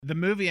the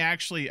movie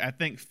actually, I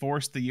think,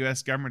 forced the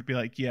U.S. government to be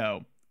like,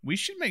 yo, we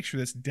should make sure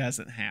this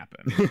doesn't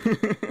happen.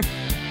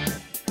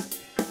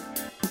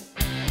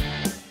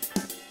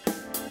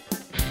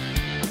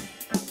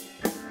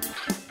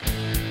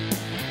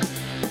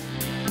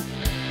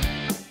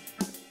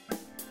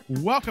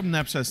 Welcome to the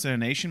episode of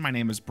Cinenation. My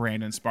name is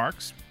Brandon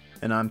Sparks.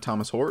 And I'm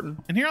Thomas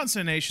Horton. And here on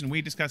Cinenation,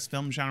 we discuss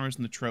film genres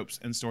and the tropes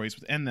and stories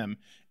within them.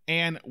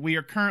 And we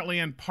are currently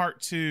in part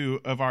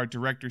 2 of our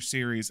director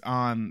series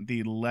on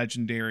the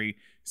legendary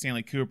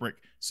Stanley Kubrick.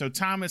 So,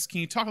 Thomas, can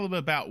you talk a little bit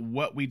about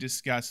what we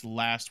discussed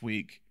last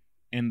week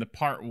in the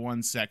part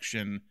 1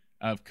 section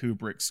of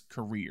Kubrick's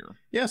career?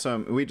 Yeah,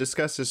 so we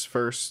discussed his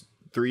first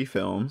 3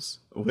 films,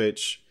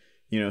 which,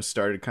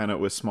 started kind of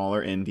with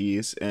smaller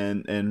indies.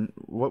 And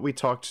what we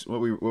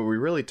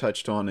really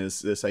touched on is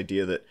this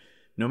idea that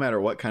no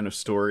matter what kind of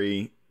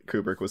story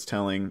Kubrick was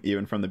telling,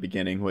 even from the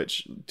beginning,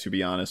 which, to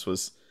be honest,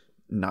 was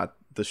not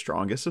the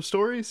strongest of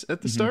stories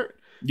at the start.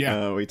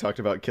 Yeah. We talked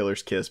about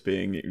Killer's Kiss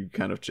being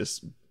kind of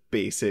just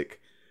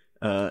basic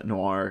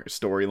noir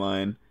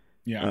storyline.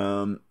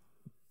 Yeah.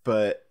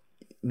 But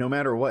no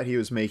matter what he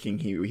was making,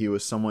 he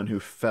was someone who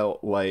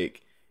felt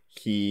like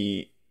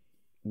he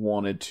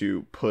wanted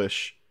to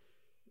push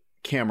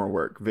camera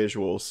work,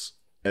 visuals,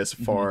 as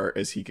far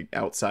as he could,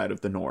 outside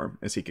of the norm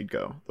as he could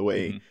go. The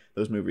way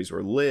those movies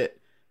were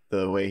lit,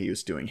 the way he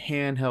was doing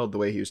handheld, the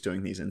way he was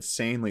doing these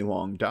insanely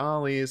long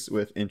dollies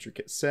with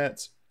intricate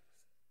sets.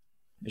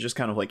 It's just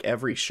kind of like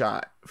every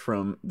shot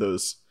from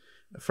those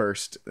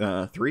first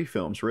 3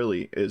 films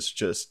really is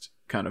just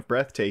kind of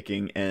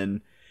breathtaking.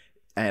 And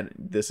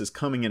this is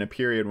coming in a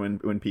period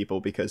when people,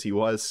 because he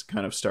was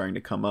kind of starting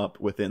to come up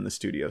within the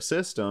studio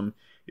system,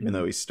 even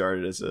though he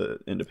started as an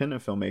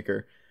independent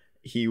filmmaker,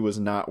 he was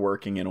not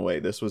working in a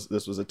way. This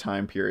was a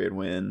time period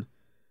when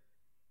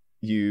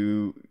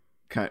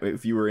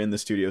if you were in the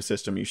studio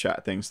system, you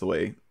shot things the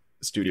way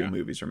studio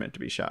movies are meant to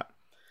be shot.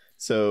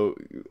 So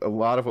a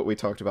lot of what we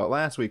talked about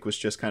last week was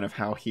just kind of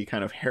how he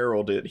kind of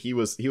heralded. He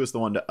was the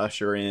one to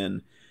usher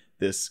in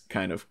this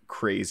kind of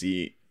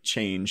crazy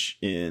change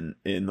in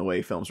the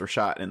way films were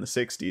shot in the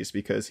 60s,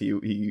 because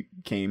he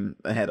came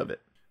ahead of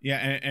it. Yeah,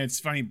 and it's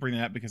funny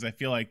bringing that up because I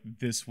feel like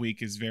this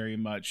week is very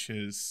much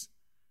his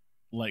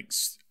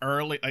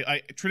early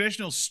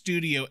traditional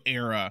studio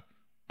era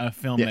of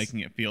filmmaking.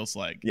 Yes. It feels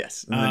like.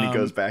 Yes, and then he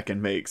goes back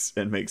and makes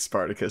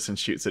Spartacus and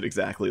shoots it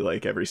exactly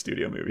like every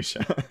studio movie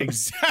shot.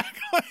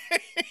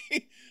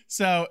 Exactly.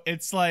 So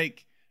it's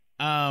like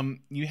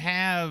you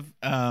have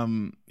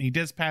he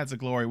does Paths of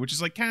Glory, which is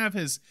like kind of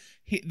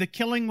The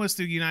Killing was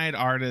through United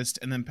Artists,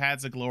 and then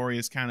Paths of Glory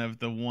is kind of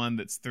the one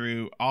that's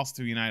also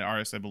through United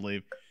Artists, I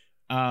believe.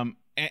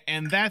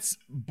 And that's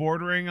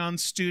bordering on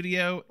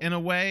studio in a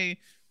way,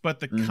 but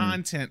the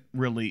content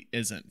really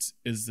is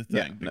the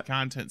thing. The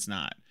content's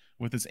not,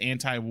 with this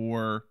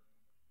anti-war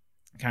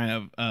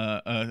kind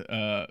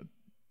of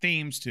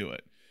themes to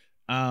it.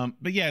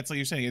 But yeah, it's like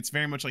you're saying, it's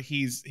very much like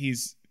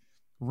he's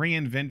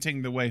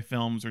reinventing the way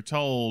films are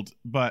told.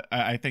 But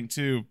I think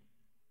too,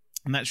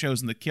 and that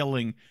shows in The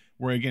Killing,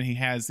 where again he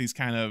has these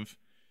kind of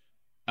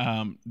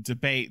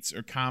debates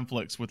or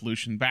conflicts with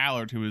Lucian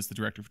Ballard, who is the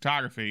director of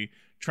photography.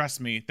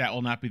 Trust me, that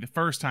will not be the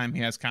first time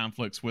he has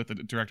conflicts with the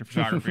director of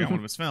photography on one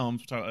of his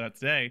films. We'll talk about that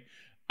today.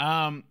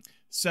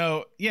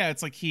 So yeah,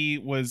 it's like he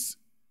was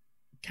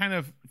kind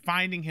of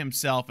finding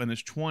himself in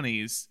his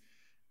 20s,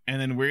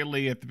 and then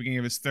weirdly at the beginning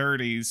of his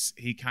 30s,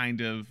 he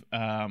kind of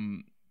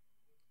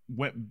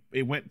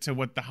went to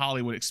what the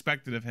Hollywood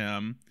expected of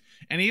him.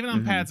 And even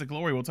on Paths of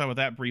Glory, we'll talk about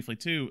that briefly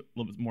too, a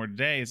little bit more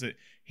today, is that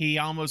he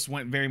almost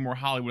went very more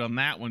Hollywood on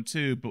that one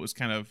too, but was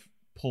kind of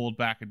pulled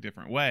back a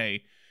different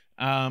way.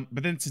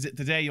 But then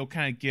today you'll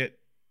kind of get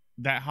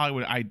that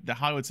the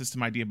Hollywood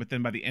system idea, but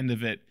then by the end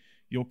of it,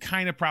 you'll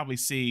kind of probably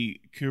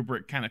see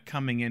Kubrick kind of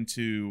coming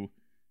into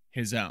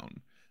his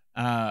own.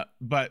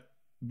 But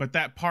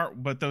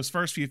those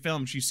first few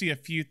films, you see a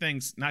few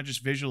things, not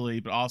just visually,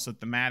 but also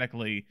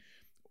thematically,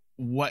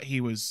 what he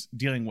was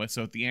dealing with.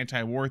 So the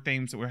anti-war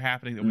themes that were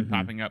happening, that were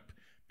popping up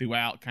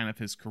throughout kind of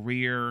his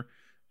career,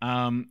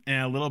 and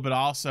a little bit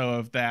also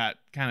of that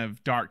kind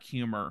of dark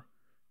humor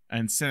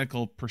and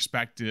cynical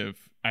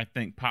perspective, I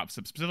think pops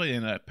up specifically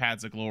in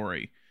Paths of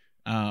Glory,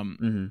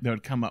 that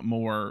would come up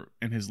more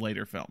in his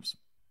later films.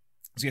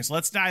 So yes,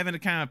 let's dive into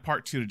kind of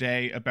part 2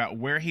 today about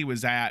where he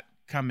was at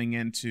coming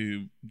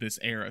into this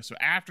era. So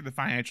after the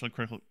financial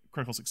and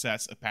critical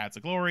success of Paths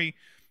of Glory,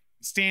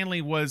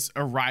 Stanley was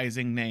a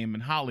rising name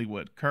in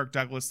Hollywood. Kirk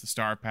Douglas, the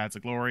star of Paths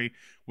of Glory,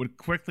 would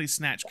quickly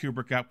snatch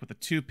Kubrick up with a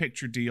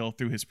 2-picture deal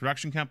through his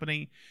production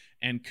company,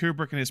 and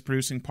Kubrick and his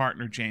producing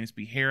partner James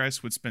B.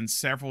 Harris would spend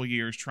several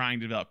years trying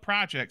to develop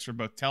projects for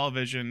both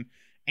television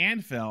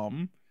and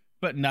film,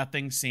 but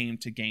nothing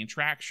seemed to gain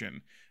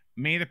traction.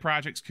 Many of the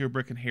projects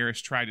Kubrick and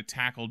Harris tried to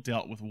tackle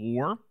dealt with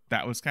war.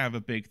 That was kind of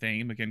a big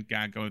theme. Again,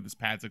 going to this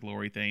Paths of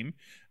Glory theme.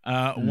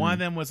 One of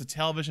them was a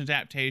television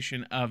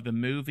adaptation of the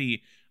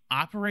movie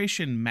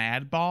Operation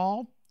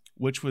Madball,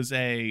 which was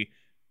a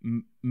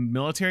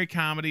military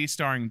comedy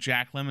starring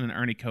Jack Lemmon and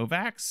Ernie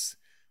Kovacs,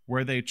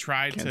 where they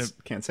tried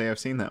can't say I've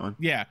seen that one.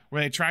 Yeah,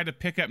 where they tried to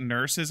pick up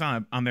nurses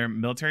on their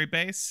military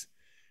base.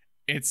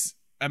 It's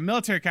a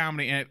military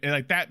comedy, and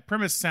like that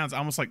premise sounds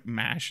almost like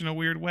MASH in a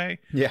weird way.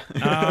 Yeah,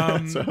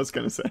 that's what I was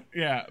gonna say.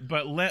 Yeah,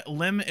 but I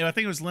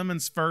think it was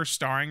Lemon's first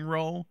starring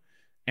role,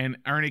 and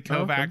Ernie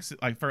Kovacs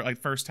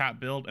first top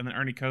billed, and then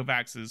Ernie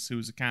Kovacs who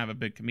was kind of a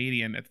big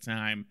comedian at the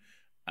time,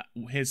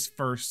 his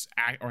first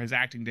his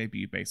acting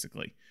debut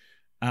basically.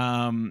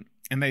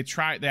 And they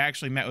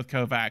actually met with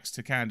Kovacs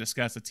to kind of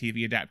discuss a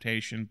TV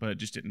adaptation, but it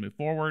just didn't move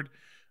forward.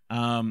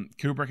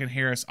 Kubrick and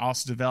Harris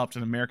also developed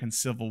an American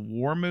Civil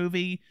War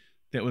movie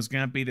that was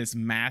going to be this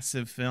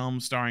massive film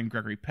starring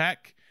Gregory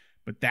Peck,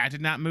 but that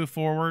did not move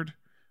forward.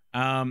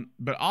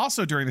 But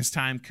also during this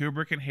time,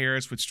 Kubrick and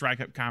Harris would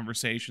strike up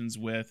conversations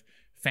with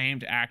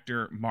famed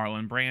actor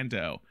Marlon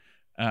Brando.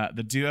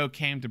 The duo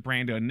came to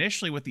Brando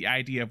initially with the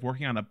idea of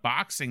working on a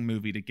boxing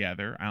movie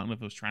together. I don't know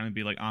if it was trying to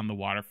be like On the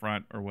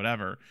Waterfront or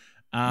whatever.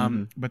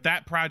 But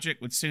that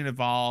project would soon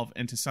evolve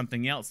into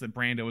something else that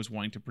Brando was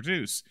wanting to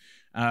produce.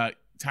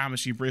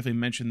 Thomas, you briefly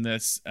mentioned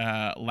this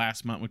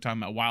last month. We're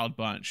talking about Wild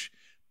Bunch.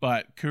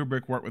 But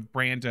Kubrick worked with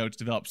Brando to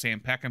develop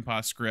Sam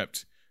Peckinpah's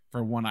script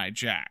for One-Eyed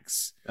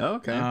Jacks. Oh,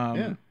 okay.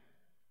 Yeah.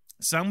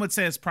 Some would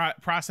say this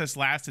process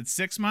lasted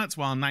 6 months,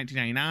 while in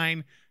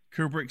 1999,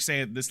 Kubrick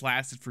said this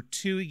lasted for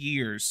 2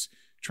 years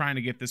trying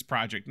to get this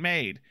project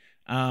made.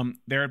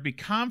 There would be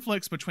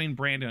conflicts between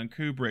Brando and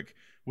Kubrick,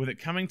 with it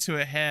coming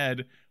to a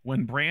head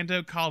when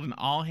Brando called an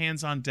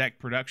all-hands-on-deck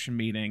production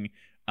meeting,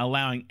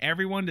 allowing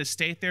everyone to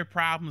state their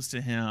problems to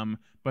him,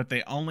 but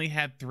they only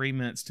had 3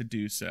 minutes to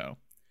do so.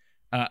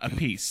 A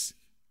piece.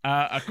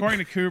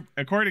 According to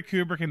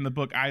Kubrick in the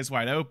book Eyes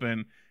Wide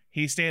Open,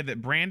 he stated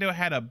that Brando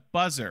had a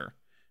buzzer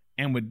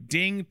and would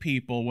ding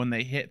people when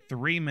they hit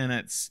 3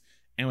 minutes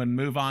and would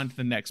move on to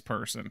the next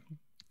person.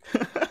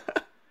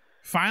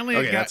 Finally,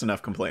 okay, that's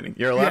enough complaining.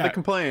 You're allowed to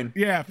complain.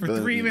 Yeah, for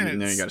 3 minutes.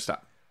 No, you got to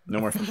stop. No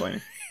more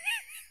complaining.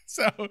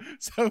 So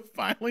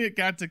finally it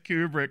got to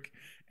Kubrick,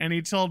 and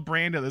he told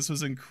Brando this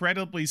was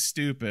incredibly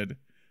stupid,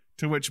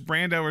 to which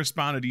Brando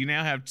responded, "You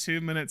now have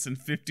 2 minutes and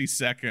 50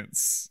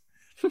 seconds."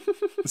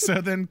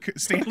 So then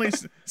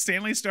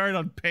Stanley started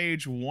on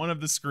page 1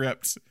 of the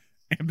script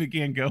and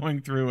began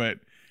going through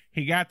it.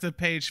 He got to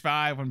page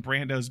 5 when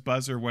Brando's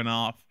buzzer went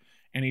off,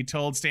 and he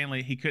told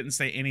Stanley he couldn't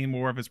say any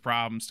more of his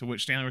problems, to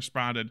which Stanley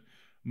responded,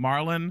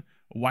 "Marlon,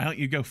 why don't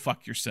you go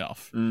fuck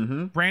yourself?"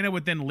 Mm-hmm. Brando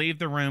would then leave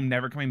the room,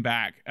 never coming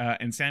back,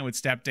 and Stanley would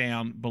step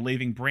down,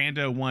 believing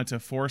Brando wanted to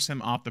force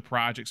him off the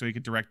project so he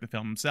could direct the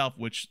film himself,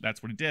 which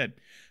that's what he did.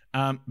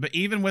 But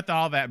even with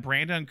all that,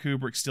 Brando and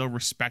Kubrick still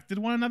respected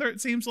one another,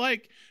 it seems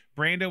like.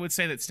 Brando would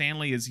say that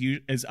Stanley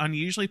is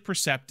unusually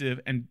perceptive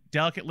and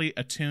delicately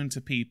attuned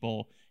to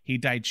people. He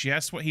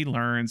digests what he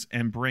learns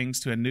and brings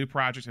to a new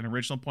project an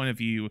original point of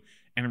view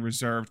and a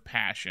reserved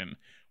passion.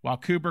 While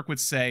Kubrick would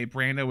say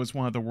Brando was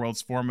one of the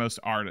world's foremost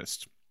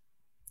artists.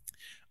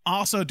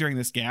 Also during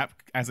this gap,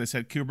 as I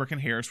said, Kubrick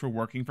and Harris were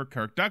working for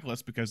Kirk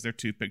Douglas because their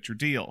 2-picture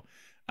deal.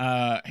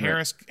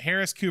 Harris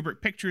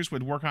Kubrick Pictures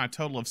would work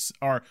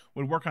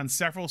on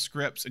several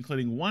scripts,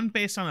 including one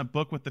based on a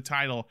book with the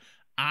title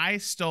I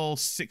Stole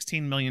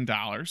 $16 Million,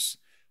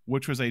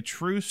 which was a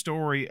true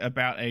story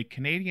about a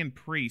Canadian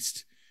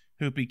priest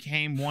who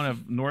became one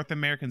of North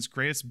America's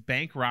greatest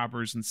bank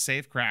robbers and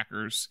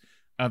safecrackers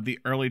of the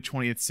early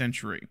 20th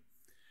century.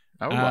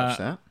 I would watch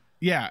that.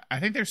 Yeah, I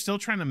think they're still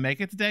trying to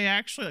make it today,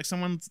 actually.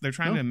 They're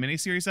trying to do a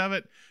miniseries of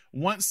it.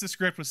 Once the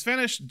script was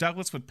finished,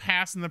 Douglas would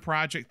pass on the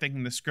project,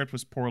 thinking the script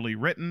was poorly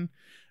written.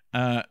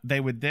 They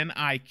would then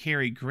eye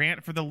Cary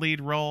Grant for the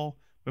lead role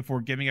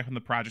before giving up on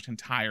the project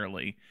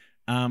entirely.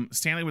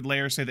 Stanley would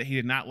later say that he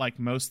did not like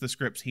most of the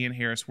scripts he and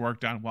Harris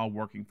worked on while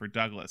working for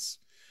Douglas.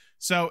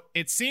 So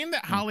it seemed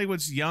that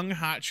Hollywood's young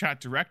hotshot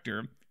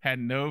director had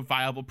no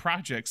viable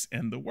projects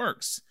in the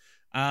works.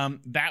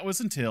 That was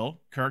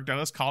until Kirk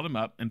Douglas called him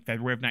up in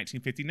February of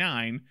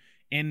 1959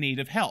 in need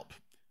of help.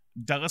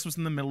 Douglas was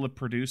in the middle of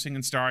producing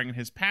and starring in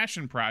his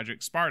passion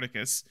project,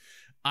 Spartacus.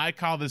 I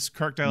call this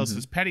Kirk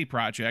Douglas's petty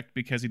project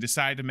because he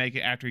decided to make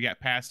it after he got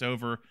passed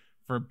over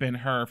for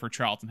Ben-Hur for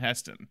Charlton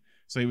Heston.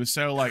 So he was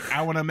so like,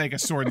 I want to make a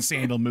sword and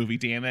sandal movie,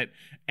 damn it.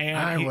 And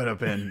I could have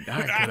been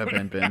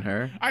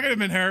Ben-Hur. I could have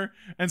been her.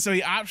 And so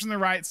he optioned the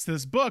rights to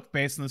this book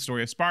based on the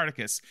story of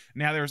Spartacus.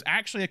 Now, there was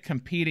actually a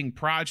competing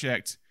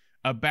project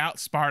about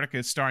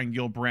Spartacus starring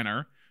Yul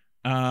Brynner.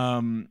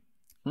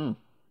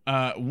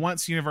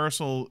 Once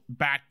Universal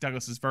backed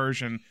Douglas's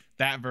version,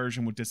 that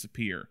version would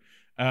disappear.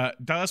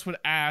 Douglas would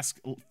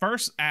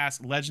first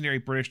ask legendary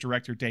British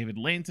director David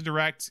Lean to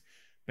direct,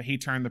 but he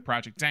turned the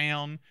project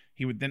down.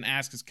 He would then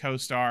ask his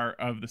co-star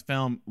of the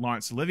film,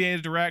 Laurence Olivier,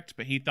 to direct,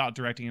 but he thought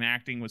directing and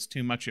acting was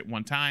too much at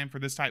one time for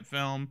this type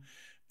film.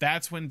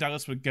 That's when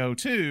Douglas would go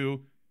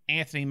to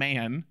Anthony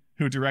Mann,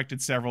 who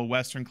directed several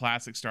Western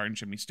classics starring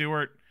Jimmy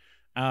Stewart.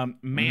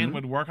 Mann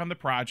would work on the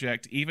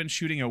project, even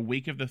shooting a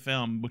week of the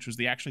film, which was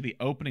actually the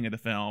opening of the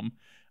film,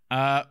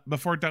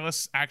 before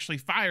Douglas actually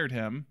fired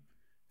him,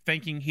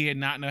 thinking he did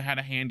not know how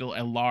to handle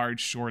a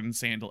large sword and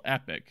sandal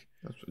epic.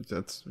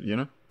 That's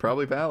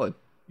probably valid.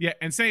 Yeah,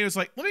 and say he was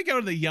like, let me go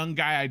to the young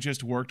guy I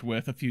just worked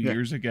with a few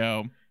years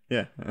ago.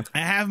 Yeah. I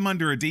have him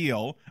under a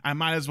deal. I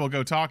might as well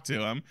go talk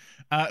to him.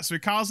 So he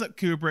calls up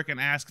Kubrick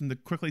and asks him to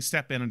quickly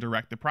step in and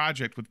direct the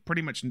project with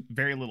pretty much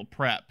very little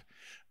prep.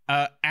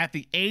 At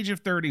the age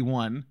of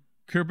 31,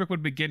 Kubrick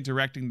would begin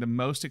directing the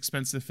most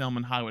expensive film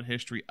in Hollywood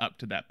history up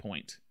to that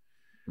point.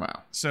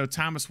 Wow. So,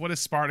 Thomas, what is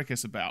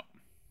Spartacus about?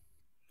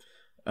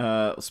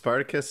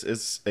 Spartacus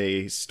is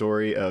a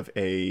story of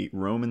a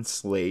Roman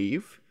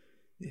slave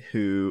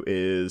who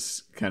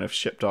is kind of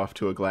shipped off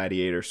to a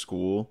gladiator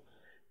school.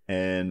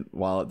 And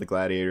while at the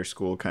gladiator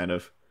school, kind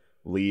of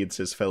leads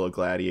his fellow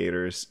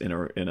gladiators in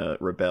a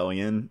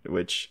rebellion,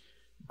 which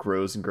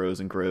grows and grows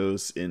and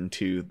grows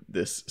into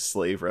this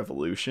slave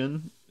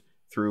revolution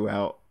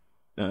throughout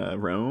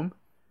Rome.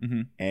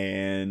 Mm-hmm.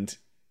 And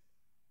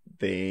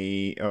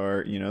they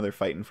are, they're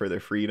fighting for their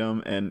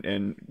freedom.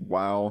 And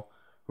while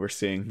we're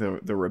seeing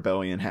the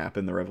rebellion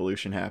happen, the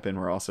revolution happen,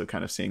 we're also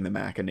kind of seeing the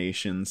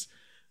machinations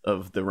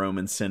of the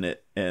Roman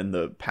Senate and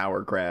the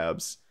power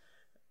grabs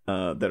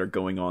that are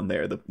going on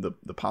there,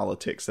 the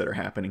politics that are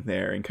happening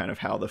there, and kind of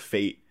how the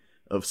fate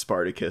of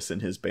Spartacus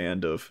and his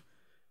band of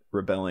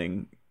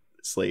rebelling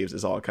slaves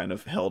is all kind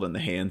of held in the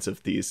hands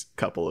of these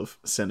couple of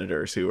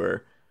senators who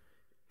are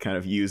kind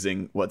of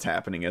using what's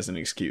happening as an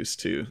excuse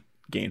to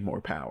gain more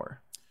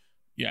power.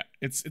 Yeah,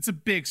 it's a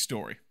big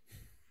story.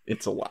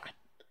 It's a lot.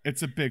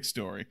 It's a big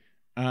story.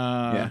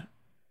 Yeah.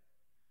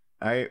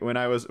 When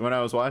I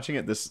was watching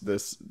it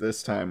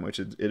this time, which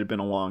it had been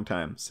a long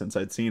time since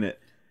I'd seen it.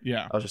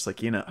 Yeah. I was just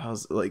like, it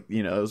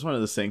was one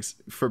of those things,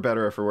 for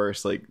better or for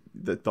worse, like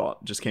the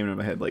thought just came into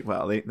my head, like,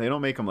 wow, they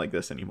don't make them like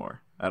this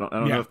anymore. I don't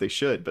know if they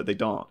should, but they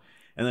don't.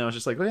 And then I was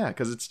just like, well, yeah,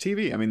 because it's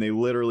TV. I mean, they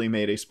literally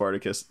made a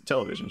Spartacus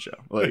television show.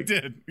 Like, they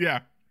did.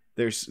 Yeah.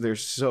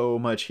 There's so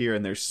much here,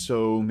 and there's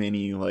so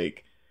many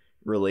like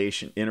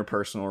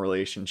interpersonal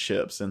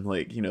relationships, and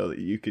like,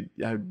 you could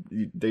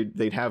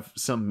they'd have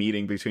some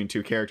meeting between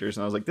two characters,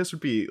 and I was like, this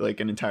would be like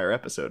an entire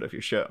episode of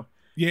your show.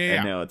 Yeah.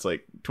 And now it's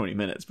like 20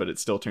 minutes, but it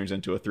still turns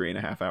into a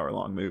 3.5 hour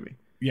long movie.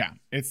 Yeah.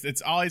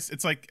 It's always,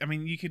 it's like, I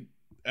mean, you could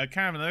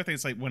kind of another thing.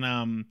 It's like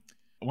when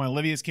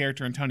Olivia's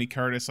character and Tony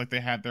Curtis, like they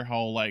had their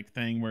whole like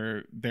thing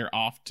where they're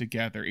off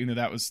together.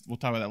 We'll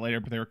talk about that later,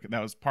 but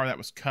that was part of that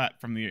was cut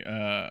from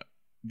the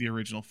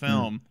original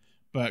film.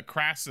 But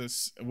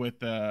Crassus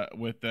with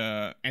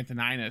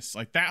Antoninus,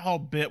 like that whole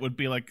bit would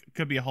be like,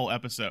 could be a whole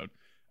episode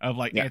of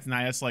like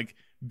Antoninus like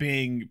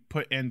being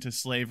put into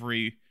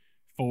slavery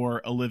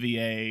for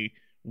Olivier,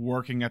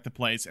 working at the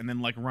place, and then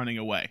like running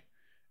away,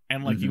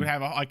 and like you would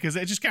have because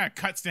it just kind of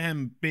cuts to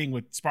him being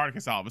with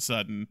Spartacus all of a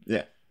sudden.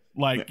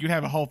 You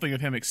have a whole thing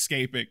of him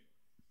escaping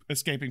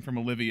from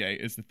Olivier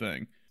is the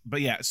thing.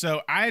 But yeah,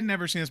 so I had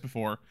never seen this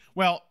before.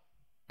 Well,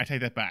 I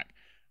take that back.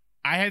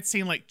 I had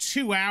seen like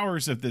 2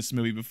 hours of this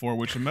movie before,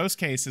 which in most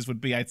cases would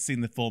be I'd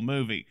seen the full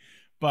movie.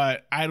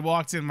 But I had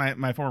walked in,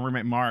 my former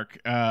roommate Mark,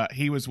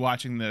 he was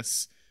watching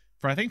this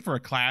for a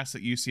class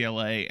at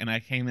UCLA, and I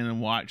came in and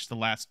watched the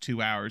last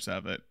 2 hours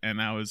of it,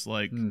 and I was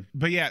like,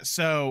 but yeah,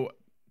 so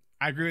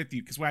I agree with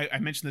you, because when I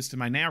mentioned this to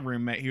my now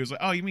roommate, he was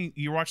like, oh, you mean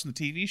you're watching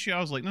the TV show? I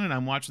was like, no,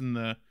 I'm watching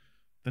the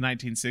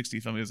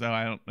 1960 film. He goes, oh,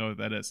 I don't know what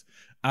that is.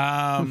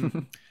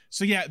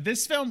 So yeah,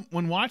 this film,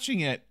 when watching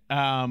it,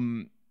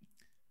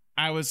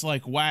 I was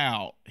like,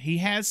 wow, he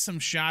has some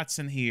shots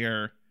in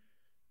here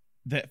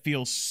that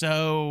feel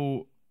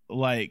so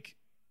like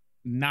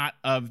not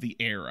of the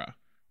era.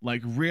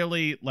 Like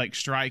really like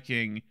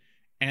striking,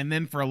 and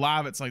then for a lot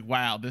of it's like,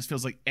 wow, this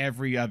feels like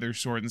every other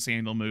Sword and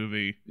Sandal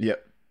movie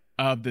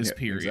of this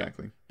period.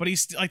 Exactly. But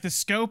he's like, the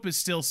scope is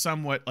still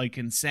somewhat like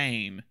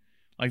insane.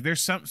 Like there's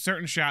some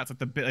certain shots at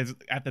the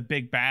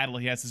big battle,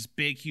 he has this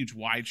big huge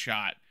wide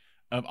shot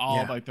of all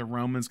of like the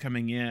Romans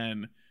coming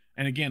in,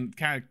 and again,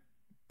 kind of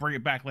bring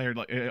it back later,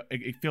 like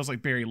it feels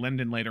like Barry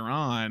Lyndon later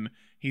on.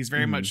 He's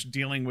very much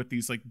dealing with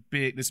these like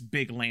this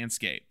big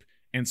landscape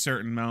in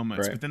certain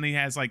moments, but then he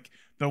has like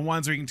the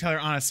ones where you can tell they're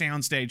on a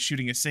soundstage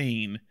shooting a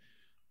scene,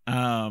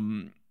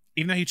 even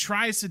though he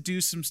tries to do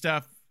some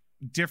stuff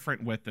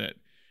different with it.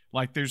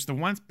 Like there's the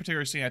one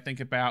particular scene I think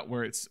about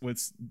where it's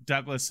with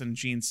Douglas and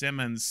Gene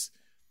Simmons,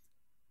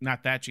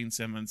 not that Gene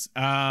Simmons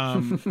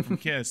from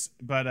Kiss,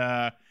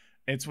 but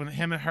it's when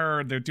him and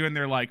her, they're doing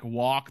their like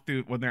walk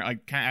through, when they're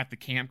like kind of at the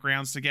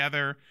campgrounds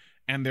together,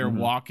 and they're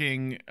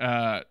walking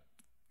kind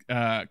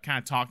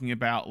of talking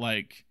about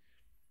like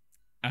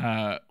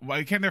their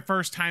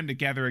first time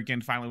together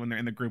again, finally, when they're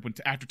in the group,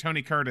 after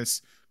Tony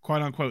Curtis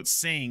quote unquote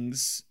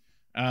sings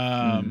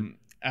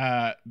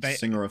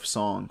singer of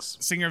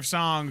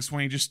songs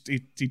when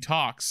he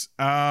talks,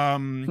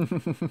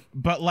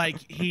 but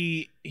like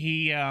he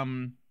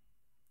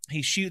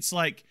shoots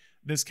like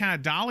this kind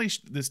of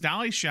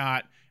dolly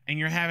shot, and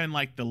you're having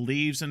like the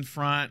leaves in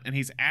front, and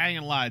he's adding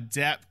a lot of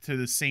depth to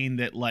the scene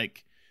that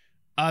like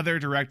other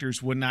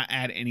directors would not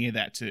add any of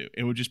that to.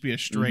 It would just be a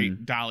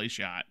straight dolly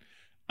shot.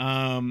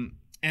 And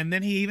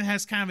then he even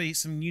has kind of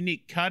some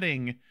unique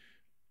cutting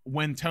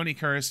when Tony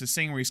Curtis is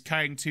singing, where he's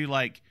cutting to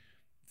like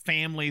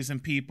families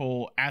and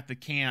people at the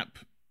camp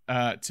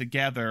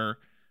together,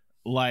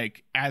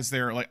 like as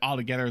they're like all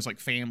together as like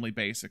family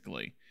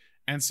basically.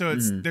 And so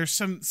it's there's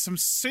some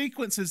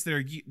sequences that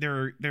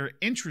are they're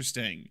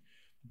interesting,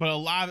 but a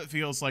lot of it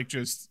feels like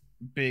just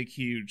big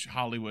huge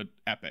Hollywood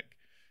epic.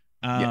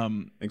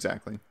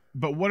 Exactly.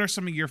 But what are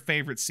some of your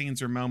favorite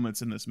scenes or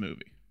moments in this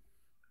movie?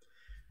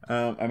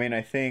 I mean,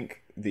 I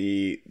think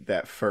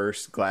that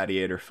first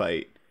gladiator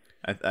fight,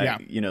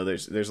 you know,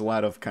 there's a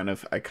lot of kind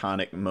of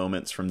iconic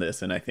moments from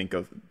this, and I think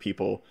of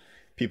people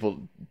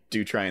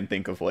do try and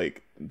think of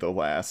like the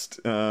last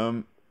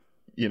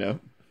you know,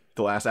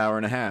 the last hour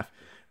and a half,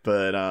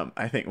 but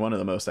I think one of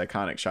the most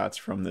iconic shots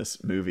from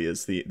this movie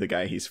is the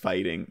guy he's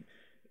fighting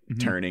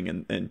turning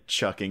and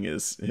chucking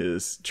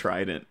his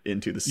trident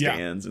into the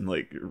stands and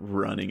like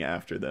running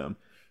after them.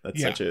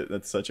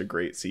 That's such a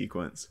great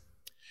sequence.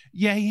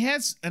 Yeah, he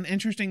has an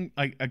interesting,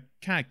 like, a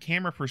kind of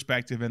camera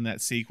perspective in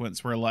that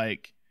sequence where,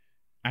 like,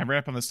 I read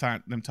up on this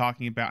time them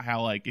talking about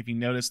how, like, if you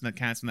notice in the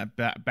kind of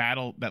that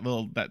battle,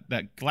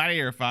 that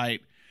gladiator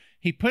fight,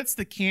 he puts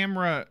the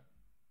camera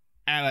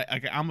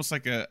at almost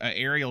like a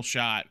aerial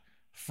shot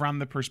from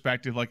the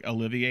perspective like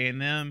Olivier and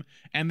them,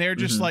 and they're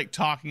just like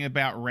talking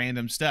about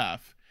random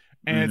stuff,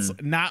 and it's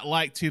not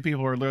like two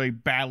people are literally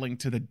battling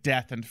to the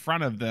death in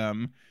front of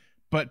them,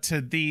 but to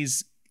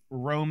these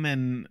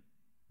Roman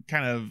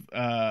kind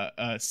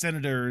of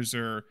senators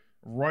or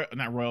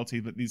not royalty,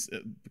 but these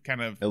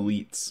kind of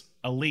elites.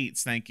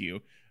 Thank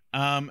you.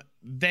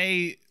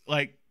 They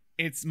like,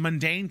 it's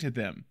mundane to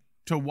them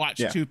to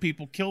watch two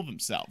people kill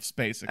themselves,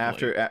 basically.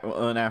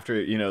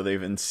 After you know,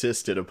 they've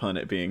insisted upon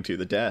it being to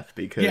the death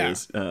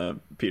because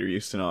Peter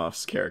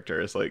Ustinov's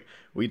character is like,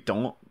 we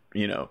don't,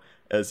 you know,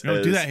 as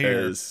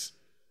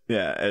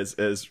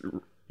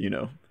you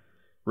know,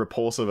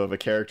 repulsive of a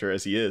character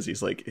as he is,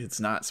 he's like, it's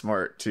not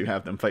smart to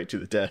have them fight to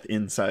the death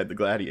inside the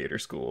gladiator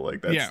school.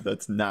 Like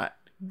that's not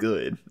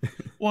good.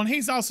 Well, and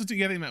he's also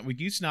together with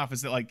Ustinov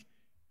is that like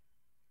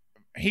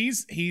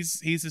he's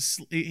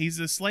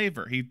a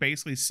slaver. He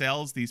basically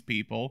sells these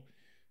people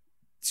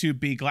to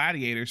be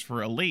gladiators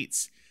for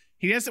elites.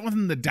 He doesn't want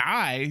them to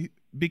die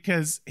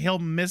because he'll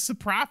miss a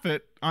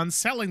profit on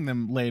selling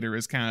them later,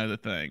 is kind of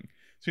the thing.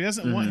 So he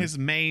doesn't want his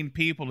main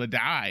people to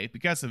die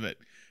because of it.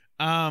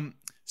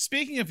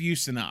 Speaking of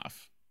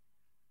Ustinov,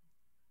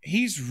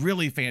 he's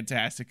really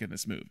fantastic in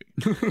this movie.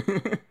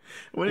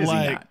 When is he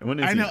not?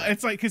 I know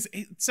it's like because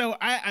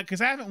I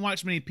haven't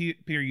watched many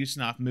Peter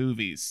Ustinov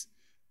movies.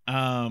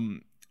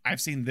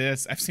 I've seen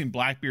this. I've seen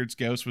Blackbeard's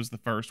Ghost was the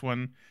first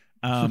one.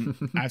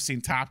 I've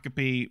seen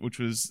Topkapi, which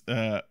was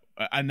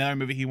another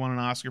movie he won an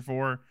Oscar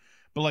for.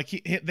 But like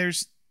I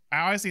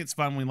always think it's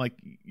fun when like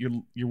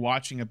you're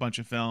watching a bunch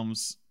of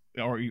films,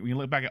 or you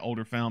look back at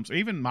older films or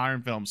even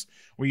modern films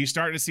where you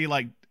start to see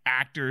like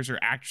actors or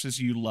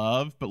actresses you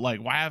love, but like,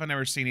 why haven't I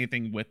ever seen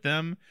anything with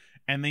them?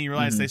 And then you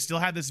realize they still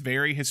have this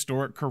very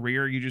historic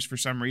career. You just, for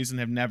some reason,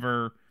 have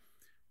never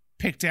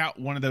picked out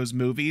one of those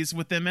movies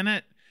with them in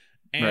it.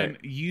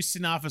 And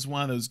Ustinov is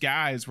one of those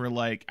guys where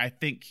like, I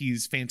think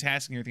he's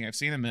fantastic in everything I've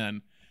seen him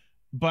in.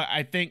 But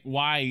I think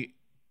why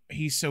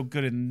he's so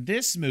good in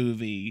this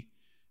movie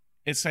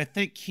is I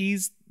think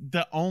he's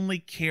the only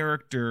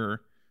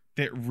character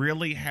that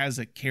really has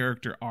a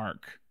character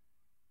arc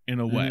in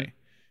a way.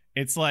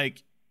 It's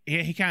like,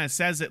 he kind of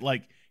says it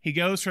like he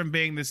goes from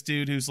being this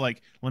dude who's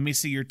like, let me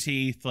see your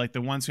teeth, like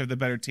the ones who have the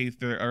better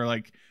teeth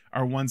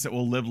are ones that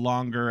will live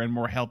longer and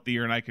more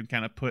healthier, and I can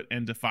kind of put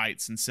into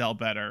fights and sell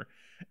better.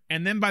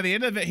 And then by the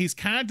end of it, he's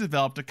kind of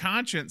developed a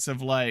conscience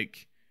of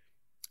like,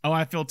 oh,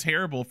 I feel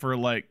terrible for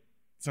like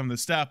some of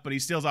the stuff, but he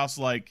still's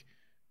also like,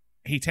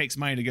 he takes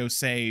money to go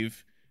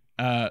save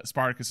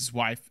Spartacus's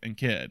wife and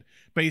kid,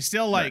 but he's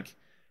still like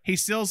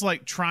he's still's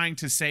like trying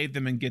to save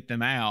them and get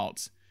them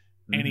out.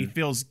 And he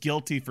feels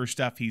guilty for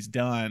stuff he's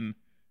done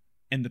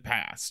in the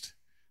past.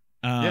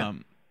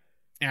 And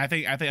I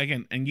think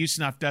again, and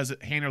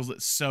Ustinov handles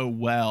it so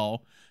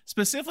well.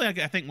 Specifically,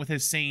 I think with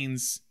his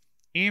scenes,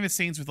 even his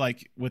scenes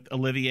with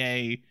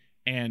Olivier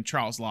and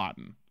Charles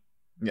Laughton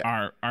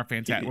are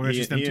fantastic. Where it's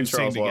just them two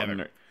singing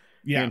together.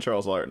 He and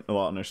Charles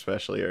Laughton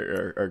especially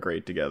are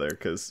great together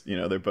because, you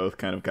know, they're both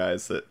kind of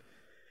guys that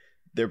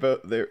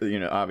they're you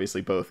know,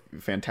 obviously both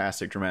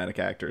fantastic dramatic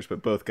actors,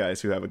 but both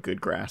guys who have a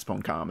good grasp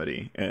on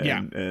comedy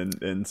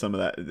and some of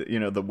that, you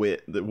know, the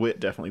wit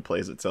definitely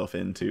plays itself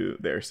into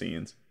their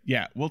scenes.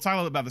 Yeah, we'll talk a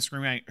little about the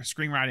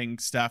screenwriting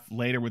stuff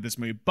later with this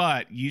movie,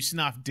 but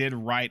Ustinov did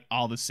write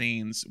all the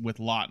scenes with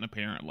Laughton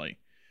apparently,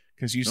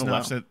 because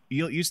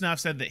Ustinov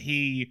said that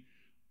he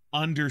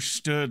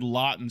understood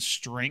Laughton's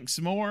strengths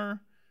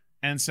more,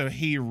 and so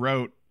he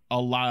wrote a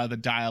lot of the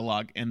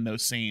dialogue in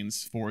those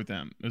scenes for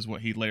them, is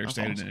what he later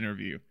stated in an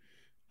interview.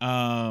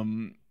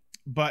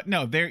 But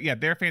no,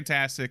 they're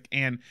fantastic.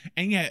 And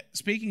yet,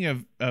 speaking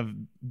of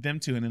them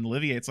two and then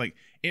Olivier, it's like,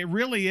 it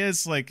really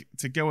is like,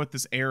 to go with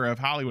this era of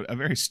Hollywood, a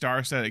very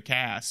star-studded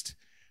cast,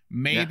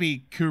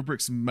 maybe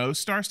Kubrick's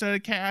most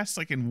star-studded cast,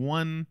 like in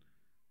one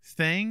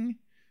thing.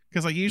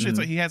 Because like usually it's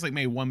like he has like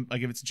maybe one,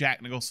 like if it's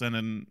Jack Nicholson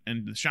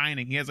and The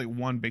Shining, he has like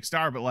one big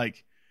star, but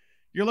like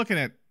you're looking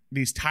at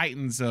these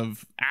titans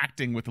of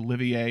acting with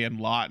Olivier and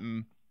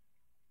Laughton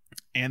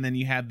and then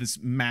you have this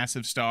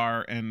massive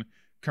star and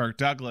Kirk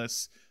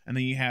Douglas, and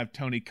then you have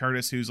Tony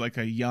Curtis, who's like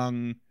a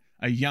young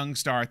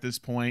star at this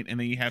point, and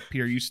then you have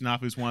Pierre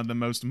Ustinov, who's one of the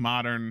most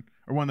modern,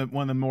 or one of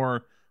the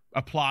more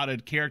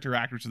applauded character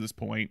actors at this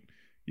point.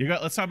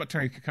 Let's talk about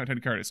Tony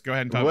Curtis. Go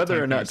ahead and talk whether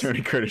about or not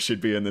Tony Curtis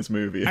should be in this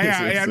movie.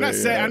 I'm not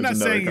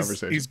saying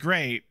he's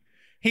great.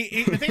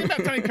 The thing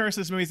about Tony Curtis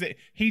in this movie is that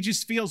he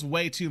just feels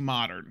way too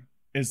modern.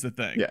 Is the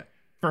thing? Yeah,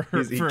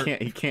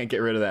 he can't get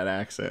rid of that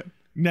accent.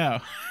 No,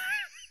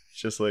 it's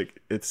just like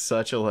it's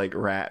such a like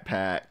Rat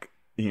Pack,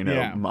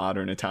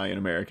 modern Italian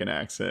American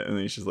accent, and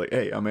then he's just like,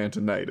 "Hey, I'm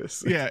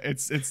Antonitis." Yeah,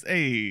 it's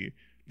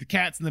the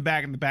cat's in the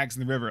bag and the bag's in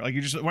the river. Like,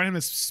 you just want him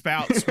to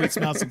spout sweet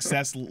smell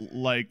success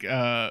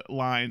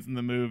lines in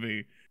the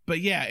movie.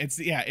 But yeah,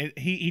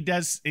 it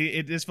does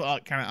feel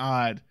kind of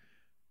odd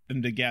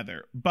them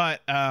together. But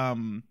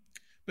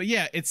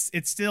yeah, it's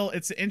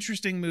an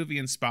interesting movie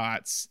in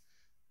spots.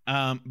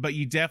 But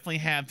you definitely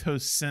have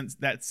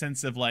that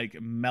sense of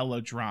like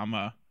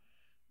melodrama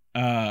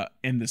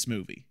in this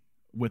movie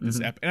with this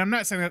and I'm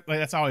not saying that like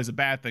that's always a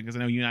bad thing, because I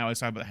know you and I always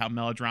talk about how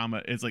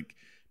melodrama is like,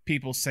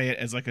 people say it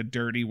as like a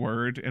dirty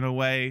word in a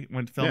way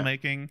when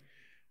filmmaking.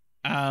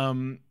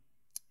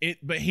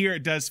 But here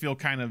it does feel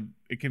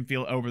it can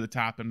feel over the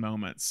top in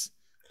moments.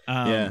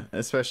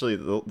 Especially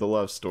the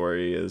love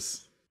story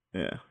is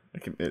the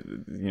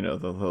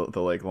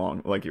like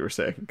long, like you were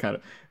saying, kind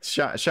of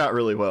shot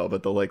really well,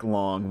 but the like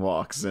long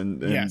walks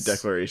and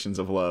declarations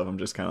of love, I'm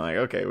just kind of like,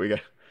 okay, we got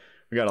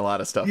a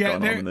lot of stuff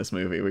going on in this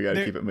movie. We got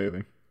to keep it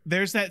moving.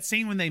 There's that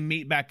scene when they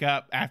meet back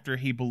up after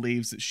he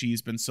believes that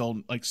she's been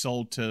sold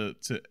to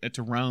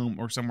Rome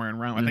or somewhere in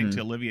Rome. I think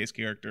to Olivier's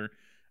character,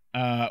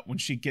 when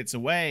she gets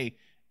away,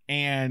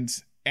 and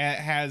it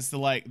has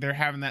they're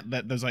having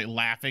those like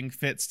laughing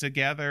fits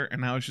together,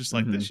 and I was just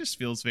like, this just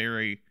feels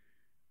very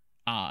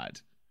odd.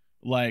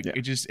 Like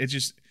it just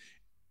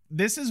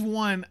this is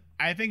one,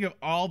 I think, of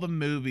all the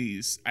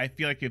movies, I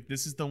feel like if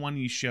this is the one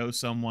you show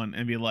someone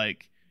and be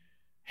like,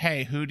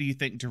 hey, who do you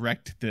think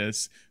directed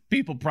this?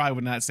 People probably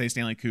would not say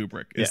Stanley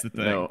Kubrick is the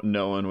thing.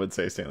 No one would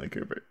say Stanley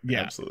Kubrick. Yeah.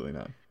 Absolutely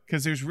not.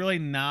 Because there's really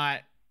not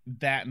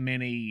that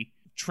many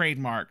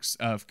trademarks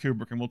of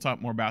Kubrick, and we'll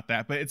talk more about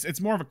that. But it's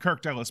more of a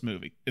Kirk Douglas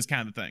movie is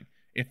kind of the thing.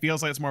 It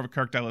feels like it's more of a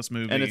Kirk Douglas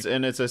movie. And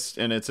it's a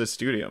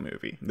studio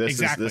movie. This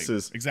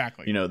is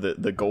exactly.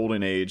 The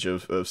golden age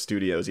of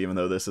studios, even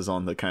though this is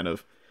on the kind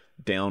of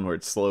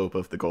downward slope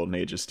of the golden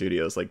age of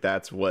studios. Like,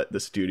 that's what the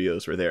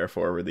studios were there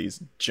for, were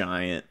these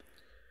giant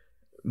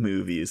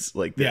movies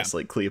like this,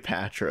 like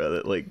Cleopatra,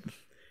 that like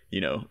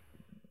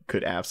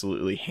could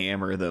absolutely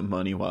hammer them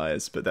money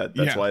wise, but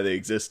that's why they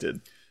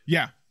existed.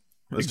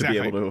 Was to be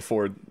able to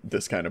afford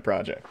this kind of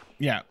project.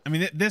 I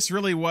mean, this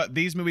really, what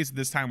these movies at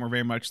this time were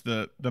very much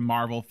the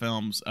Marvel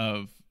films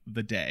of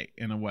the day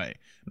in a way.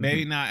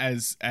 Maybe not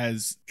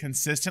as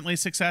consistently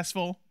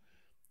successful,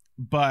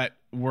 but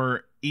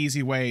were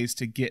easy ways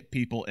to get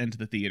people into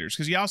the theaters,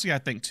 because you also got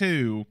to think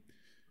too,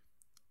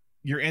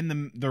 you're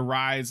in the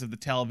rise of the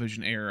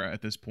television era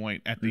at this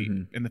point, at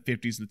the in the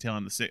 50s and the tail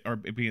end of the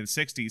beginning of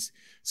the 60s.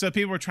 So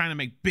people were trying to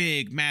make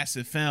big,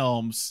 massive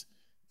films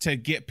to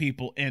get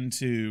people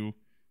into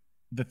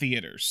the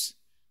theaters.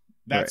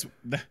 That's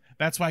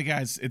why,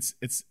 guys, it's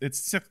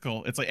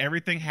cyclical. It's like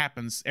everything's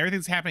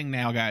happening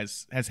now,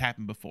 guys, has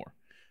happened before.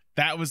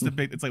 That was the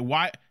big. It's like,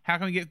 why? How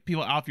can we get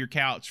people off your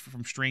couch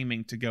from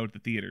streaming to go to the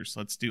theaters?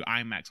 Let's do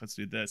IMAX. Let's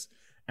do this.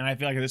 And I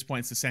feel like at this point,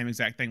 it's the same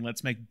exact thing.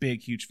 Let's make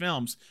big, huge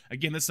films.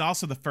 Again, this is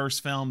also the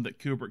first film that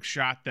Kubrick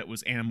shot that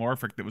was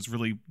anamorphic, that was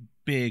really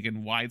big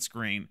and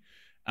widescreen.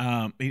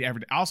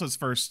 Also his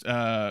first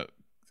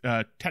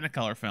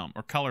Technicolor film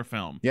or color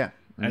film,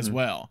 as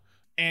well.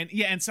 And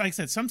so like I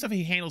said, some stuff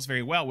he handles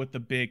very well with the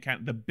big.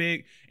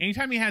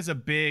 Anytime he has a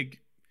big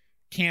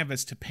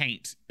canvas to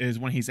paint is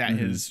when he's at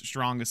his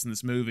strongest in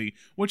this movie,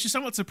 which is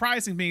somewhat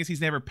surprising, because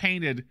he's never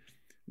painted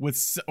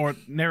with or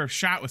never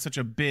shot with such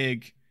a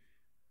big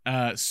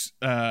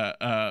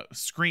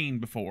screen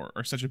before,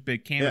 or such a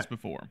big canvas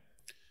before.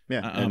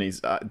 And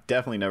he's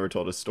definitely never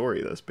told a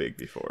story this big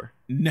before.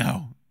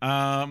 No.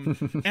 And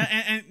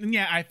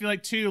I feel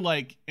like too,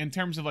 like in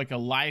terms of like a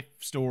life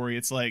story,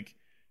 it's like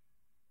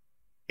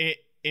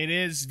it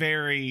is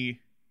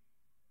very.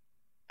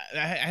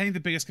 I think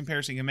the biggest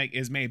comparison you can make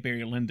is maybe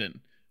Barry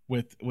Lyndon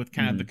with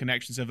kind of the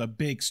connections of a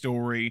big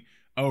story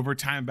over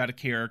time about a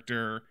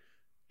character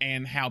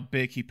and how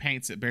big he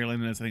paints it. Barry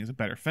Lyndon, I think, is a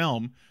better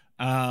film.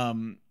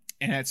 And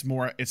it's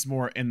more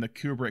in the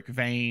Kubrick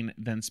vein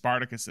than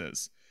Spartacus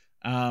is.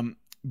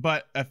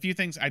 But a few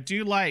things I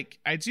do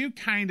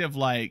kind of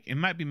like, it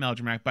might be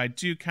melodramatic, but I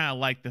do kind of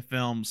like the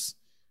film's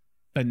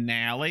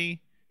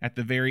finale at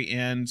the very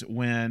end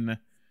when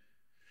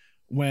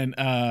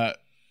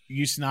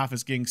Ustinov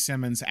is getting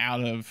Simmons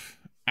out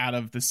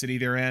of the city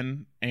they're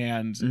in,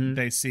 and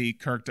they see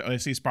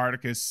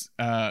Spartacus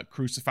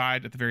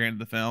crucified at the very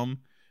end of the film.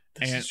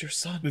 This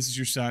is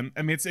your son.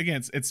 I mean,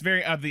 it's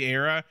very of the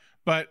era,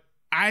 but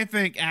I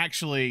think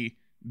actually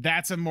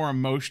that's a more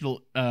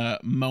emotional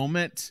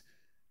moment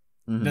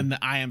than the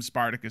I am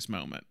Spartacus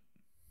moment.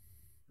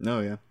 Oh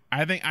yeah.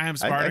 I think I Am I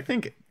Spartacus.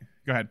 think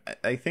Go ahead.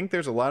 I think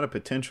there's a lot of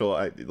potential.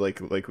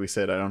 Like we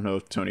said, I don't know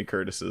if Tony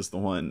Curtis is the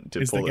one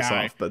to Is pull the this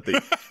guy. off, but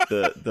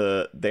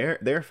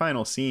their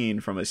final scene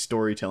from a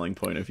storytelling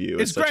point of view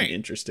It's is such great. an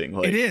interesting.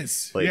 Like, It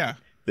is. like Yeah.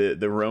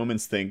 the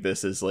Romans think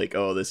this is like,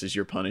 oh, this is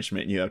your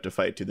punishment. You have to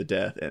fight to the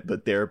death.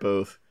 But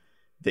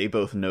they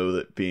both know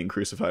that being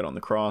crucified on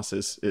the cross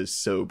is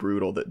so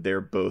brutal that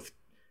they're both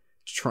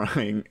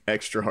trying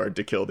extra hard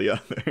to kill the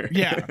other.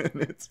 Yeah.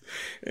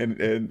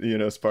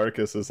 and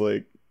Spartacus is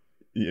like,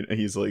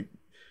 he's like,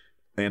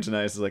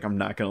 Antonius is like, I'm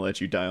not gonna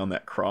let you die on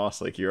that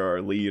cross. Like, you're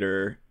our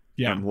leader.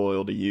 Yeah. I'm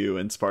loyal to you.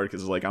 And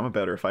Spartacus is like, I'm a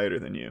better fighter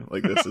than you.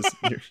 Like, this is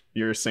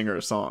you're a singer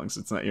of songs.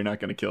 You're not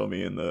gonna kill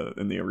me in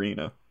the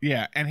arena.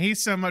 Yeah, and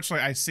he's so much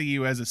like, I see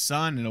you as a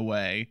son in a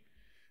way.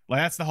 Like,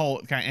 that's the whole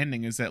kind of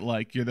ending, is that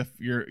like you're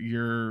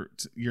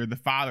the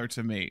father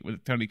to me.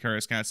 With Tony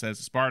Curtis kind of says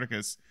to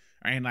Spartacus,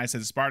 and I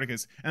said to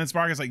Spartacus, and then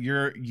Spartacus like,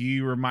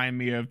 you remind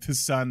me of the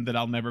son that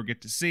I'll never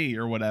get to see,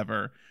 or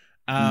whatever.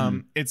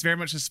 It's very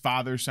much this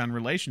father-son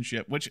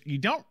relationship, which you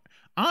don't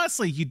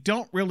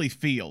really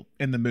feel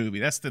in the movie.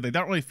 They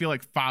don't really feel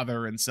like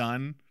father and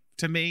son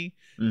to me.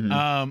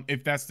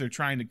 If that's they're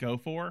trying to go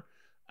for.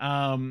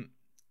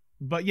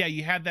 But yeah,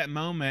 you had that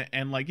moment,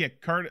 and like, yeah,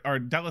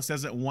 Douglas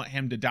doesn't want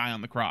him to die on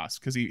the cross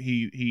because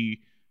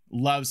he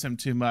loves him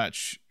too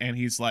much, and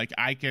he's like,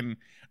 I can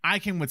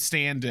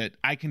withstand it.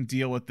 I can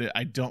deal with it.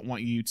 I don't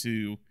want you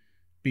to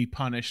be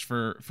punished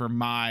for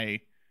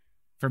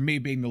me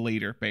being the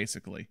leader,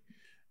 basically.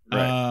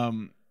 Right.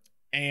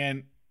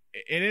 And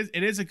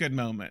it is a good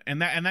moment,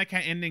 and that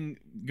kind of ending,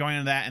 going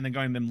into that and then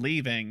going to them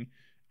leaving,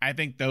 I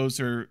think those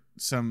are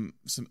some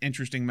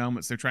interesting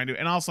moments they're trying to,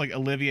 and also like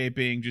Olivier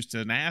being just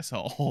an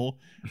asshole,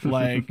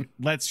 like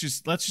let's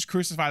just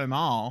crucify them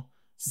all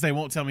since they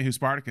won't tell me who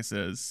Spartacus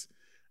is.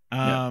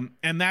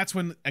 And that's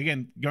when,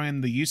 again, going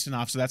into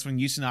Ustinov, so that's when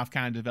Ustinov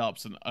kind of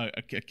develops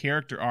a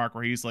character arc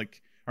where he's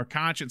like, or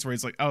conscience, where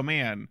he's like, oh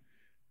man,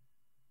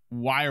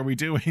 why are we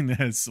doing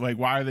this? Like,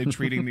 why are they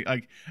treating me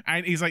like?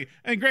 And he's like,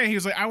 and great, he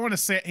was like,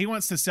 he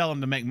wants to sell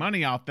them to make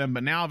money off them,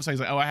 but now all of a sudden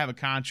he's like, oh, I have a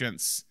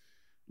conscience.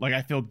 Like,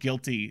 I feel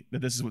guilty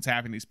that this is what's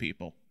happening to these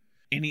people.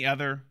 Any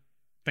other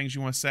things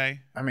you want to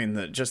say? I mean,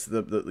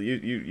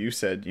 you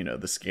said,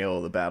 the scale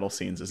of the battle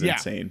scenes is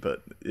insane,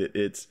 but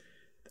it's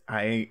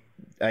I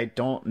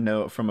don't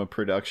know, from a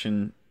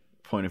production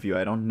point of view,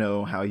 I don't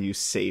know how you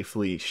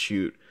safely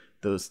shoot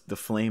the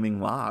flaming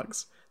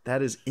logs.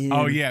 That is insane.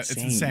 Oh yeah, it's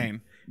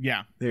insane.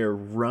 Yeah, they're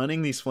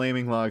running these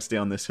flaming logs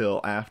down this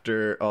hill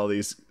after all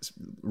these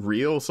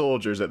real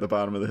soldiers at the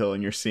bottom of the hill,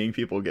 and you're seeing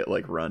people get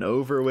like run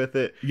over with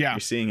it. Yeah,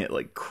 you're seeing it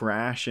like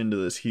crash into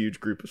this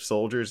huge group of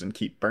soldiers and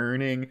keep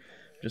burning.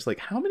 Just like,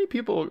 how many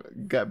people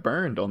got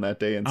burned on that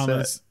day in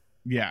set?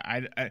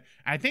 Yeah,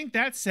 I think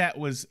that set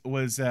was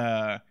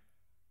I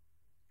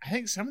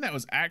think some of that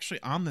was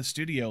actually on the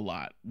studio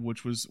lot,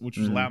 which was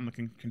allowing them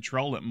to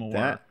control it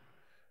more.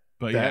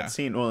 That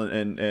scene, well,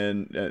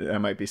 and I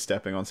might be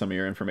stepping on some of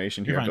your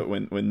information here, but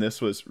when this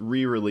was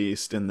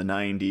re-released in the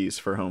 90s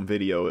for home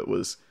video, it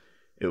was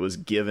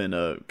given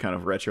a kind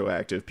of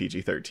retroactive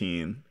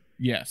PG-13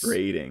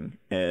 rating,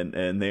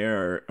 and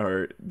there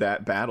are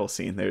that battle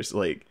scene. There's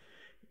like,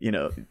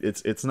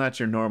 it's not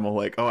your normal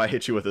like, oh, I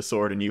hit you with a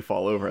sword and you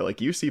fall over.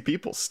 Like, you see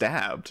people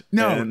stabbed.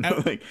 No, and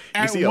like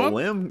you see a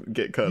limb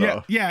get cut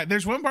off. Yeah,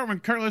 there's one part when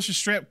Kurt Loder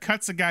straight up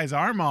cuts a guy's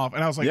arm off,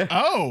 and I was like,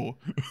 oh.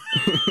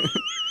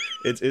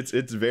 It's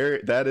very,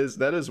 that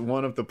is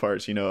one of the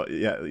parts,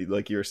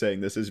 like you were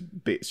saying, this is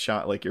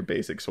shot like your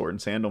basic sword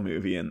and sandal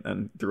movie,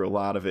 and through a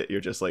lot of it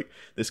you're just like,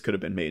 this could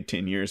have been made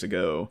 10 years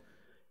ago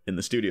in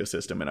the studio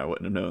system and I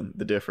wouldn't have known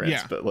the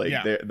difference. But like,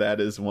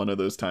 that is one of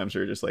those times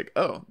where you're just like,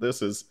 oh,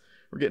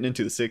 we're getting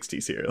into the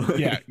 60s here.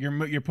 Yeah,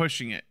 you're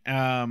pushing it.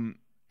 And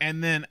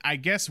then I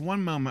guess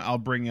one moment I'll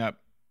bring up,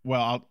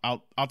 well,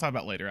 I'll talk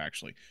about later,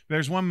 actually.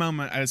 There's one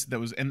moment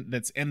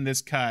that's in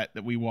this cut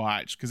that we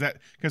watched,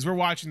 because we're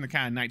watching the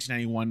kind of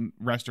 1991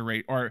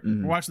 restoration, or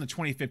we're watching the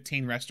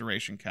 2015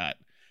 restoration cut,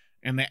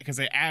 and because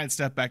they added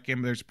stuff back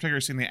in. But there's a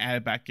particular scene they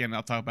added back in.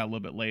 I'll talk about a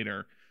little bit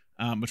later,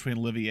 between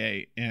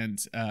Olivier and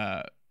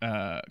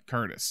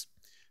Curtis.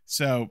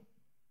 So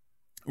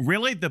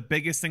really, the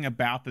biggest thing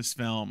about this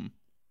film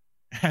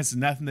has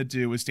nothing to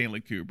do with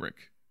Stanley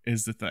Kubrick,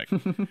 is the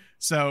thing.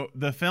 So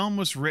the film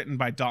was written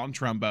by Dalton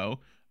Trumbo.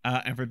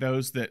 And for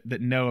those that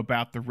know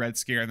about the Red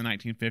Scare in the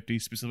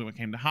 1950s, specifically when it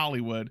came to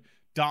Hollywood,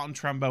 Dalton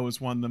Trumbo was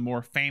one of the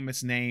more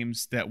famous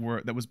names that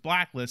was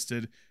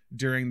blacklisted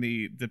during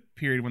the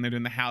period when they're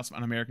doing the House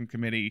Un-American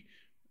Committee,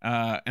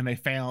 and they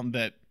found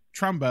that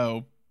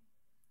Trumbo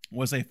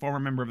was a former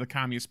member of the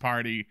Communist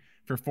Party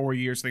for 4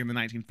 years, I think in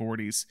the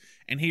 1940s,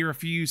 and he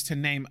refused to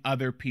name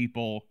other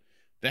people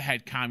that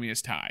had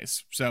communist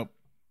ties. So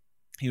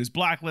he was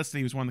blacklisted.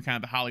 He was one of the kind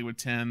of the Hollywood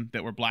 10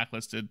 that were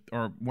blacklisted,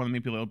 or one of the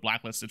many people that were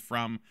blacklisted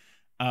from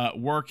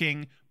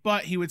working.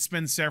 But he would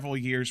spend several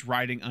years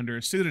writing under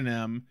a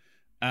pseudonym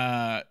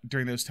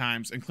during those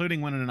times,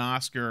 including winning an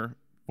Oscar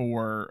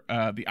for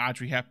the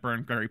Audrey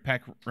Hepburn, Gregory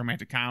Peck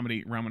romantic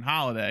comedy Roman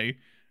Holiday,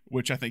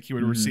 which I think he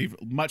would receive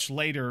much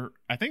later.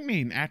 I think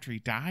maybe after he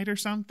died or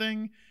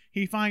something,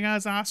 he finally got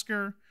his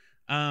Oscar.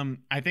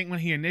 I think when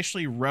he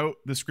initially wrote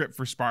the script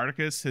for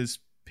Spartacus, his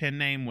pen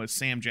name was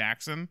Sam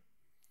Jackson.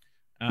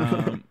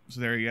 So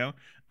there you go.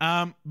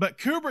 But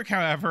Kubrick,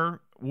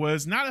 however,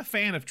 was not a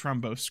fan of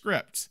Trumbo's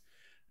script.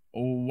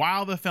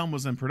 While the film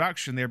was in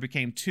production, there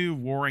became two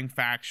warring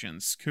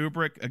factions,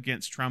 Kubrick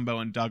against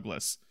Trumbo and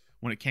Douglas,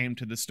 when it came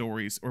to the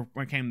stories, or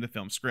when it came to the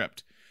film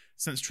script.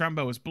 Since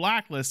Trumbo was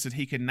blacklisted,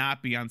 he could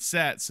not be on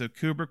set, so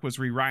Kubrick was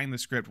rewriting the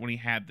script when he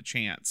had the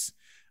chance.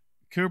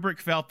 Kubrick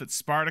felt that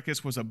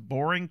Spartacus was a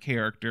boring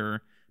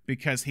character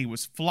because he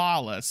was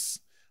flawless,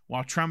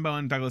 while Trumbo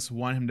and Douglas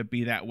wanted him to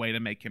be that way to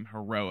make him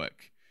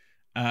heroic.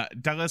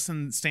 Douglas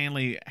and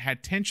Stanley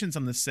had tensions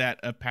on the set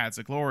of Paths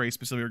of Glory,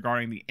 specifically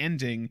regarding the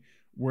ending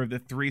where the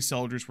three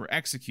soldiers were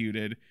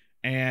executed,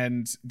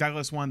 and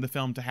Douglas wanted the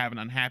film to have an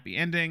unhappy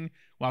ending,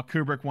 while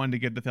Kubrick wanted to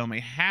give the film a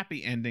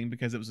happy ending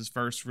because it was his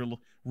first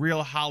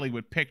real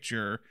Hollywood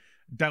picture.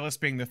 Douglas,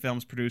 being the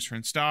film's producer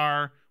and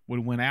star,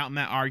 would win out in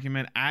that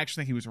argument. I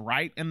actually think he was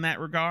right in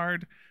that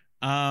regard.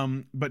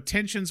 But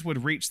tensions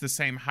would reach the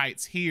same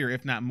heights here,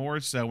 if not more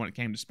so, when it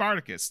came to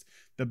Spartacus.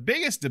 The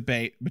biggest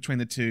debate between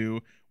the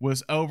two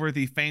was over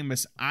the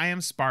famous "I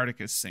am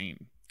Spartacus"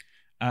 scene.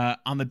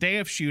 On the day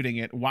of shooting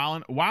it,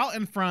 while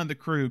in front of the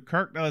crew,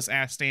 Kirk Douglas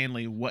asked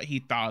Stanley what he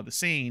thought of the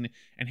scene,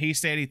 and he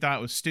said he thought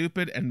it was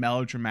stupid and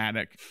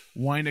melodramatic,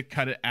 wanting to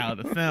cut it out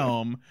of the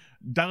film.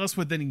 Douglas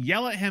would then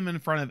yell at him in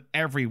front of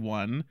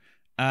everyone.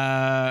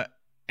 But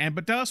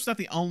Douglas was not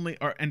the only,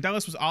 and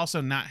Douglas was also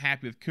not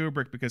happy with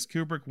Kubrick because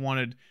Kubrick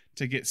wanted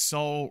to get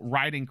sole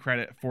writing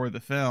credit for the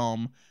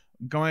film,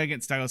 going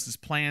against Douglas's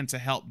plan to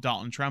help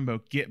Dalton Trumbo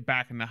get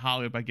back into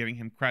Hollywood by giving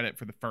him credit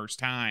for the first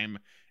time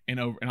in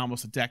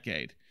almost a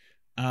decade.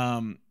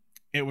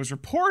 It was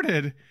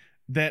reported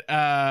that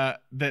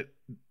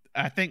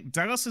I think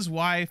Douglas's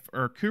wife,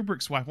 or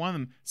Kubrick's wife, one of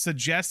them,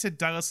 suggested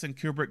Douglas and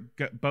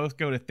Kubrick both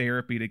go to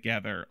therapy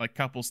together, like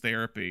couples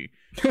therapy,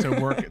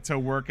 to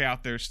work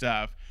out their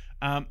stuff.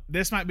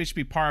 This might just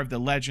be part of the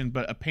legend,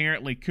 but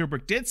apparently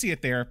Kubrick did see a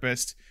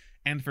therapist,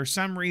 and for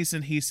some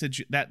reason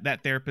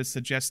that therapist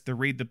suggested to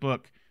read the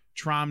book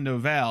Tram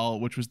Nouvelle,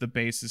 which was the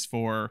basis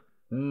for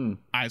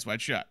Eyes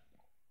Wide Shut.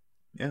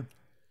 Yeah.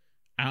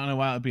 I don't know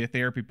why it would be a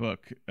therapy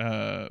book,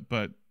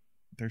 but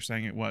they're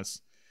saying it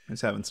was.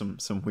 He's having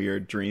some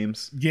weird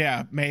dreams.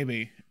 Yeah,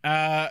 maybe.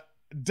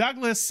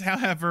 Douglas,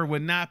 however,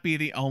 would not be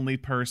the only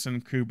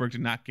person Kubrick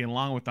did not get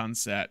along with on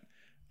set.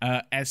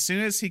 As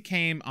soon as he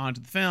came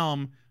onto the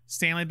film,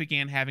 Stanley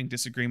began having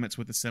disagreements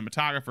with the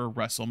cinematographer,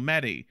 Russell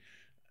Meddy.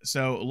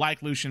 So,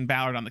 like Lucien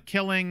Ballard on The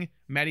Killing,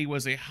 Meddy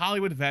was a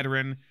Hollywood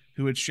veteran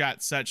who had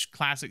shot such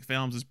classic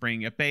films as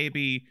Bringing Up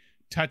Baby,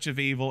 Touch of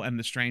Evil, and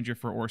The Stranger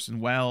for Orson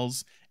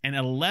Welles, and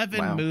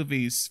 11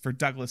 movies for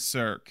Douglas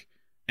Sirk,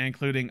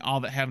 including All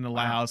That Heaven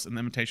Allows and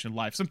The Imitation of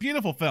Life. Some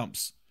beautiful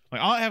films.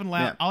 Like All That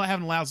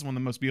Heaven Allows is one of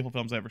the most beautiful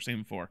films I've ever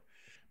seen before.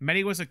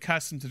 Meddy was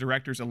accustomed to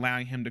directors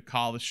allowing him to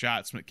call the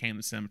shots when it came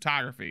to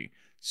cinematography.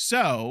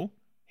 So,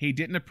 he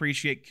didn't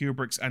appreciate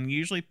Kubrick's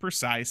unusually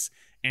precise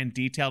and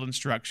detailed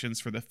instructions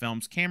for the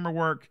film's camera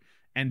work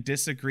and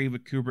disagreed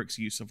with Kubrick's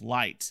use of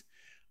light.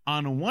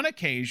 On one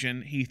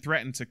occasion, he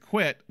threatened to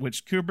quit,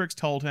 which Kubrick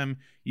told him,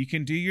 "You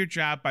can do your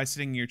job by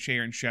sitting in your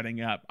chair and shutting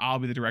up. I'll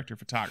be the director of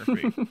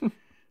photography."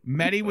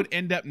 Meddy would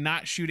end up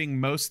not shooting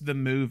most of the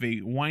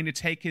movie, wanting to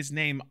take his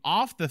name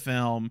off the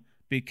film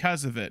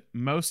because of it.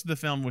 Most of the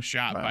film was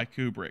shot by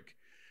Kubrick.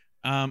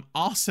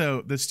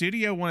 Also, the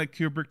studio wanted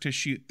Kubrick to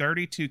shoot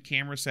 32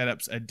 camera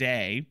setups a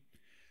day,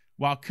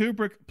 while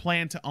Kubrick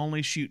planned to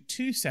only shoot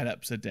 2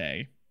 setups a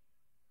day.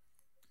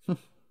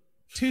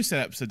 2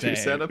 setups a day.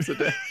 2 setups a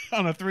day.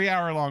 On a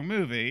 3-hour-long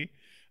movie.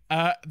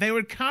 They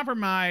would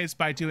compromise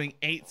by doing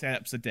 8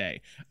 setups a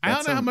day. I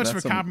don't know how much of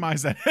a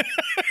compromise that is.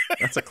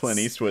 That's a Clint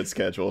Eastwood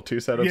schedule. 2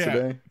 setups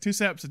a day. 2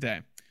 setups a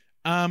day.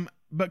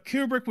 But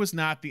Kubrick was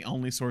not the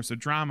only source of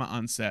drama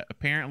on set.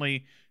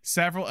 Apparently,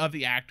 several of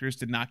the actors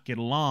did not get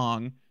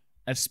along,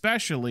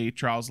 especially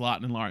Charles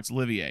Laughton and Laurence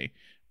Olivier.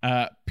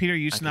 Peter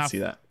Ustinov, I can see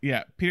that.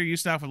 Yeah, Peter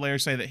Ustinov would later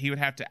say that he would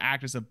have to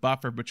act as a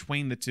buffer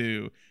between the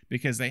two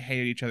because they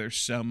hated each other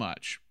so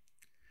much.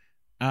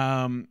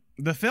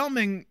 The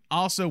filming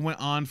also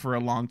went on for a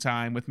long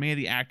time, with many of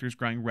the actors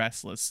growing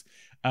restless.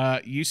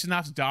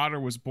 Ustinov's daughter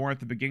was born at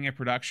the beginning of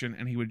production,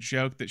 and he would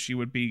joke that she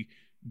would be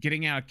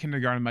getting out of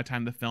kindergarten by the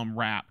time the film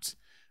wrapped.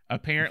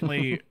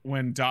 Apparently,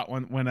 when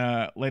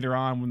later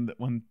on,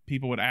 when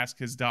people would ask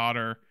his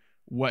daughter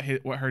what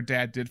her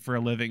dad did for a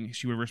living,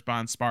 she would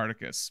respond,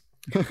 "Spartacus."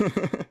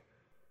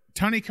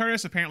 Tony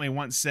Curtis apparently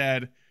once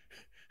said,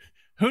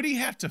 "Who do you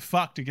have to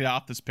fuck to get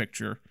off this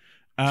picture?"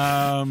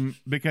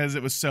 Because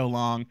it was so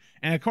long.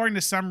 And according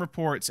to some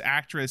reports,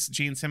 actress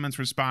Gene Simmons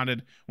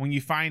responded, "When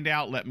you find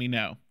out, let me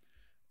know."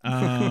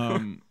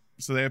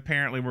 So they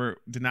apparently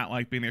did not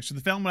like being there. So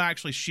the film would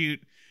actually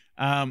shoot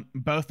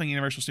both in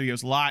Universal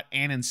Studios lot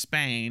and in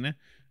Spain.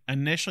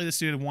 Initially, the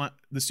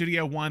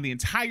studio wanted the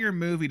entire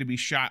movie to be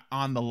shot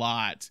on the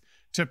lot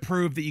to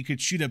prove that you could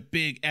shoot a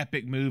big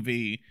epic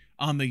movie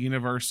on the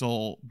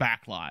Universal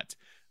backlot.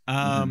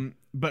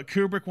 But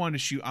Kubrick wanted to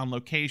shoot on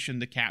location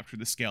to capture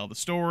the scale of the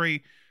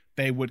story.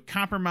 They would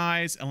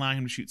compromise, allowing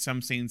him to shoot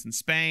some scenes in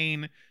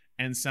Spain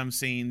and some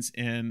scenes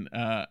in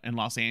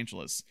Los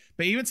Angeles.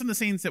 But even some of the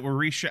scenes that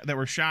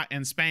were shot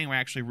in Spain were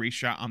actually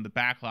reshot on the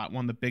backlot.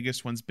 One of the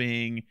biggest ones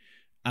being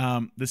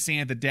the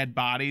scene of the dead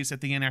bodies at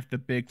the end after the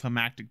big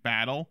climactic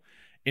battle.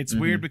 It's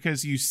weird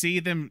because you see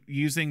them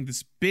using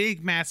this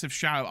big, massive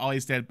shot of all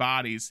these dead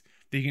bodies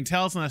that you can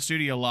tell is in the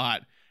studio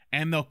lot,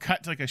 and they'll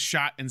cut to like a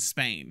shot in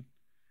Spain.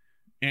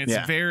 And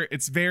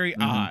it's very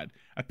odd.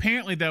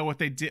 Apparently, though, what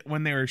they did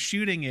when they were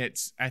shooting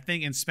it, I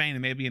think in Spain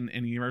and maybe in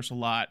Universal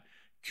lot,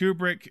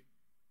 Kubrick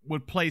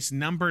would place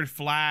numbered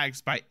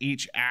flags by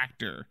each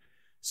actor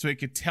so he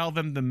could tell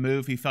them to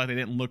move. He felt they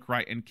didn't look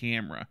right in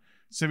camera.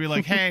 So he'd be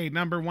like, hey,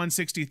 number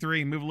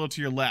 163, move a little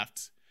to your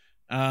left,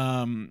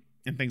 and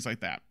things like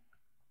that.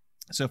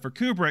 So for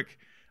Kubrick,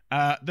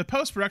 the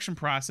post-production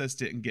process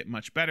didn't get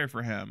much better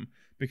for him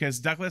because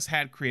Douglas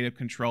had creative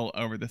control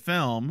over the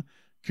film.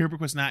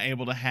 Kubrick was not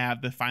able to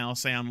have the final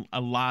say on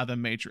a lot of the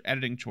major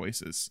editing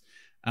choices.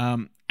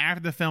 After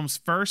the film's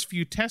first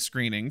few test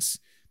screenings,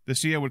 the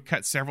studio would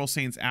cut several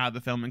scenes out of the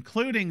film,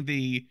 including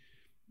the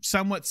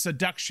somewhat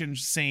seduction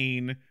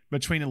scene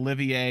between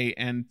Olivier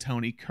and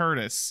Tony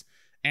Curtis.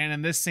 And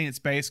in this scene, it's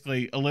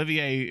basically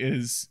Olivier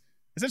is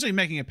essentially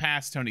making it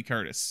past Tony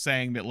Curtis,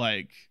 saying that,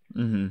 like,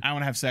 I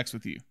want to have sex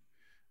with you.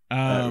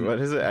 What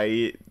is it? I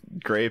eat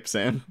grapes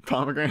and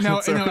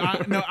pomegranates.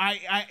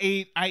 I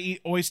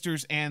eat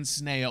oysters and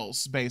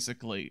snails.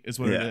 Basically, is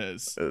what it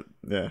is.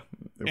 Yeah,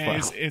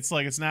 and it's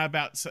like it's not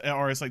about,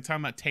 or it's like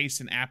talking about taste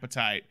and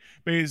appetite.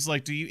 But he's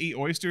like, "Do you eat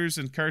oysters?"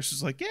 And Kirsch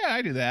is like, "Yeah,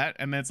 I do that."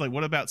 And then it's like,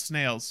 "What about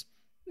snails?"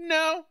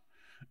 No.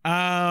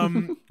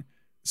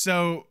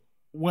 So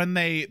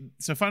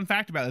fun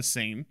fact about this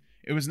scene: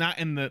 it was not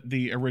in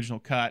the original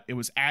cut. It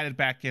was added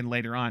back in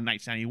later on,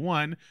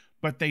 1991.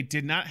 But they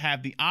did not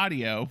have the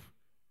audio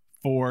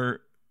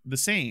for the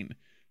scene.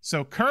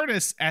 So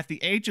Curtis, at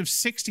the age of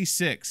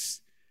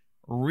 66,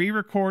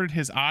 re-recorded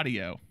his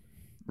audio.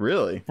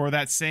 Really? For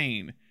that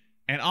scene.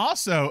 And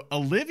also,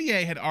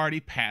 Olivier had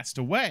already passed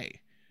away.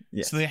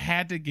 Yes. So they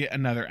had to get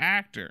another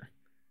actor.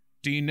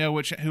 Do you know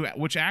which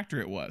actor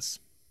it was?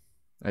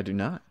 I do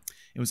not.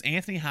 It was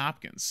Anthony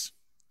Hopkins.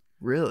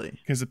 Really?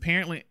 Because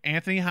apparently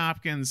Anthony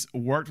Hopkins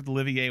worked with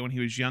Olivier when he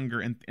was younger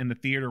in the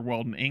theater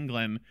world in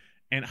England.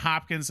 And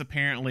Hopkins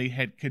apparently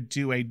could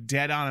do a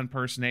dead-on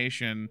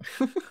impersonation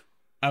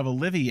of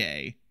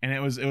Olivier, and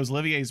it was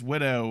Olivier's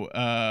widow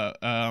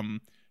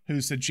who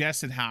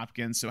suggested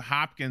Hopkins. So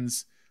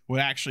Hopkins would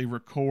actually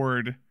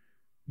record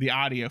the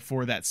audio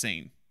for that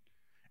scene,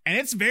 and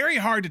it's very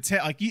hard to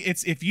tell. Like,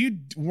 it's if you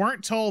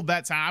weren't told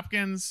that's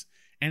Hopkins,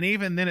 and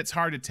even then, it's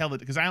hard to tell that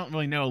because I don't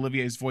really know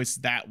Olivier's voice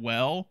that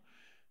well.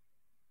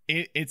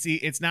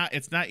 It's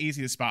not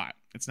easy to spot.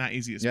 It's not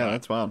easy to spot. Yeah,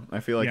 that's wild.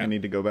 I feel like I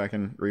need to go back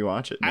and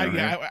rewatch it. I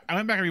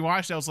went back and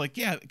rewatched it. I was like,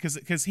 yeah, because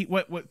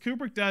what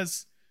Kubrick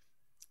does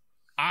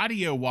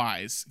audio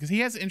wise, because he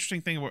has an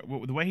interesting thing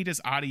the way he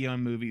does audio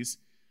in movies.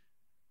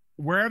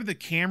 Wherever the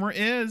camera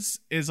is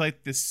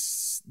like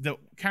the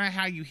kind of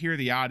how you hear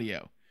the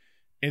audio.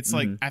 It's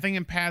like, I think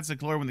in Paths of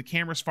Glory, when the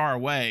camera's far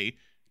away,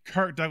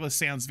 Kirk Douglas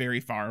sounds very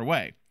far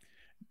away.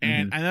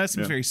 And I know that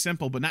seems very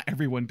simple, but not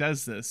everyone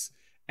does this.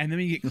 And then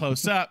when you get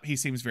close up, he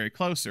seems very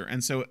closer.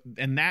 And so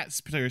in that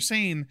particular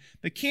scene,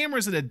 the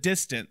camera's at a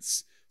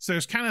distance. So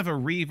there's kind of a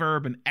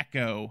reverb and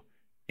echo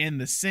in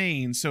the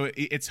scene. So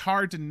it's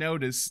hard to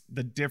notice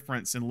the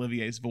difference in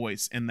Olivier's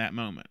voice in that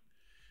moment.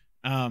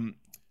 So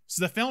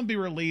the film would be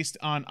released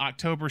on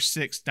October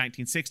 6,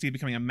 1960,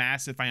 becoming a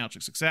massive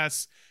financial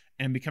success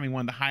and becoming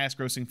one of the highest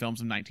grossing films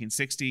of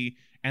 1960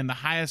 and the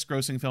highest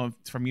grossing film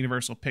from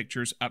Universal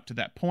Pictures up to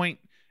that point.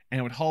 And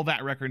it would hold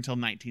that record until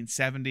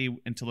 1970,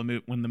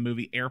 when the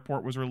movie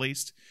Airport was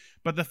released.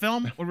 But the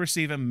film would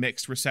receive a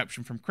mixed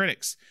reception from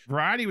critics.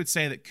 Variety would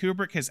say that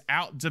Kubrick has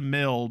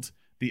out-DeMilled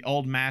the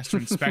old master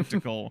in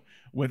spectacle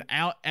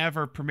without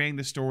ever permitting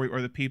the story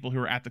or the people who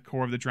are at the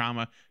core of the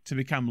drama to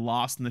become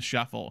lost in the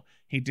shuffle.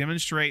 He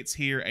demonstrates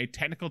here a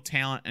technical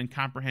talent and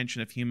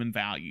comprehension of human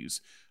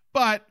values.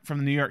 But from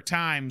the New York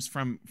Times,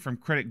 from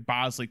critic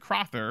Bosley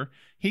Crowther,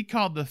 he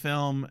called the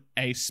film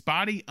a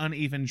spotty,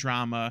 uneven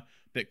drama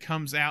that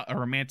comes out a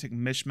romantic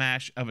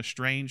mishmash of a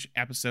strange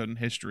episode in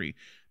history.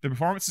 The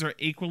performances are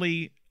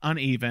equally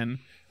uneven.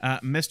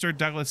 Mr.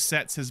 Douglas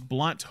sets his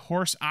blunt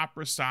horse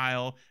opera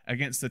style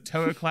against the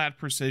toga-clad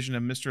precision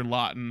of Mr.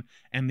 Lawton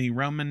and the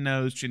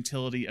Roman-nosed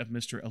gentility of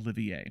Mr.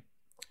 Olivier.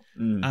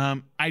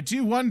 I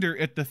do wonder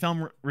if the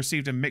film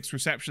received a mixed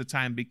reception at the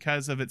time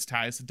because of its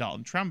ties to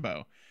Dalton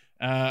Trumbo.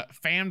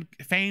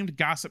 Famed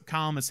gossip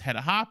columnist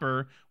Hedda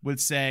Hopper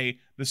would say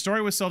the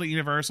story was sold at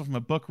Universal from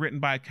a book written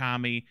by a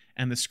commie,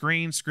 and the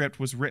screen script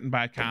was written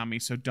by a commie,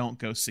 so don't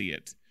go see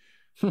it.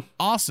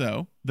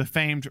 Also, the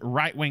famed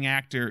right-wing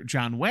actor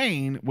John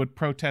Wayne would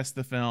protest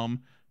the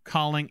film,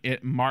 calling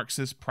it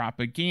Marxist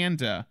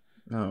propaganda.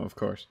 Oh, of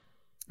course.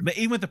 But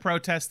even with the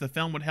protests, the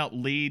film would help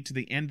lead to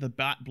the end of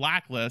the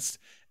blacklist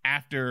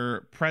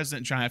after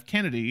President John F.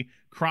 Kennedy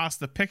crossed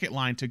the picket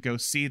line to go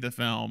see the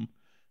film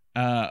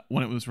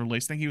when it was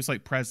released. I think he was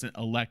like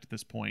president-elect at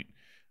this point.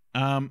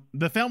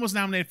 The film was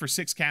nominated for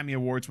 6 Academy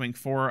Awards, winning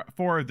four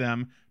of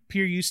them.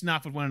 Pierre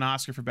Ustinov would win an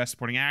Oscar for Best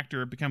Supporting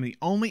Actor, becoming the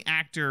only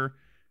actor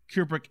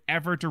Kubrick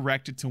ever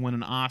directed to win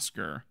an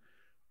Oscar.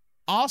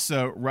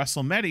 Also,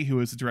 Russell Meddy, who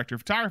was the director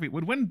of photography,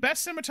 would win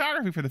Best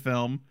Cinematography for the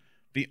film,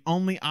 the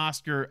only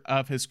Oscar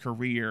of his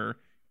career,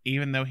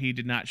 even though he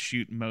did not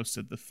shoot most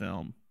of the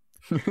film.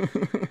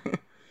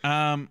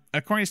 According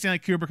to Stanley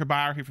Kubrick, a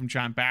biography from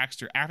John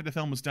Baxter, after the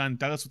film was done,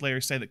 Douglas would later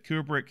say that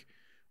Kubrick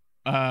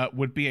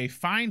would be a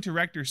fine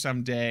director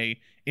someday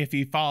if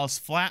he falls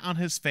flat on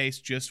his face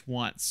just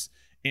once.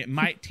 It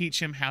might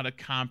teach him how to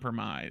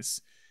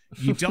compromise.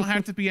 You don't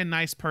have to be a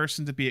nice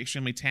person to be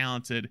extremely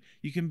talented.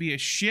 You can be a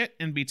shit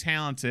and be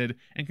talented.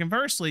 And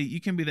conversely,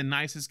 you can be the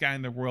nicest guy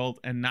in the world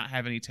and not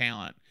have any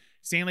talent.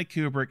 Stanley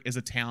Kubrick is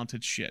a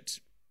talented shit.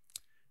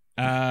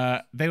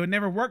 They would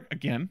never work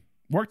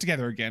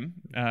together again,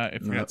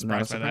 if you're not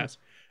surprised by that.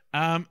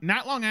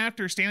 Not long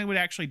after, Stanley would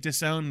actually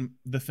disown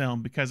the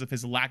film because of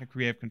his lack of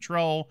creative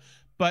control.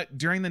 But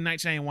during the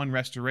 1991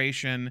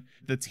 restoration,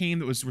 the team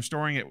that was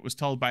restoring it was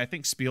told by, I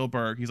think,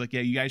 Spielberg. He's like, yeah,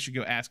 you guys should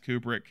go ask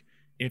Kubrick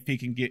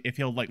if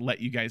he'll like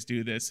let you guys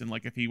do this, and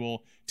like if he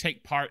will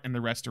take part in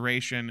the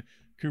restoration.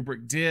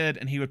 Kubrick did,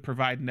 and he would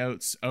provide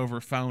notes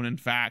over phone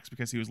and fax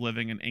because he was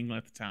living in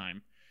England at the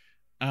time.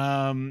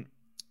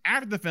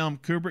 After the film,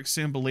 Kubrick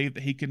soon believed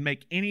that he could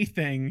make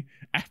anything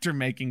after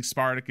making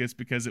Spartacus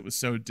because it was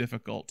so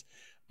difficult.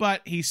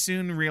 But he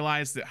soon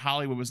realized that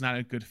Hollywood was not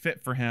a good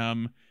fit for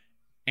him,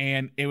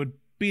 and it would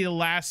be the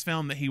last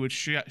film that he would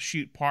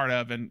shoot part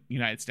of in the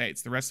United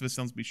States. The rest of his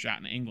films would be shot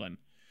in England.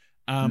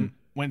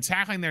 When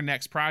tackling their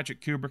next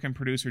project, Kubrick and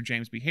producer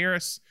James B.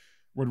 Harris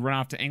would run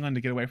off to England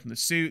to get away from the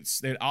suits.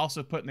 They'd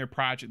also put in their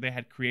project, they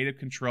had creative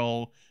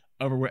control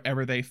over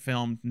whatever they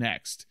filmed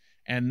next.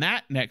 And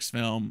that next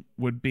film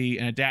would be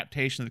an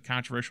adaptation of the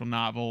controversial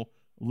novel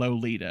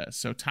Lolita.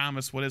 So,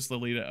 Thomas, what is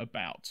Lolita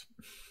about?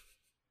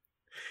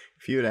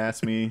 If you had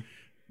asked me...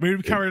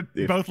 We've covered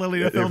both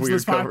Lolita films in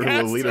this podcast. If we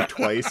covered Lolita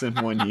twice in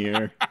 1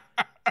 year,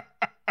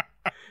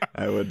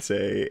 I would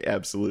say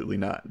absolutely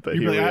not. But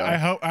here we are.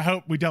 I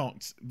hope we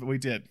don't, but we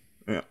did.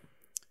 Yeah,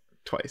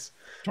 twice.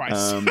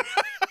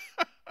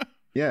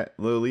 Yeah,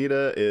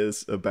 Lolita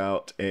is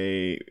about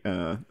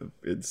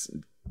it's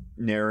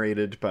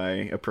narrated by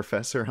a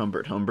professor,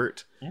 Humbert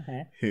Humbert,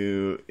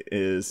 who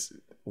is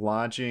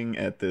lodging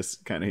at this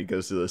he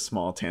goes to this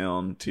small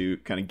town to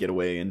kind of get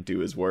away and do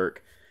his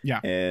work. Yeah.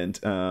 And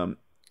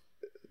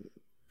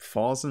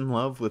falls in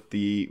love with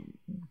the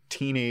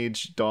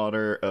teenage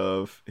daughter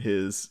of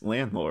his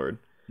landlord.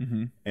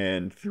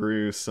 And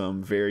through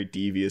some very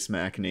devious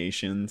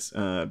machinations,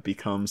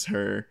 becomes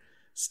her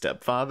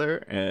stepfather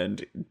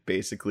and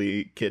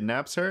basically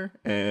kidnaps her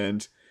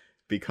and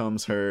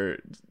becomes her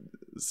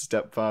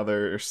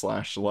stepfather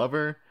 /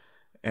 lover,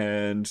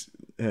 and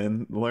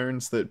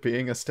learns that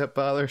being a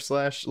stepfather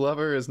 /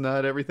 lover is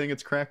not everything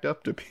it's cracked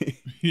up to be.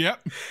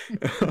 Yep.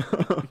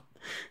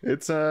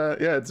 It's how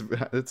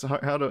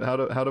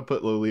to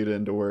put Lolita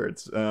into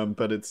words,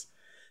 but it's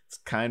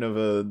kind of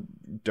a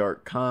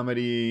dark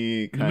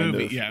comedy kind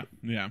movie,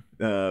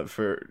 of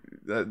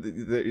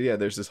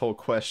there's this whole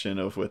question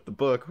of with the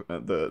book,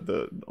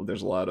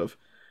 there's a lot of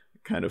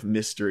kind of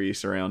mystery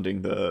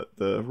surrounding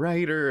the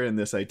writer and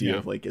this idea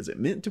of like, is it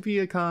meant to be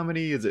a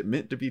comedy? Is it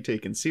meant to be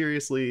taken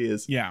seriously?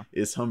 Is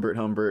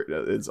Humbert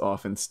is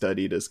often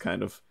studied as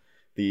kind of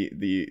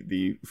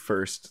the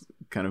first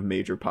kind of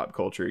major pop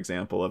culture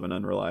example of an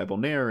unreliable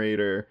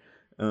narrator.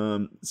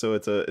 So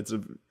it's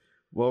a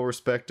well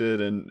respected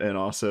and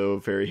also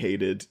very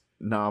hated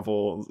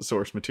novel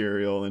source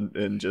material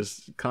and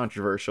just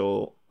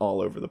controversial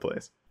all over the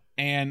place.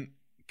 And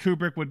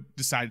Kubrick would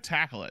decide to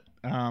tackle it.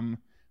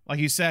 Like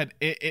you said,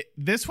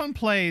 this one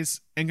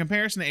plays, in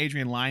comparison to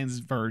Adrian Lyne's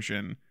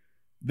version,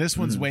 this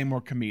one's way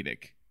more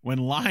comedic. When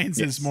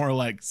Lyne's is more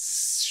like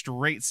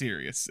straight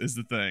serious is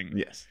the thing.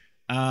 Yes.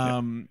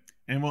 And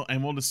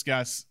we'll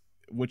discuss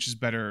which is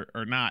better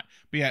or not.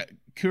 But yeah,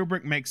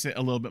 Kubrick makes it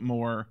a little bit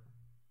more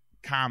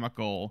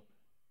comical,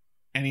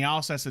 and he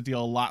also has to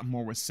deal a lot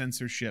more with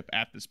censorship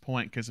at this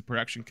point because the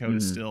production code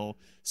is still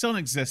in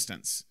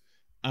existence.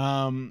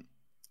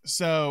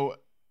 So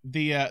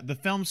the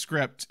film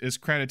script is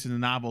credited to the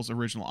novel's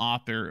original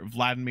author,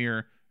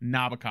 Vladimir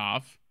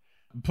Nabokov,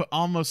 but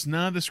almost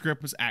none of the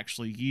script was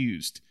actually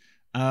used.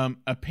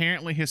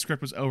 Apparently his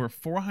script was over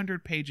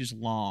 400 pages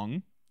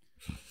long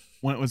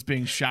when it was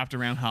being shopped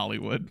around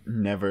Hollywood.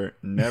 Never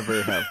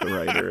have the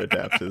writer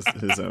adapt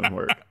his own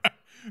work.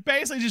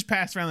 Basically just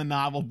passed around the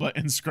novel, but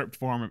in script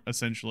form,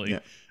 essentially.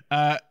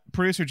 Yeah.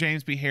 Producer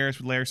James B. Harris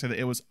would later say that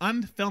it was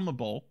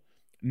unfilmable,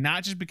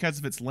 not just because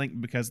of its length,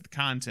 but because of the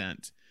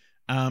content.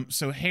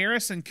 So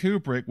Harris and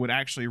Kubrick would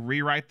actually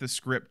rewrite the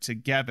script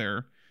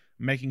together,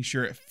 making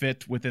sure it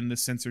fit within the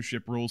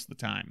censorship rules of the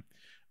time.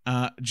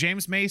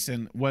 James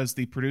Mason was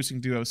the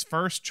producing duo's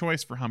first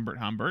choice for Humbert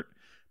Humbert,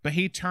 but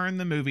he turned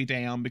the movie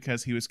down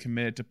because he was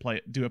committed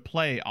to do a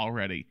play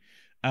already.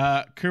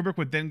 Kubrick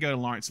would then go to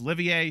Laurence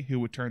Olivier, who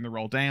would turn the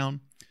role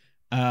down.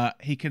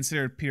 He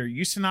considered Peter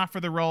Ustinov for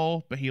the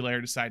role, but he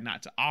later decided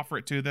not to offer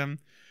it to them.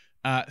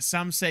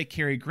 Some say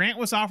Cary Grant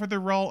was offered the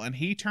role and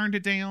he turned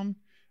it down,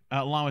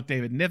 along with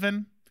David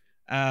Niven.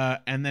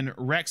 And then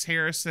Rex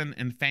Harrison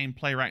and famed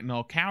playwright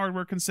Noel Coward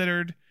were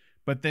considered,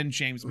 but then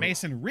James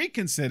Mason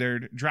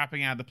reconsidered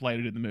dropping out of the play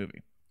to do the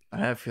movie.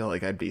 I feel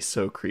like I'd be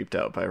so creeped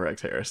out by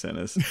Rex Harrison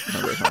as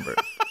Humbert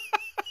Humbert.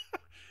 But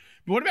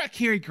what about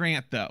Cary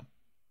Grant, though?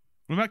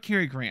 What about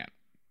Cary Grant?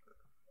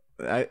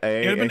 It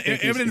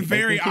would have been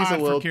very odd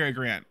for Cary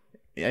Grant.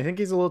 I think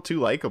he's a little too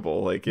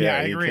likable. Like, yeah,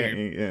 I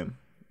agree.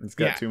 He's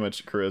got too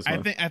much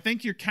charisma. I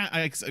think you're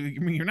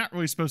you're not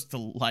really supposed to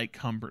like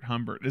Humbert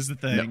Humbert is the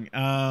thing. No,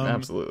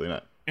 absolutely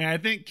not. And I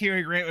think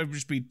Cary Grant would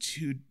just be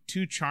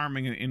too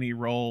charming in any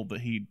role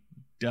that he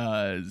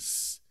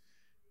does.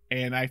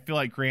 And I feel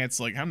like Grant's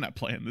like, I'm not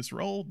playing this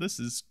role. This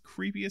is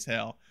creepy as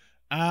hell.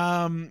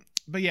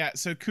 But yeah,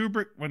 so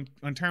Kubrick, when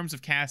in terms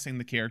of casting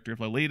the character of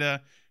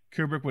Lolita,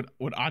 Kubrick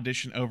would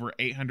audition over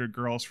 800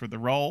 girls for the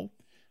role.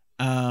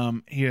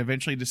 He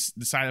eventually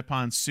decided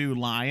upon Sue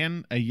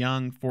Lyon, a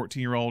young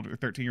 14-year-old or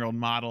 13-year-old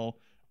model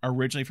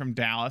originally from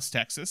Dallas,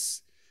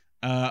 Texas.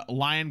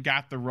 Lyon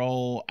got the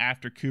role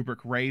after Kubrick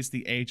raised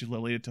the age of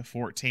Lolita to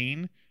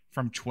 14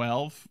 from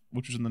 12,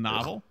 which was in the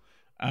novel,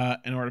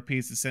 in order to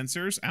appease the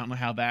censors. I don't know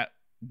how that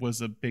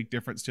was a big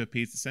difference to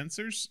appease the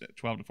censors,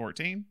 12 to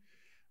 14.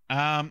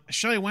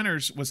 Shelley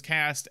Winters was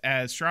cast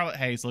as Charlotte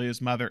Hayes,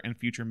 Lolita's mother and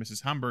future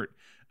Mrs. Humbert.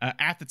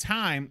 At the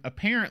time,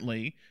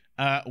 apparently,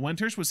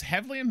 Winters was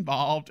heavily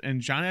involved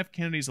in John F.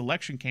 Kennedy's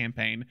election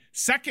campaign.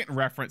 Second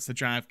reference to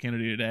John F.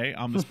 Kennedy today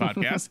on this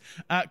podcast.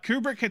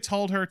 Kubrick had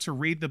told her to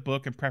read the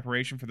book in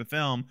preparation for the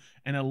film,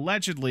 and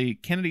allegedly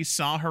Kennedy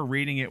saw her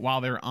reading it while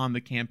they were on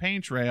the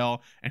campaign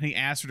trail, and he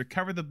asked her to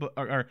cover the book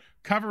or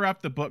cover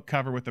up the book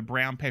cover with a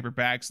brown paper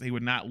bag so he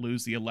would not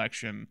lose the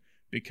election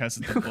because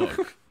of the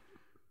book.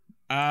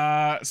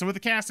 So with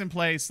the cast in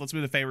place, let's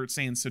move to favorite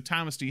scenes. So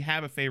Thomas, do you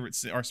have a favorite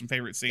or some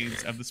favorite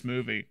scenes of this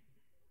movie?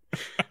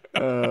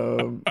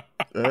 Oh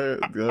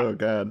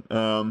god.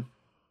 I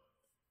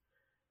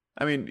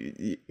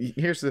mean,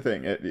 here's the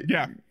thing.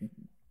 Yeah,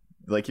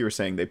 like you were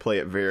saying, they play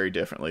it very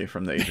differently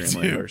from the Adrian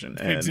Lyne version.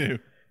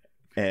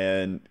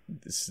 And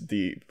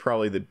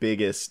probably the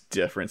biggest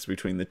difference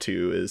between the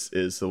two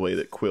is the way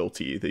that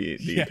Quilty,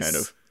 the kind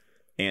of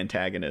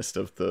antagonist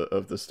of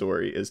the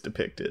story, is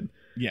depicted.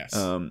 Yes.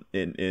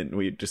 And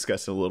we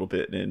discussed it a little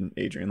bit in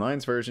Adrian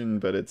Lyne's version,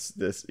 but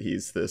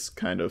he's this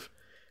kind of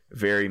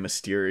very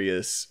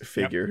mysterious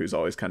figure who's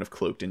always kind of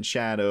cloaked in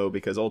shadow,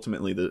 because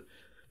ultimately the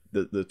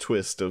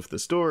twist of the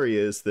story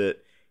is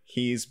that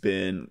he's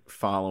been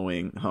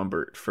following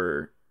Humbert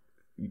for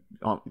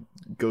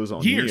goes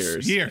on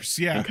years,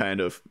 and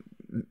kind of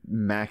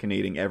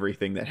machinating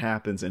everything that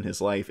happens in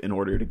his life in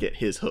order to get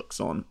his hooks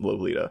on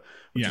Lolita,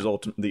 which is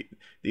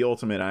the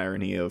ultimate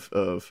irony of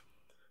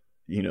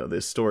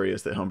this story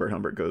is that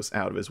Humbert Goes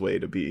out of his way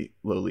to be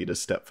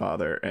Lolita's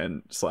stepfather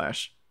and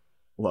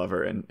 /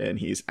 lover, and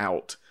he's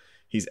out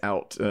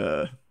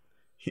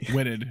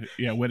witted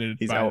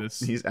he's by out this.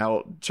 He's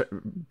out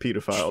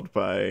pedophiled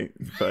by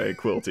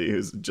Quilty,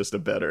 who's just a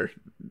better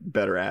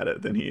at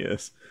it than he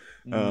is.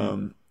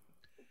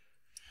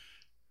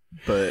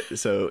 But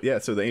so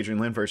the Adrian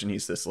Lyne version,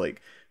 he's this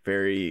like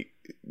very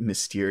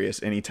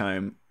mysterious.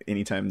 Anytime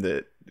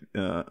that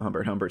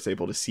Humbert's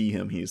able to see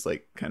him, he's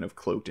like kind of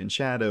cloaked in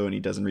shadow, and he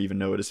doesn't even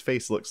know what his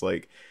face looks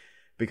like,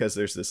 because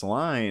there's this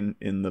line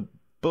in the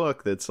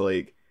book that's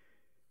like,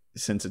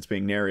 since it's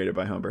being narrated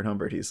by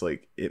Humbert, he's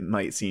like, it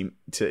might seem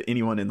to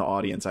anyone in the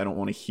audience, I don't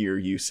want to hear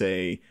you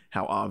say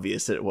how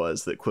obvious it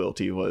was that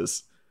Quilty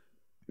was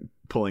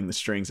pulling the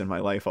strings in my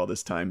life all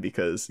this time,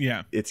 because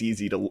it's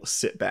easy to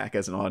sit back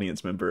as an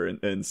audience member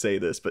and say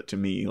this, but to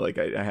me, like,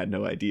 I had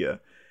no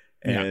idea.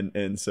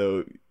 And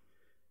so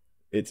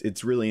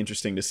it's really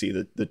interesting to see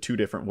the two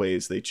different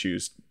ways they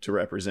choose to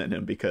represent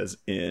him, because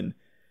in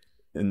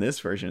this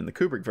version, in the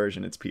Kubrick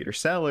version, it's Peter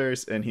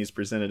Sellers, and he's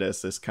presented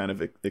as this kind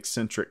of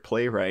eccentric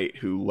playwright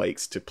who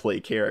likes to play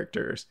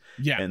characters.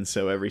 And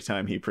so every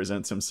time he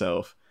presents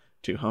himself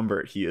to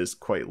Humbert, he is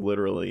quite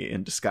literally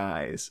in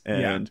disguise.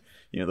 And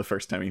the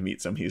first time he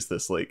meets him, he's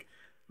this like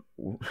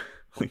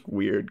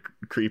weird,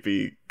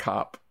 creepy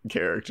cop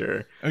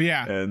character.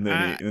 And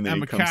then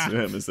he comes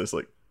to him as this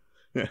like,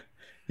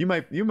 you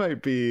might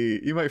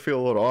feel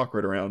a little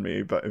awkward around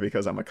me, but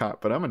because I'm a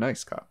cop, but I'm a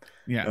nice cop.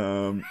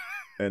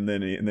 And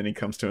then he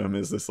comes to him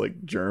as this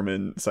like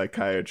German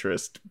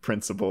psychiatrist,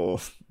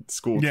 principal,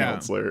 school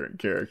counselor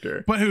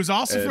character, but who's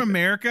also from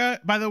America,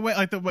 by the way.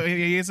 Like the way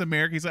he is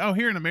American, he's like, oh,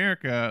 here in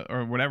America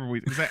or whatever.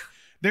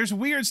 There's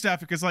weird stuff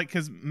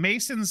because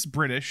Mason's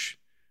British,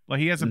 like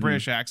he has a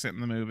British accent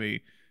in the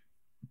movie.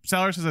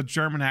 Sellers has a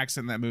German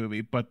accent in that movie,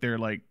 but they're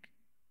like,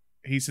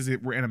 he says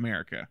we're in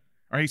America,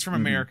 or he's from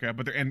America,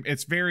 but and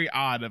it's very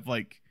odd of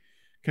like,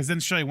 because then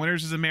Shelley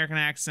Winters is American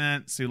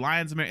accent, Sue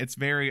Lyon's American. It's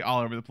very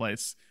all over the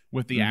place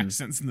with the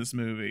accents in this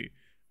movie.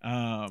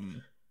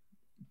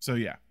 So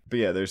yeah. but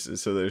yeah, there's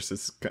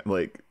this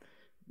like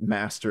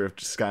master of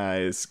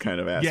disguise kind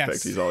of aspect.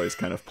 Yes. He's always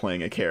kind of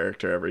playing a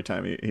character every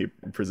time he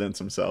presents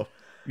himself.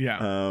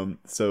 Yeah.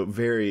 So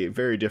very,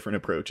 very different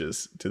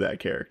approaches to that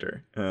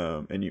character.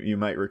 And you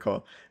might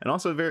recall, and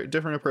also very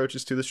different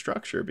approaches to the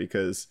structure,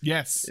 because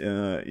Yes.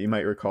 you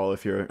might recall,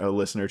 if you're a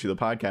listener to the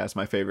podcast,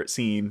 my favorite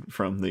scene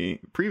from the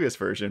previous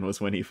version was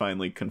when he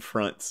finally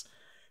confronts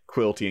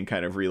Quilty and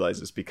kind of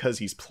realizes, because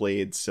he's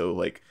played so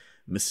like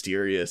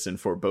mysterious and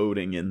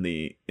foreboding in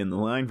the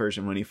line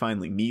version, when he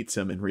finally meets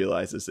him and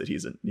realizes that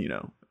he's a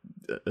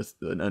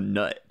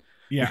nut.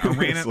 Yeah,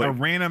 a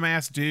random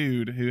ass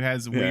dude who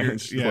has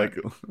weird, it's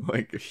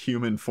like a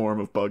human form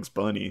of Bugs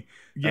Bunny.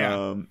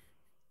 Yeah.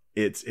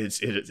 It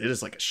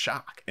is like a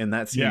shock, and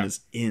that scene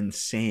is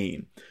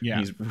insane. Yeah,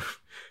 he's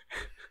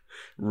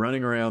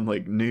running around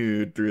like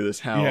nude through this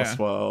house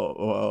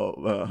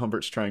while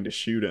Humbert's trying to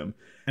shoot him,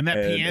 and that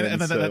piano,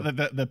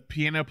 the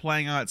piano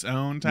playing on its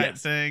own type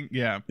thing.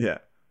 Yeah,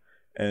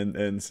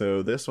 and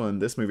so this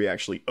movie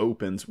actually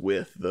opens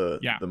with the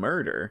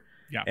murder.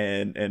 Yeah,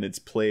 and it's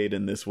played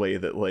in this way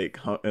that like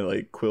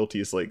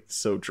Quilty's like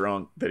so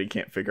drunk that he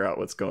can't figure out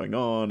what's going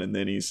on, and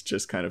then he's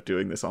just kind of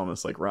doing this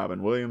almost like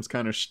Robin Williams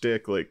kind of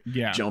shtick, like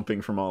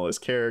jumping from all his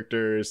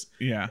characters.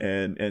 Yeah,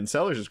 and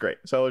Sellers is great.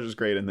 Sellers is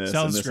great in this,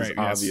 and this is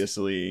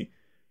obviously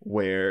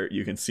where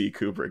you can see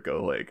Kubrick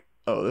go like,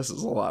 oh, this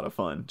is a lot of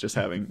fun just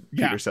having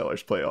Peter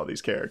Sellers play all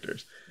these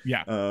characters.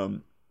 Yeah.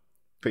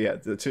 But yeah,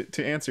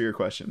 to answer your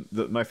question,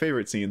 my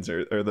favorite scenes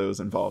are those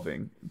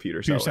involving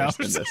Peter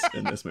Sellers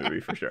in this movie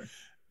for sure.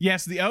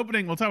 Yes, the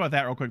opening. We'll talk about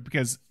that real quick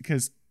because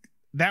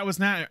that was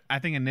not, I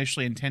think,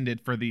 initially intended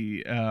for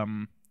the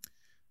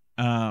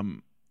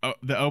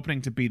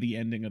opening to be the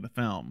ending of the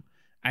film.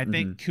 I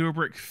think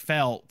Kubrick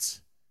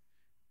felt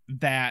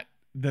that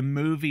the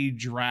movie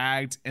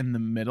dragged in the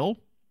middle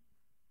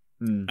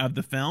of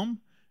the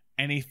film,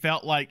 and he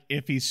felt like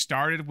if he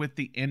started with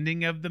the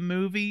ending of the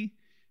movie,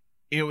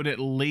 it would at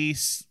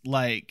least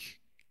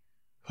like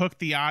hook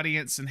the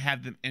audience and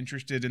have them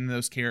interested in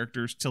those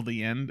characters till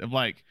the end of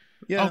like,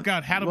 oh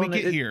God, how did we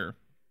get here?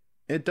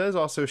 It does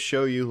also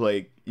show you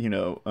like,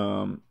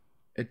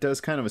 it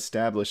does kind of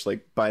establish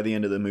like by the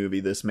end of the movie,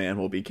 this man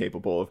will be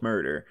capable of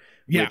murder,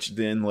 which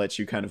then lets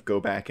you kind of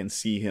go back and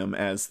see him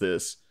as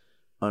this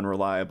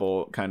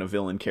unreliable kind of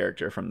villain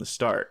character from the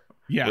start.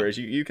 Yeah. Whereas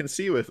you can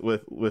see with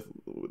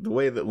the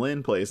way that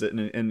Lin plays it,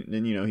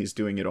 and he's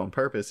doing it on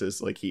purpose,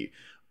 is like he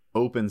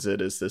opens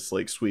it as this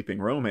like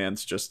sweeping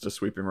romance, just a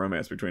sweeping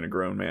romance between a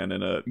grown man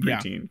and a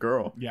preteen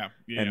girl.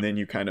 And then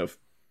you kind of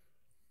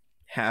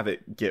have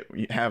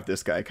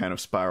this guy kind of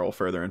spiral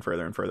further and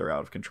further and further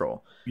out of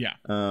control.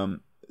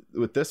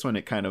 With this one,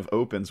 it kind of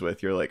opens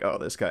with, you're like, oh,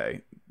 this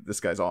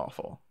guy's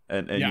awful,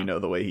 and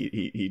the way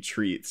he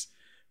treats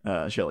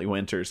Shelley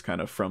Winters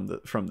kind of from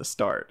the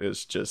start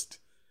is just,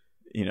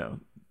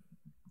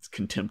 it's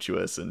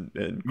contemptuous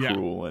and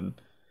cruel and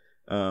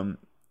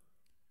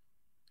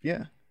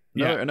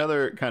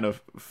another kind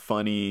of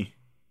funny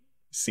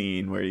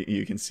scene where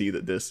you can see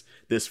that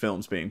this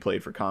film's being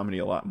played for comedy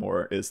a lot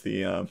more is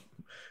the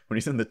when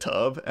he's in the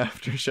tub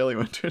after Shelley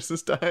Winters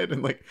has died,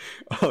 and like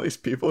all these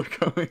people are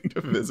coming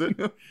to visit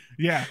him.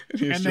 And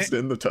he's just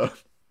in the tub.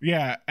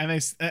 And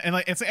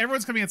like it's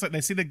everyone's coming in. It's like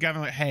they see the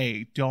government, like,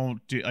 hey,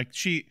 don't do, like,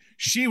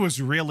 she was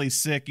really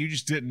sick, you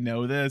just didn't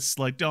know this,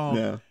 like,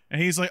 don't.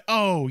 And he's like,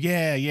 oh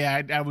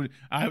yeah, I would,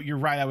 you're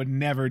right, I would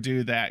never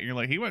do that. And you're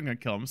like, he wasn't gonna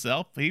kill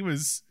himself. He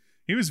was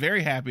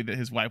very happy that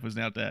his wife was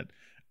now dead.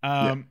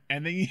 And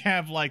then you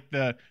have like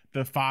the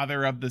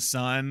father of the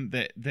son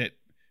that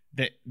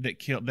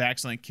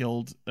accidentally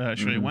killed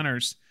Shelley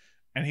Winters,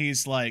 and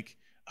he's like,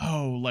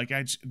 oh, like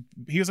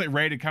he was like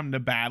ready to come to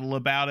battle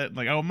about it,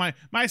 like, oh,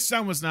 my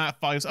son was not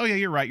faultless. Oh yeah,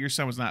 you're right, your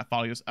son was not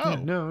faultless. Oh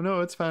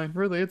no, it's fine,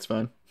 really, it's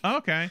fine.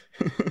 Okay.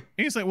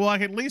 He's like, well, I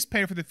could at least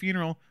pay for the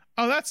funeral.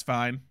 Oh, that's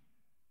fine.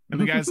 And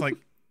the guy's like,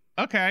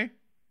 okay,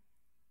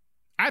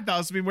 I thought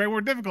this would be way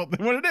more difficult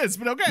than what it is,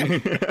 but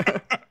okay.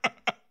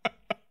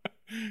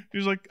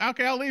 He's like,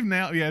 okay, I'll leave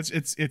now. Yeah,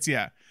 it's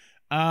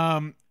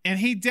and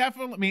he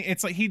definitely, I mean,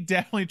 it's like he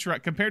definitely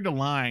compared to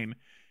Line,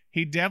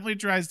 he definitely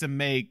tries to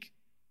make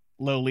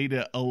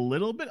Lolita a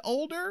little bit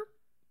older.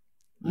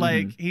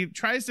 Like he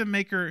tries to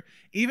make her,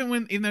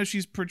 even though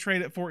she's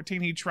portrayed at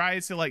 14, he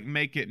tries to like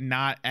make it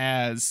not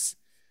as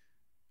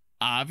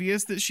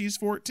obvious that she's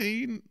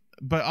 14,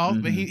 but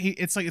but he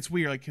it's like, it's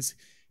weird, like, because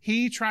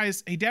he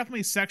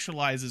definitely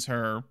sexualizes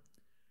her,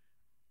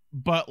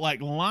 but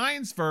like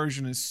Line's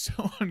version is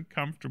so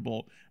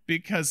uncomfortable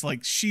because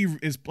like she's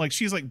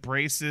like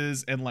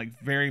braces and like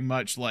very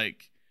much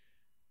like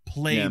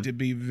played to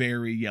be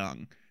very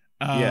young.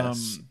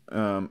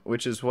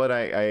 Which is what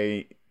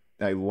I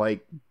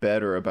like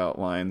better about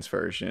Line's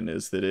version,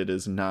 is that it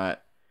is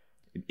not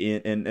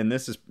and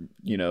this is,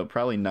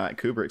 probably not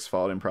Kubrick's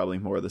fault and probably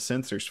more the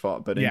censor's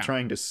fault, but in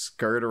trying to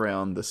skirt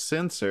around the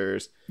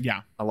censors,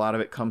 a lot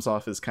of it comes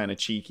off as kind of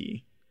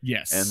cheeky.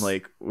 Yes. And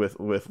like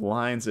with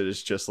Lines, it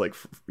is just like,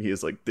 he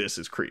is like, this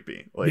is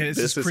creepy. Like,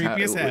 this is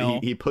creepy as hell.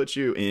 He puts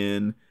you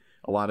in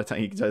a lot of time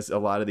he does a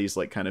lot of these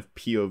like kind of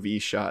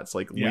POV shots,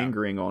 like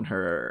lingering on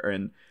her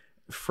and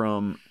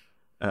from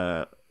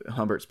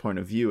Humbert's point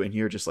of view, and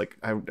you're just like,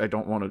 I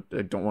don't want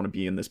to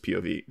be in this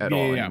POV at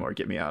all anymore.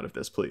 Get me out of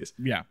this, please.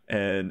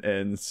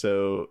 And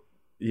so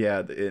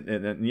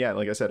and yeah,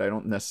 like I said, I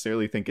don't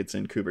necessarily think it's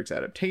in Kubrick's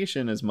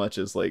adaptation as much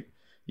as like,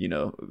 you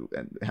know,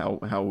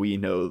 how we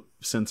know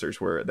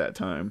censors were at that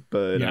time.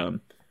 But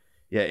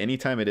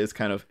anytime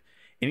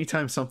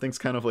something's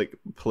kind of like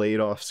played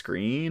off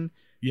screen,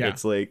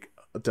 it's like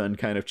done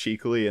kind of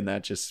cheekily, and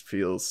that just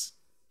feels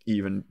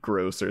even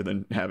grosser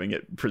than having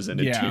it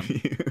presented to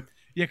you.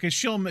 Yeah, because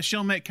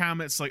she'll make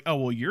comments like, "Oh,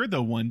 well, you're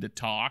the one to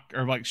talk,"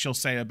 or like she'll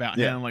say about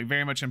him, like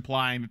very much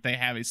implying that they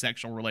have a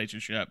sexual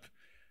relationship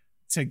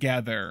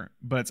together.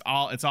 But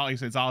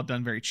it's all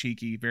done very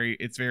cheeky,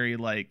 it's very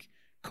like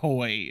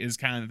coy is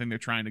kind of the thing they're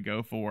trying to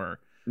go for.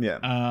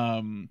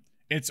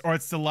 It's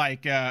the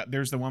like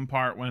there's the one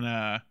part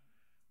when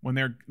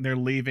they're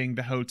leaving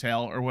the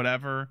hotel or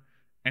whatever,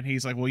 and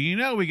he's like, well, you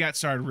know, we got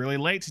started really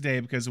late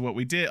today because of what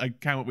we did, like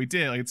kind of what we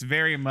did. Like it's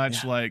very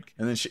much like,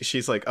 and then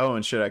she's like, oh,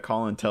 and should I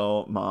call and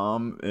tell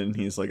mom? And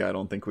he's like, I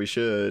don't think we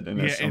should. And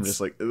I'm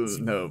just like,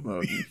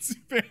 no. It's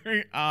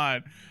very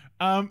odd.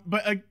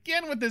 But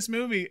again, with this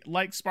movie,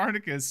 like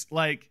Spartacus,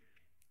 like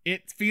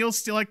it feels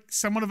still like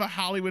somewhat of a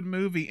Hollywood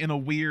movie in a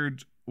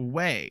weird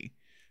way.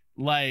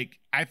 Like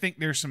I think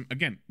there's some,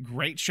 again,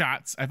 great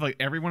shots. I feel like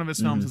every one of his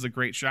films has a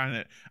great shot in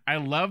it. I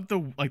love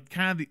the like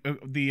kind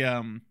of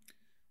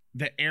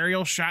the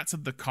aerial shots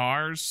of the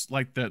cars,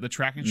 like the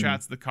tracking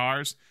shots of the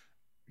cars.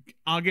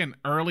 Again,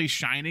 early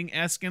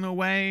Shining-esque in a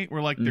way,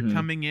 where like they're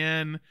coming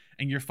in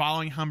and you're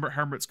following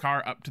Herbert's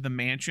car up to the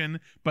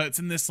mansion, but it's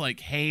in this like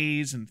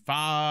haze and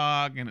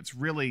fog, and it's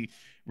really,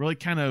 really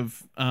kind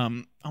of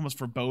almost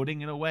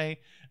foreboding in a way.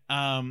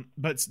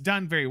 But it's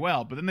done very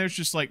well. But then there's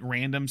just like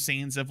random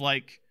scenes of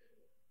like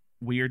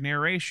weird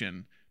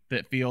narration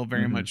that feel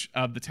very much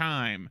of the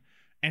time.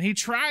 And he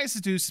tries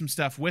to do some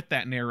stuff with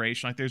that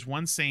narration. Like there's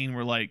one scene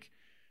where like,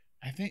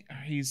 I think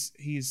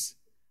he's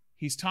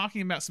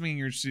talking about something, and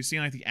you're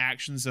seeing like the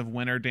actions of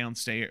Winter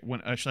downstairs,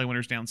 when Shelley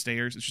Winter's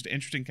downstairs. It's just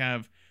interesting kind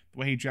of the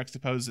way he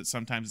juxtaposes it.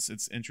 Sometimes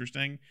it's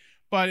interesting,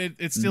 but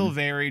it's still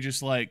very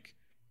just like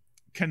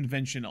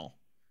conventional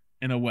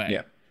in a way.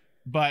 Yeah.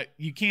 But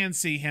you can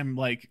see him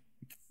like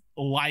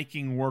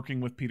liking working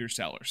with Peter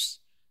Sellers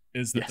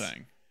is the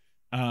thing.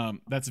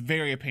 That's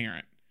very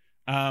apparent.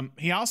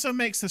 He also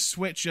makes the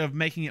switch of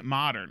making it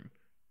modern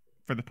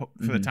for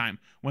the time,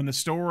 when the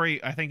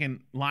story, I think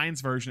in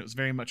Line's version, it was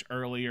very much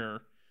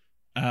earlier.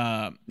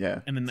 And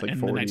then like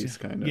 40s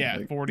kind of,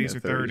 40s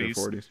or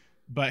 30s.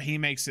 But he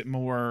makes it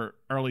more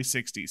early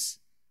 60s,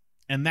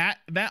 and that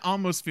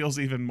almost feels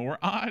even more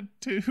odd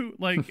too,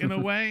 like in a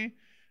way.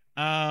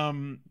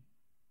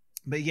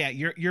 But yeah,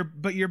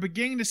 you're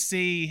beginning to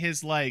see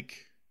his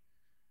like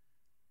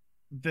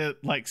the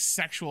like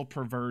sexual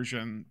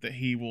perversion that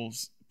he will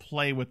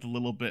play with a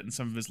little bit in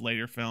some of his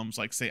later films,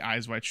 like say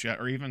Eyes Wide Shut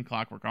or even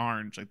Clockwork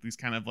Orange, like these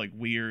kind of like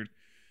weird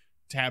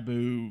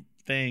taboo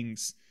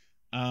things.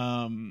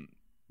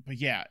 But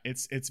yeah,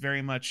 it's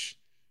very much,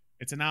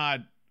 it's an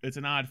odd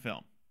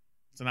film.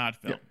 It's an odd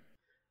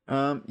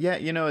film. Yeah,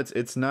 you know,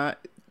 it's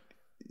not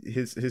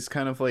his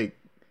kind of like,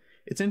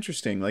 it's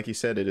interesting. Like you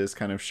said, it is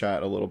kind of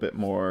shot a little bit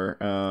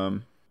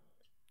more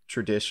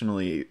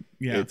traditionally.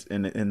 It's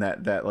in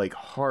that like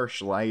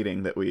harsh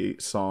lighting that we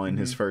saw in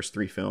his first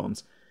three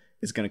films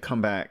is going to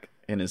come back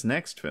in his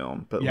next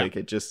film, but like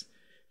it just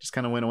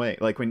kind of went away.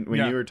 Like when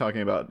you were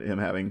talking about him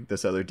having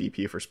this other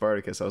DP for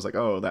Spartacus, I was like,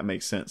 oh, that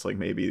makes sense. Like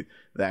maybe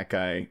that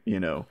guy, you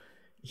know,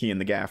 he and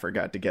the gaffer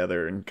got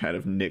together and kind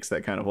of nixed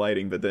that kind of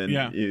lighting. But then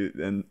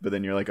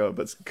you're like, oh,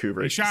 but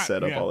Kubrick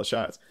set up all the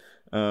shots.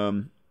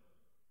 So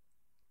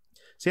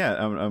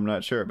yeah, I'm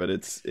not sure, but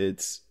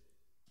it's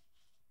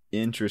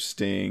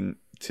interesting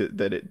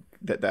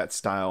that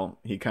style.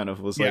 He kind of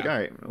was like, all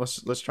right,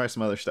 let's try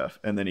some other stuff,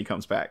 and then he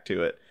comes back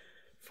to it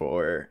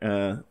for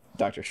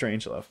Dr.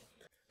 Strangelove.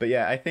 But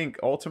yeah, I think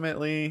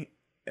ultimately,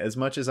 as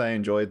much as I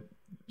enjoyed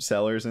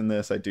Sellers in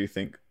this, I do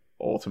think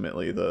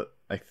ultimately the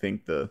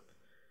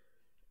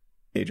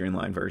Adrian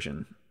Lyne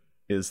version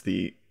is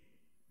the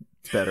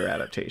better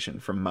adaptation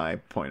from my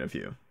point of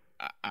view.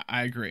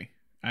 I agree.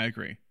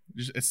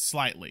 Just it's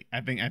slightly.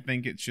 I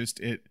think it's just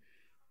it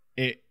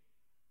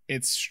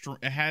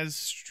has a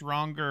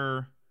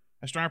stronger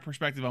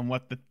perspective on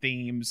what the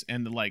themes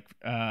and the like.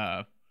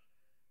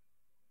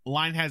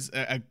 Lyne has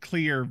a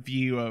clear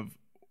view of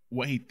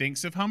what he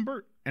thinks of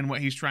Humbert and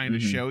what he's trying to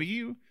show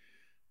you,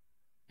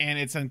 and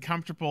it's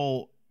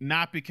uncomfortable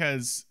not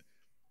because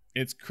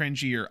it's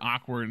cringy or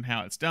awkward in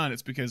how it's done.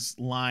 It's because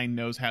Lyne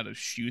knows how to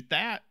shoot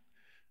that.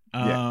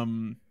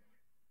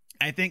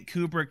 I think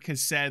Kubrick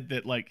has said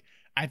that, like,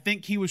 I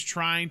think he was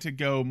trying to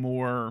go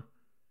more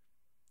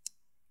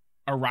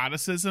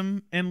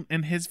eroticism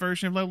in his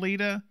version of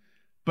Lolita,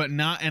 but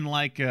not in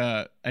like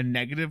a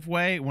negative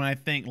way. When I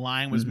think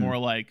Lyne was more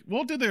like,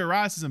 we'll do the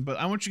eroticism, but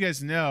I want you guys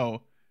to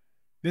know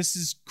this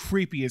is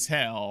creepy as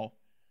hell.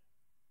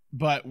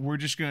 but we're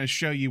just going to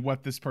show you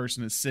what this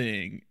person is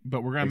seeing,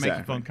 but we're going to make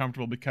you feel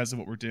uncomfortable because of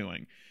what we're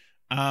doing.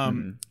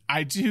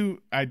 I do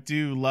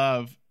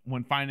love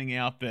when finding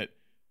out that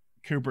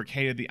Kubrick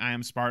hated the "I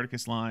am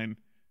Spartacus" line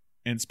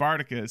in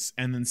Spartacus,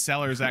 and then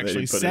Sellers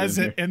actually says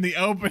it in the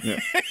opening.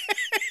 Yeah.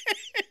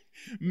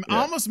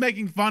 Almost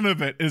making fun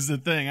of it is the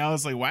thing. I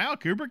was like, wow,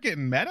 Kubrick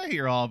getting meta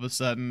here all of a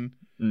sudden.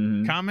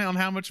 Comment on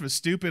how much of a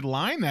stupid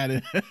line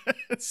that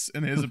is,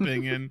 in his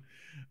opinion.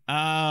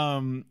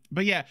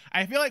 But yeah,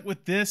 I feel like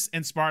with this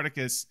and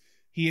Spartacus,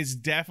 he is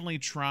definitely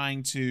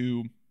trying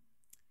to,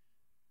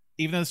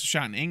 even though this was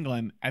shot in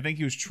England, I think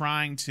he was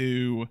trying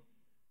to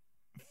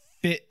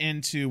fit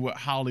into what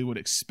Hollywood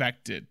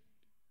expected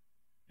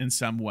in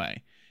some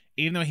way.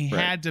 Even though he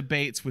had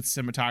debates with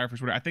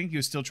cinematographers, I think he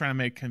was still trying to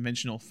make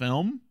conventional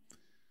film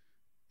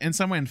in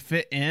some way and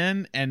fit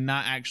in and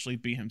not actually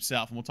be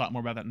himself. And we'll talk more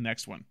about that in the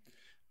next one.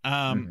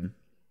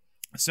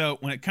 So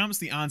when it comes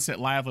to the on-set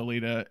live,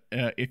 Lolita,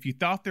 if you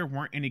thought there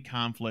weren't any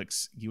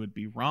conflicts, you would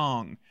be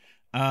wrong.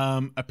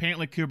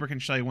 Apparently Kubrick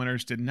and Shelley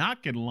Winters did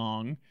not get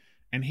along,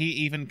 and he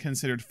even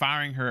considered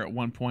firing her at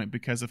one point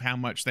because of how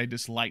much they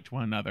disliked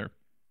one another.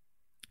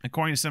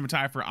 According to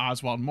cinematographer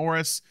Oswald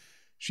Morris,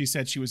 she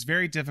said she was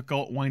very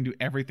difficult, wanting to do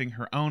everything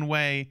her own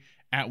way.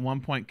 At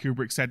one point,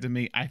 Kubrick said to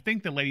me, "I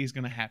think the lady's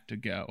going to have to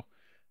go."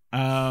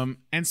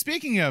 And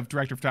speaking of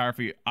director of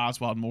photography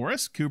Oswald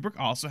Morris, Kubrick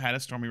also had a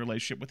stormy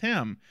relationship with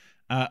him.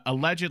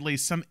 Allegedly,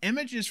 some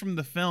images from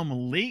the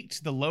film leaked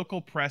to the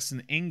local press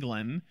in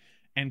England,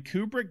 and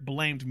Kubrick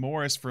blamed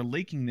Morris for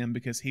leaking them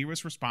because he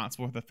was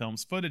responsible for the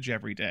film's footage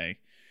every day.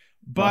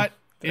 But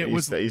that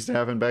used to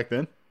happen back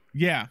then.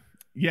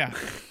 Yeah,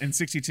 in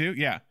 62,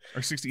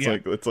 or 60.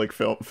 It's like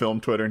film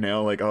Twitter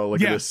now. Like, oh,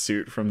 look at this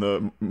suit from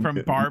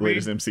Barbie,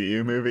 latest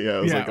MCU movie. Yeah, I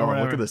was like, oh,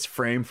 look at this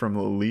frame from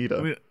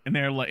Lolita.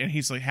 And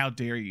he's like, how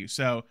dare you?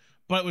 So,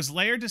 but it was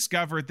later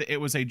discovered that it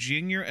was a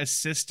junior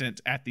assistant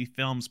at the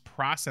film's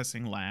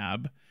processing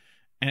lab.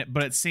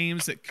 But it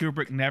seems that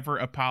Kubrick never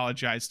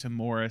apologized to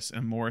Morris,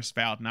 and Morris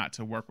vowed not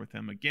to work with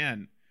him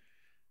again.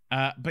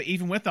 But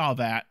even with all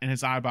that, in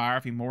his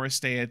autobiography, Morris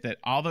stated that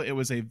although it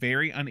was a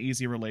very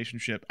uneasy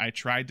relationship, I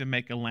tried to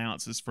make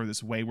allowances for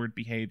this wayward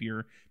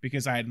behavior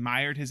because I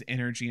admired his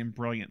energy and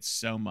brilliance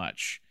so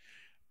much.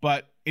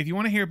 But if you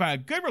want to hear about a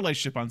good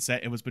relationship on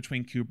set, it was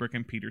between Kubrick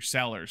and Peter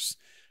Sellers.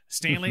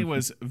 Stanley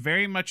was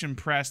very much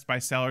impressed by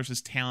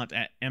Sellers' talent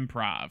at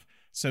improv,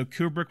 so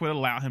Kubrick would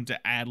allow him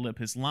to ad-lib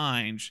his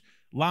lines,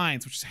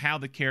 which is how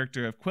the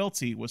character of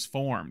Quilty was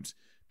formed.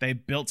 They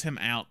built him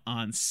out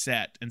on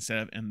set instead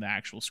of in the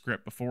actual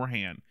script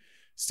beforehand.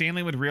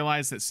 Stanley would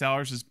realize that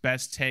Sellers'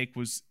 best take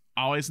was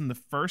always in the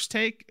first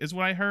take, is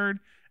what I heard.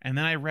 And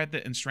then I read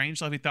that in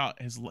Strangelove, he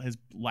thought his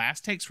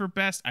last takes were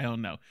best. I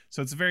don't know.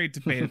 So it's a very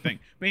debated thing.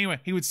 But anyway,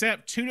 he would set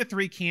up 2 to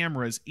 3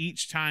 cameras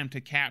each time to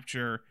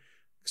capture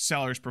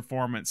Sellers'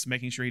 performance,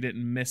 making sure he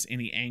didn't miss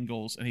any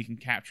angles and he can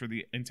capture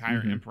the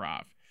entire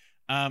improv.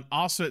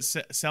 Also,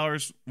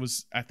 Sellers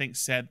was, I think,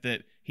 said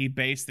that he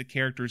based the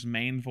character's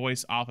main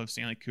voice off of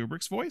Stanley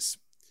Kubrick's voice.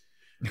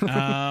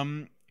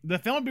 The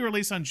film would be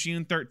released on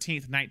June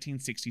 13th,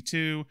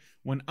 1962,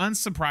 when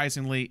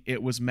unsurprisingly,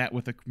 it was met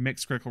with a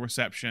mixed critical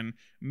reception,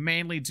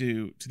 mainly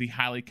due to the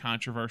highly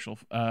controversial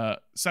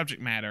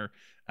subject matter,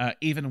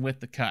 even with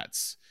the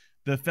cuts.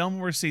 The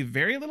film received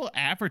very little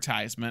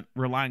advertisement,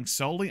 relying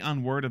solely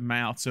on word of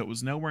mouth, so it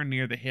was nowhere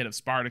near the hit of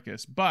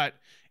Spartacus, but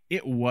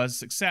it was a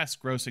success,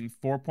 grossing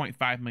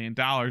 $4.5 million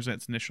in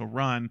its initial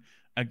run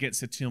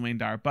against a $2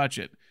 million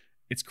budget.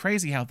 It's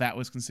crazy how that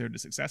was considered a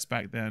success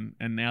back then,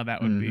 and now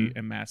that would be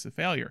a massive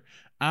failure.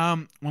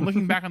 When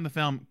looking back on the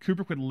film,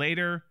 Kubrick would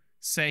later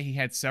say he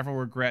had several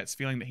regrets,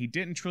 feeling that he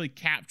didn't truly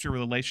capture the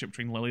relationship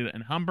between Lolita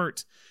and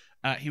Humbert.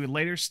 He would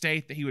later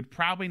state that he would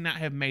probably not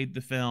have made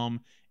the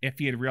film if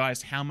he had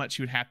realized how much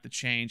he would have to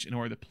change in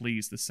order to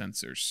please the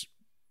censors.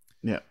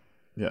 Yeah.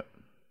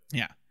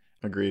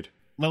 Agreed.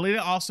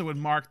 Lolita also would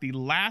mark the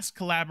last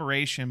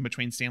collaboration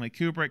between Stanley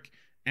Kubrick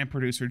and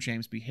producer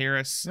James B.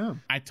 Harris. Yeah.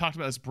 I talked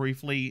about this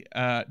briefly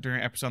during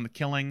an episode on The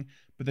Killing,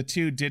 but the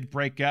two did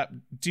break up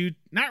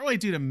not really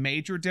due to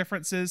major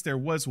differences. There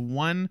was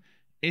one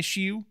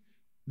issue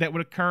that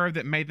would occur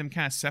that made them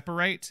kind of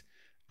separate.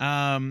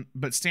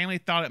 But Stanley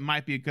thought it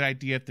might be a good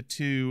idea if the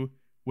two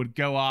would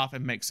go off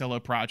and make solo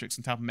projects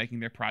on top of making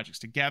their projects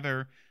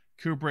together.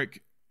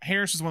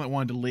 Harris was the one that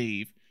wanted to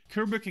leave.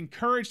 Kubrick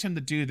encouraged him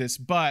to do this,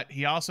 but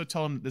he also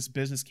told him that this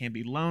business can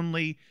be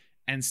lonely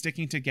and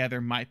sticking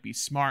together might be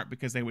smart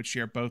because they would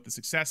share both the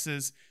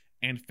successes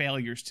and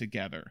failures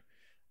together.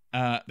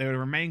 They would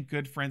remain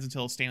good friends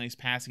until Stanley's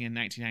passing in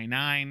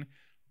 1999,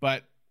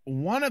 but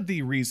one of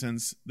the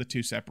reasons the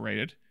two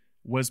separated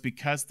was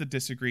because the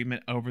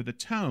disagreement over the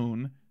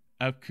tone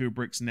of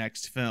Kubrick's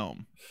next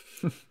film.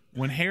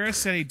 When Harris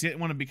said he didn't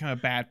want to become a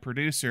bad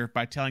producer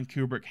by telling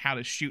Kubrick how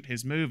to shoot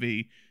his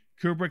movie,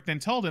 Kubrick then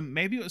told him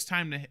maybe it was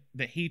time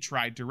that he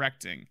tried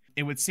directing.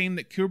 It would seem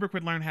that Kubrick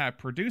would learn how to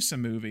produce a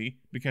movie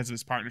because of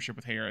his partnership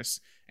with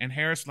Harris, and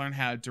Harris learned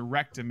how to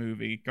direct a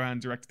movie, go on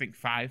and direct, I think,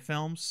 5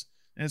 films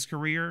in his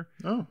career.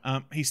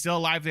 He's still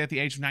alive at the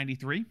age of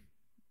 93,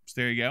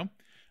 So there you go.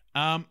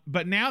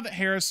 But now that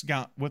Harris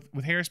gone,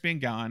 with Harris being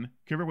gone,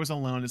 Kubrick was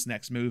alone in his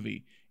next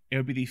movie. It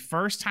would be the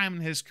first time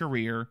in his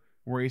career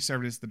where he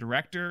served as the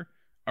director,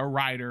 a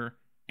writer,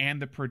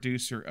 and the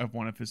producer of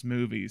one of his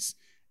movies.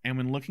 And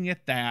when looking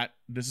at that,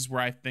 this is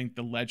where I think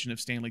the legend of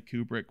Stanley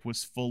Kubrick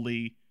was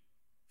fully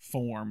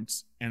formed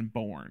and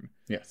born.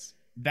 Yes.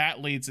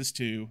 That leads us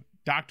to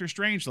Dr.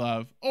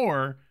 Strangelove,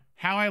 or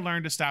How I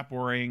Learned to Stop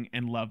Worrying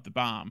and Love the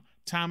Bomb.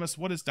 Thomas,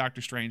 what is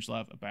Dr.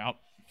 Strangelove about?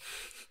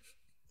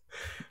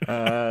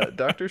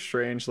 Dr.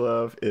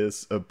 Strangelove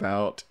is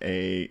about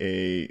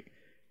a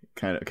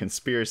kind of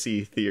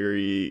conspiracy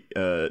theory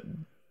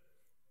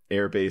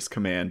airbase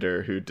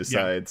commander who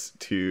decides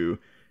to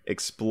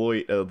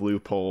exploit a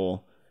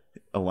loophole,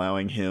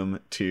 allowing him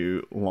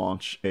to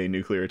launch a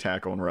nuclear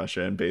attack on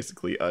Russia and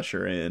basically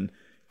usher in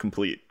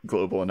complete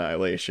global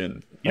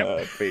annihilation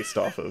based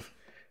off of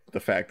the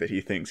fact that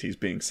he thinks he's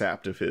being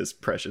sapped of his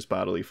precious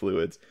bodily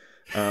fluids.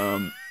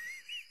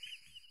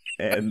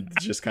 And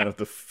just kind of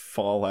the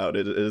fallout.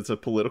 It's a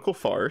political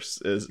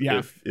farce, as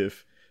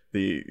if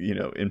the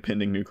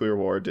impending nuclear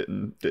war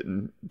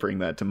didn't bring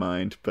that to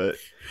mind. But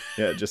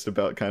yeah, just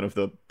about kind of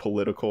the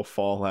political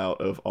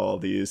fallout of all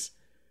these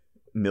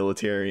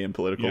military and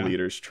political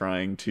leaders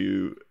trying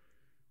to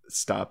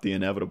stop the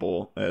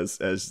inevitable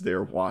as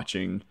they're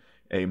watching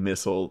a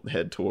missile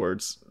head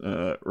towards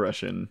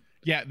Russian.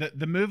 Yeah,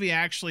 the movie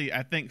actually,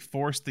 I think,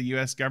 forced the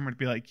U.S. government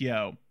to be like,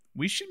 yo,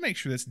 we should make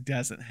sure this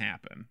doesn't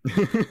happen.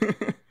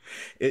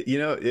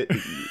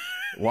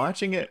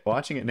 Watching it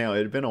now, it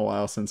had been a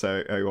while since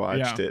I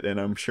watched it, and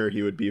I'm sure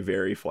he would be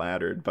very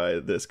flattered by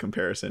this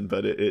comparison,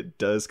 but it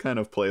does kind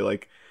of play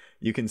like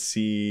you can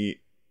see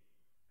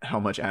how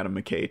much Adam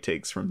McKay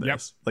takes from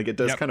this. Like it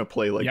does kind of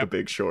play like The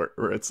Big Short,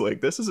 where it's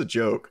like, this is a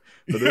joke,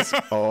 but this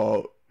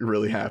all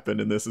really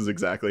happened, and this is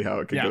exactly how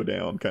it could go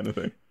down, kind of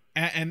thing.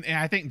 And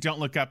I think Don't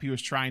Look Up, he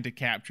was trying to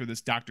capture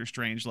this Dr.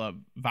 Strangelove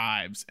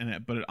vibes in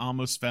it, but it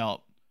almost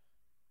felt,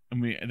 I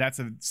mean, that's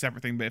a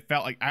separate thing, but it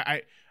felt like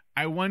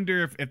I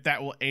wonder if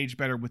that will age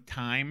better with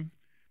time,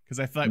 because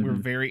I feel like we were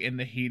very in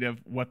the heat of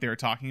what they were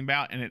talking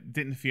about, and it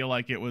didn't feel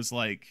like it was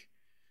like,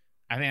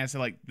 I think I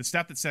said like the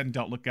stuff that's said in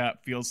Don't Look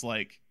Up feels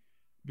like,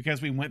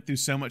 because we went through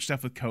so much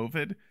stuff with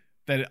COVID,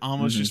 that it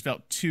almost just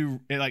felt too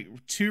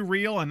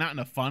real, and not in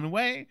a fun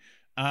way.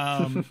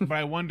 But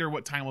I wonder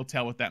what time will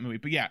tell with that movie.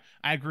 But yeah,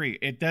 I agree.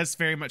 It does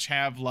very much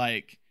have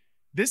like,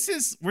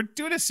 we're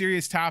doing a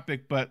serious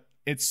topic, but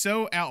it's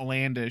so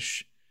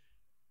outlandish,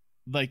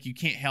 like you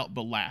can't help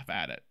but laugh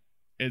at it.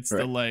 It's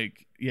the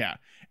like,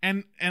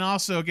 and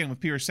also again with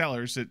Peter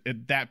Sellers,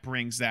 it that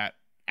brings that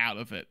out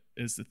of it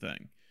is the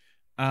thing.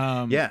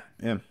 Yeah,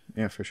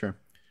 for sure.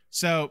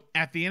 So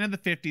at the end of the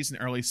 50s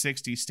and early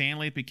 60s,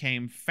 Stanley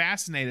became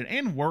fascinated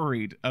and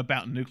worried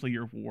about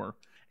nuclear war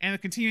and the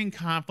continuing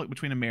conflict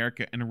between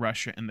America and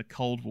Russia in the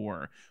Cold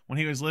War. When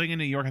he was living in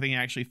New York, I think he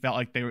actually felt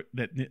like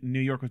that New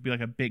York would be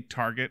like a big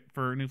target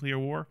for nuclear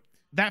war.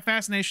 That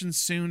fascination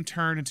soon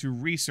turned into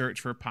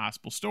research for a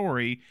possible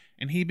story,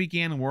 and he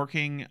began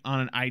working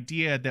on an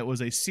idea that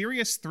was a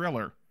serious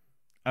thriller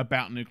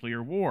about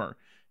nuclear war.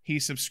 He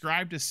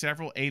subscribed to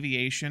several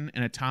aviation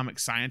and atomic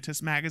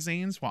scientist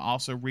magazines while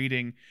also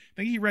reading, I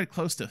think he read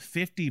close to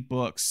 50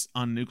 books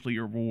on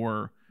nuclear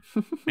war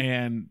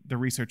and the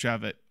research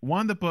of it.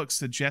 One of the books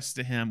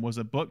suggested to him was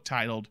a book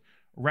titled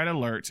Red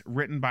Alert,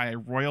 written by a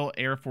Royal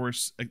Air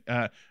Force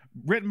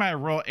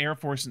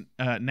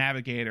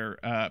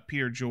navigator,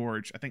 Peter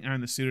George, I think under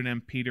the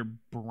pseudonym Peter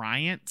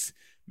Bryant,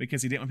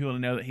 because he didn't want people to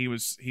know that he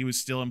was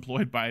still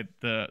employed by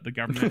the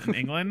government in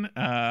England.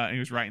 And he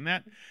was writing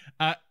that.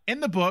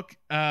 In the book,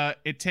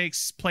 it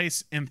takes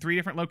place in 3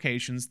 different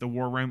locations: the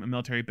war room, a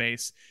military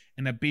base,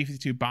 and a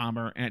B-52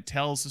 bomber. And it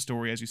tells the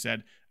story, as you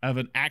said, of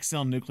an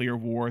accidental nuclear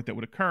war that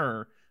would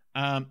occur.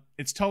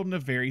 It's told in a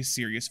very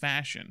serious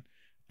fashion.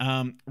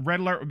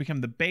 Red Alert would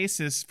become the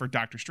basis for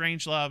Dr.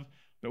 Strangelove.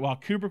 But while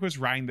Kubrick was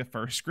writing the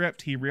first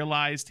script, he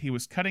realized he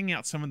was cutting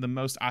out some of the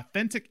most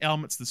authentic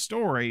elements of the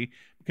story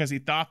because he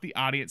thought the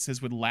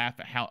audiences would laugh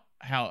at how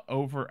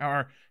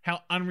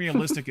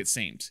unrealistic it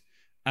seemed.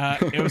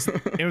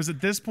 It was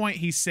at this point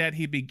he said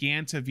he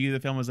began to view the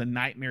film as a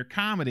nightmare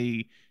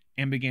comedy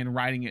and began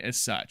writing it as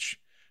such.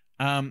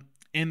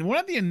 In one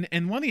of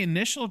the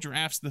initial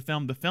drafts of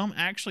the film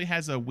actually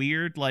has a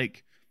weird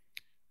like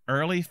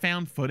early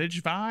found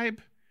footage vibe.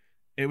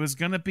 It was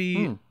going to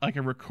be like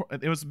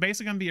it was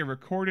basically going to be a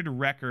recorded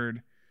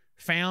record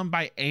found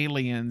by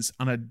aliens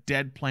on a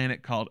dead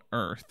planet called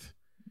Earth.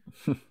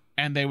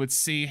 And they would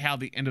see how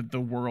the end of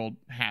the world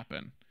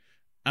happened.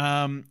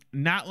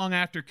 Not long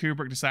after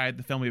Kubrick decided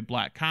the film would be a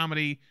black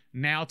comedy,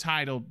 now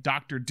titled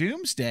Dr.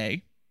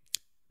 Doomsday,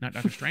 not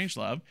Dr.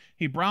 Strangelove,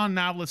 he brought on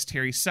novelist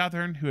Terry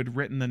Southern, who had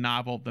written the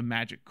novel The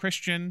Magic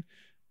Christian,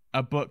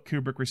 a book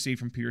Kubrick received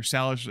from Peter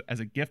Sellers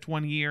as a gift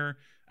one year.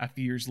 A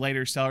few years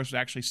later, Sellers would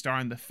actually star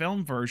in the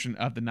film version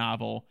of the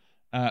novel,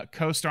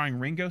 co-starring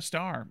Ringo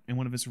Starr in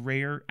one of his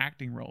rare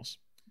acting roles.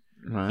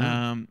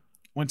 Wow.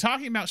 When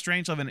talking about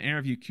Strangelove in an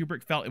interview,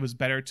 Kubrick felt it was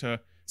better to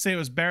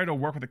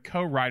work with a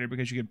co-writer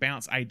because you could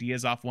bounce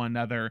ideas off one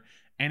another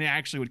and it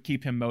actually would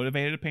keep him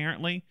motivated,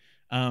 apparently.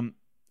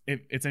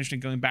 It's interesting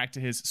going back to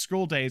his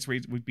school days where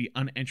he would be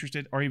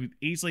uninterested, or he would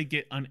easily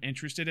get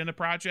uninterested in a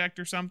project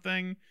or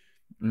something.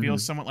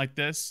 Feels somewhat like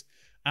this.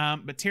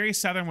 But Terry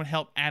Southern would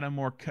help add a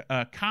more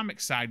comic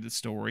side to the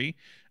story.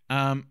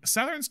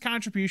 Southern's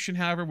contribution,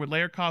 however, would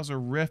later cause a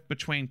rift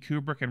between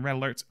Kubrick and Red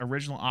Alert's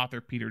original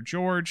author, Peter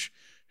George,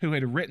 who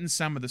had written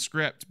some of the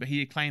script, but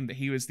he claimed that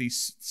he was the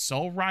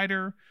sole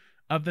writer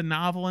of the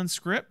novel and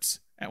script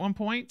at one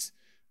point,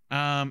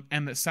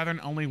 and that Southern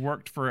only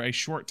worked for a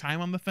short time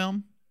on the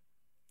film.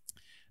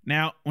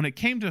 Now, when it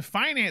came to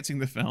financing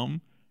the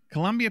film,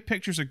 Columbia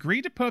Pictures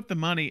agreed to put up the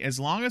money as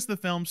long as the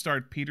film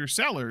starred Peter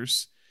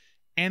Sellers,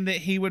 and that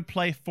he would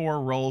play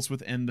 4 roles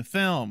within the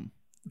film.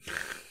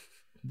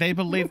 They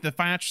believed the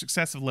financial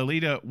success of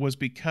Lolita was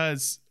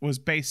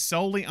based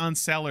solely on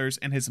Sellers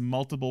and his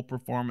multiple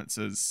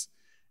performances,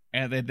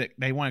 and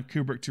they wanted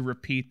Kubrick to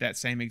repeat that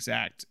same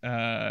exact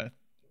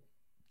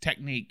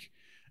technique.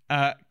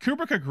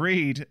 Kubrick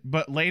agreed,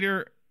 but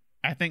later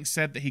I think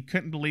said that he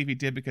couldn't believe he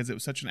did because it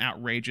was such an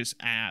outrageous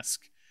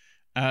ask.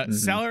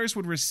 Sellers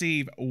would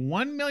receive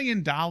 $1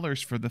 million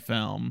for the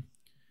film.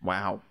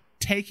 Wow.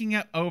 Taking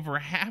up over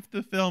half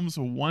the film's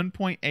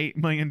 $1.8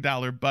 million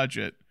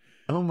budget.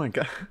 Oh my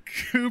God.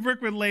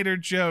 Kubrick would later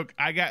joke,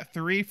 "I got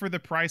 3 for the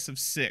price of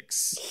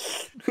 6.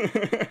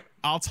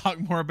 I'll talk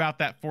more about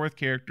that 4th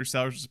character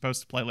Sellers was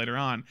supposed to play later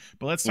on.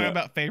 But let's talk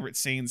about favorite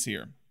scenes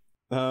here.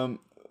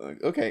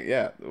 Okay,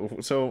 yeah.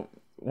 So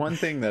one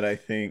thing that I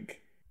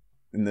think,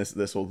 and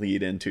this will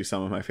lead into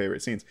some of my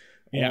favorite scenes.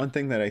 One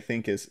thing that I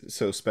think is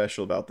so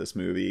special about this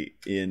movie,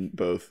 in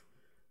both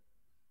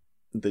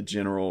the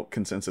general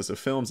consensus of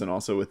films and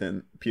also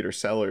within Peter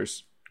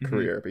Sellers'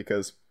 career,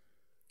 because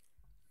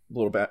a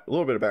little bit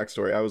of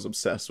backstory. I was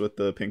obsessed with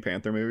the Pink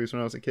Panther movies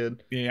when I was a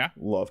kid. Yeah.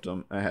 Loved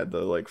them. I had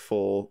the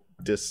full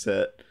disc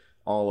set,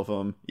 all of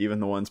them, even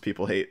the ones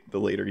people hate, the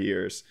later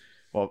years.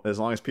 Well, as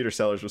long as Peter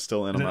Sellers was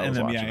still in them, I was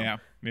watching them.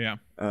 Yeah.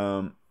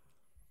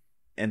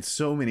 And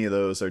so many of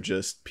those are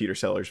just Peter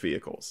Sellers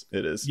vehicles.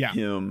 It is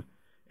him.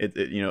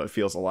 It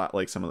feels a lot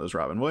like some of those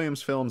Robin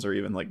Williams films, or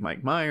even like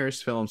Mike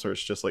Myers films, where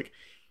it's just like,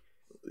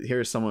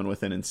 here's someone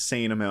with an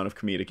insane amount of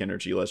comedic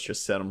energy. Let's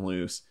just set him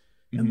loose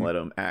and let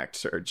him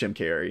act, or Jim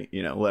Carrey,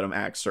 let him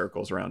act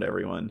circles around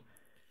everyone.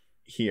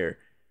 Here,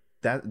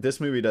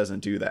 this movie doesn't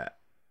do that.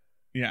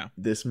 Yeah.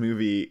 This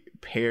movie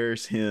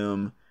pairs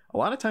him a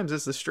lot of times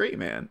as the straight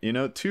man.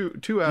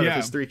 Two out of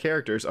his 3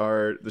 characters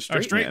are the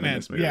straight man in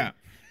this movie. Yeah.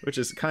 Which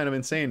is kind of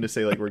insane to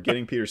say, like, we're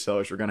getting Peter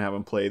Sellers, we're going to have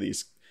him play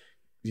these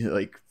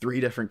 3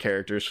 different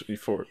characters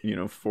for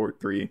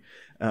 3.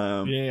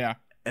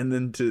 And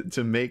then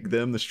to make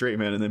them the straight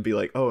man, and then be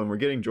like, oh, and we're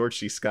getting George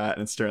C. Scott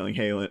and Sterling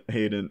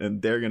Hayden,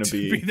 and they're going to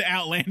be the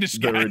outlandish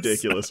guys, the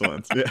ridiculous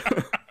ones. Yeah.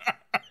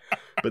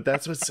 But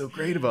that's what's so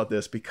great about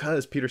this,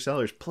 because Peter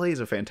Sellers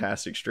plays a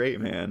fantastic straight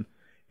man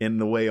in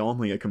the way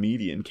only a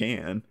comedian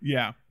can.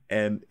 Yeah.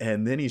 And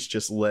then he's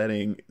just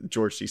letting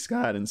George C.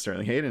 Scott and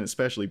Sterling Hayden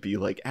especially be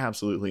like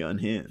absolutely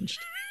unhinged.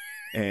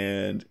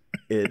 And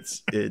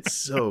it's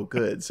so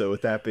good. So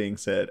with that being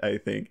said, I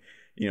think,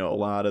 a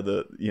lot of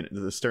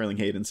the Sterling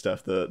Hayden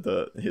stuff,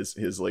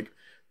 his like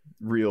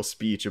real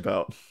speech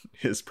about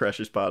his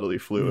precious bodily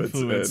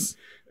fluids.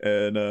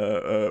 and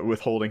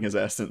withholding his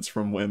essence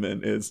from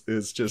women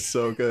is just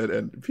so good.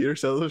 And Peter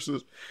Sellers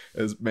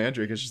as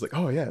Mandrake is just like,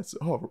 oh yes,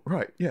 oh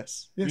right,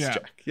 yes,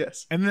 Jack,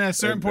 yes. And then at a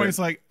certain point, it's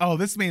like, oh,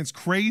 this man's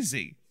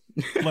crazy.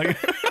 Like,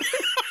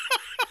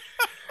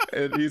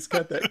 and he's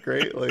got that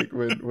great, like,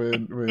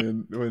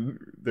 when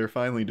they're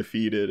finally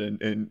defeated,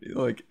 and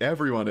like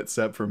everyone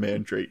except for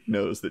Mandrake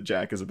knows that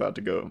Jack is about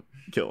to go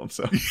kill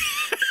himself.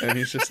 And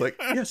he's just like,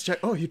 yes, Jack,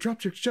 oh, you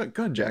dropped your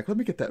gun, Jack, let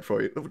me get that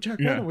for you. Oh, Jack,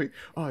 why don't we,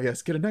 oh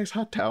yes, get a nice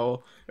hot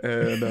towel,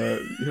 and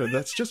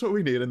that's just what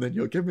we need, and then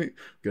you'll get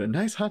a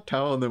nice hot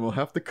towel, and then we'll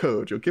have the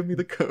code, you'll give me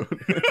the code.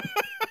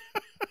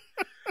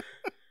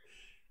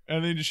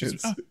 And then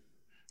just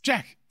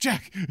Jack,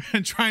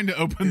 and trying to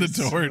open the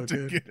door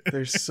to get it.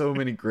 There's so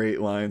many great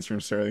lines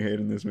from Sterling Hayden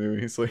in this movie.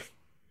 He's like,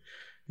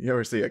 you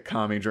ever see a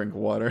commie drink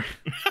water?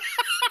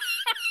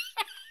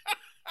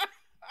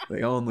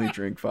 They only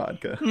drink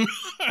vodka.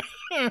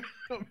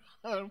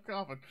 I'm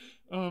coughing.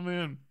 Oh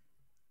man,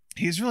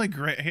 he's really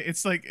great.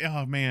 It's like,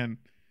 oh man,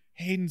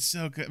 Hayden's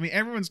so good. I mean,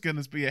 everyone's good in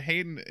this, but yeah,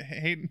 Hayden's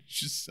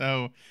just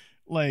so,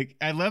 like,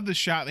 I love the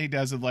shot that he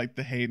does of like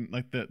the Hayden,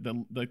 like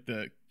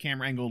the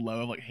camera angle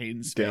low of like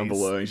Hayden's down face.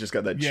 below. He's just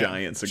got that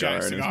giant cigar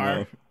in his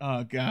mouth.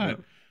 Oh god. Yeah.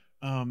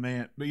 Oh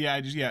man. But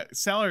yeah,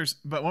 Sellers.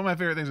 But one of my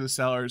favorite things with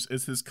Sellers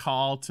is his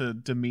call to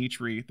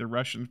Dmitri, the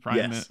Russian prime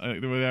minister,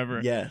 whatever.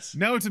 Yes.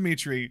 No,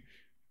 Dmitri.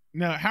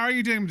 No. How are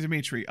you doing,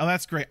 Dmitri? Oh,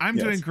 that's great. I'm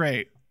doing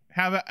great.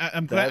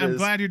 I'm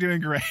glad you're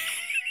doing great.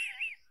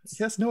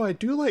 Yes. No, I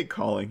do like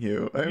calling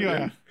you.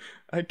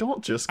 I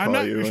don't just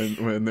call you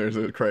when there's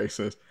a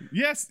crisis.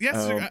 Yes.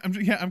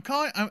 I'm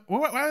calling. Why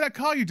would I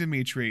call you,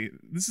 Dmitri?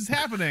 This is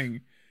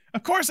happening.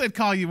 Of course, I'd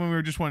call you when we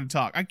were just wanting to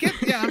talk. I get.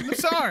 Yeah, I'm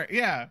sorry.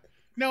 Yeah.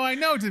 No, I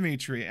know,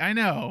 Dmitri. I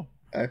know.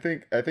 I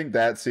think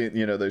that scene.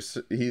 There's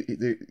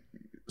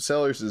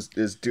Sellers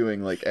is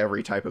doing like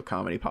every type of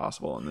comedy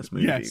possible in this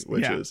movie,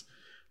 Yes,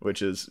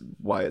 which is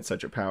why it's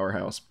such a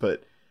powerhouse.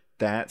 But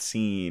that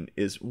scene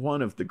is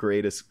one of the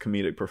greatest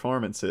comedic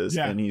performances,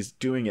 and he's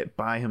doing it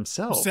by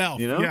himself.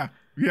 You know,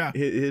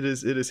 it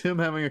is him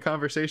having a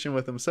conversation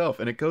with himself,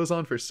 and it goes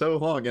on for so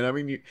long. And I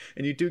mean,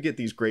 you do get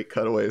these great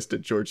cutaways to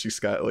George C.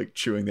 Scott like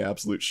chewing the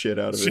absolute shit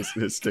out of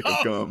his stick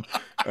of gum,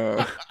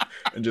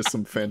 and just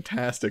some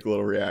fantastic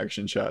little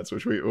reaction shots,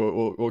 which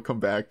we'll come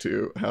back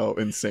to how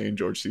insane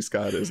George C.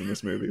 Scott is in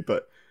this movie.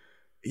 But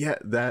yeah,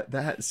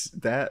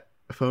 that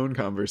phone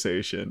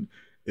conversation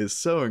is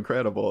so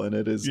incredible, and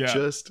it is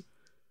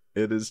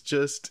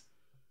just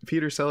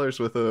Peter Sellers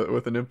with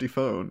an empty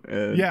phone,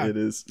 and it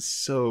is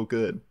so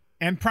good.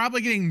 And probably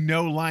getting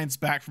no lines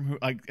back from who,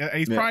 like,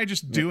 he's probably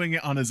just doing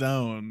it on his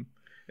own.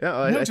 Yeah,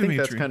 I think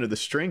that's kind of the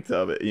strength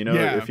of it, you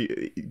know,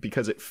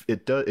 because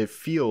it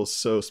feels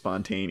so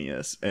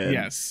spontaneous,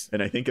 and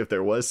and I think if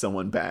there was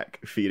someone back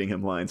feeding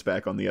him lines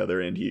back on the other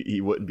end,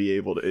 he wouldn't be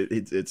able to.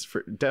 It's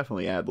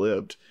definitely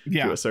ad-libbed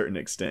to a certain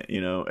extent,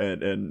 you know,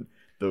 and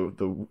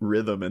the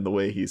rhythm and the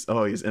way he's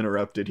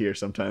interrupted here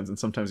sometimes, and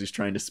sometimes he's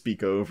trying to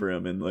speak over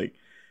him, and like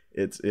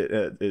it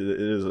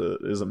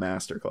is a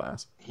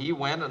masterclass. He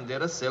went and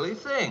did a silly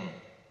thing.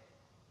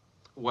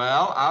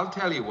 Well, I'll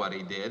tell you what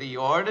he did. He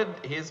ordered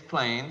his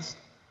planes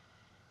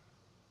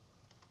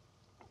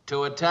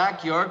to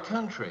attack your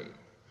country.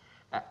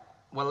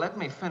 Well, let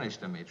me finish,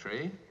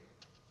 Dmitri.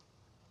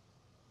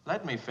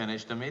 Let me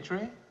finish,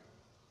 Dmitri.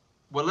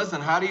 Well,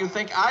 listen, how do you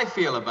think I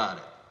feel about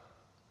it?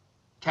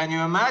 Can you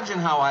imagine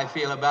how I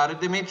feel about it,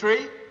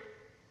 Dmitri?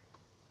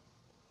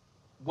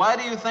 Why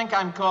do you think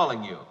I'm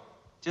calling you?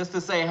 Just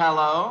to say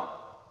hello?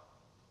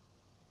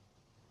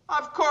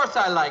 Of course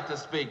I like to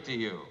speak to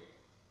you.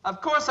 Of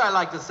course I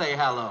like to say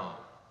hello.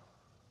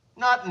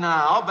 Not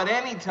now, but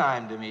any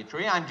time,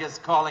 Dmitri. I'm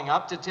just calling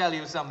up to tell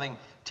you something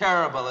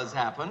terrible has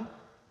happened.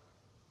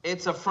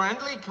 It's a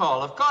friendly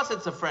call. Of course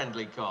it's a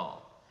friendly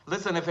call.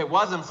 Listen, if it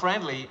wasn't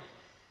friendly,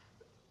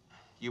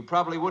 you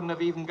probably wouldn't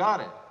have even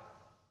got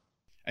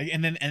it.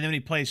 And then he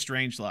plays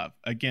Strangelove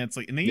against,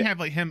 like, and then you have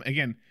like him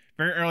again,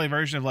 very early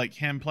version of like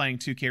him playing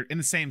two characters in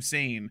the same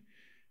scene,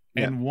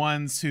 and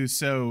one's who's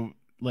so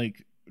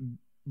like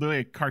literally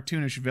a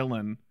cartoonish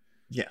villain.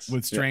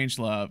 With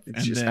Strangelove.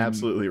 It's just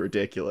absolutely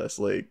ridiculous.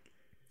 Like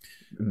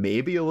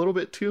maybe a little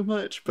bit too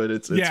much, but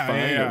it's fine.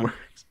 It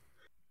works.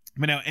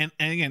 But no, and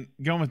again,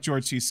 going with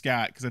George C.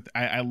 Scott, because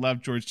I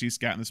love George C.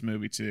 Scott in this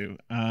movie too.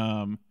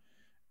 And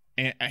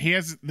he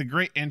has the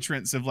great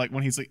entrance of like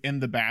when he's like in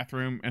the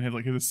bathroom and have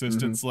like his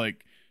assistants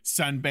like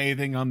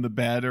sunbathing on the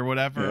bed or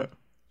whatever.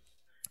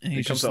 And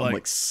he comes out and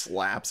like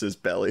slaps his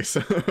belly.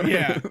 So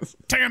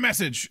take a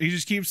message. He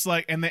just keeps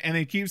like and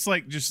he keeps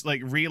like just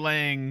like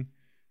relaying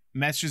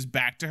messages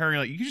back to her.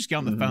 Like, you can just get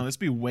on the phone. This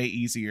would be way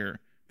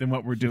easier than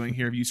what we're doing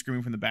here of you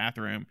screaming from the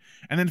bathroom.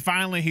 And then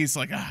finally he's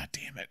like,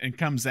 damn it, and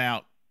comes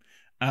out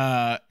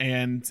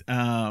and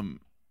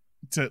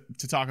to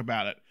talk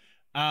about it.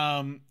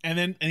 And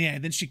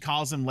then she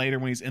calls him later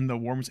when he's in the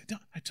war room. Like,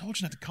 I told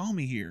you not to call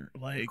me here.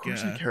 Like, of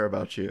course I care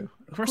about you.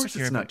 Of course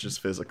it's not just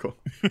physical.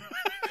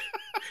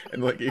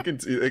 And like you can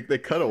see, like, they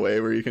cut away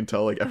where you can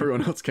tell like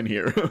everyone else can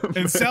hear him.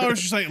 And Sellers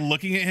just like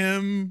looking at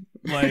him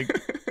like,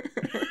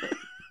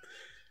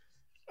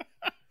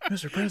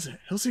 Mr. President,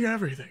 he'll see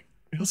everything.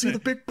 He'll see the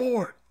big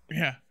board.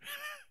 Yeah.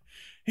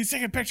 He's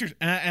taking pictures.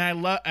 And I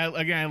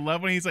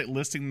love when he's like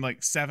listing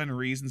like 7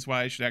 reasons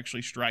why I should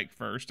actually strike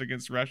first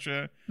against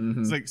Russia.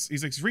 He's like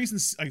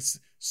reasons like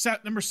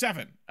number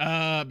 7,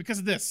 because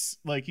of this.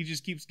 Like he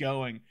just keeps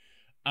going.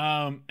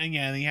 And then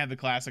you have the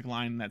classic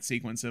line in that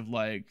sequence of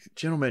like,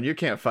 gentlemen, you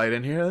can't fight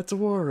in here. That's a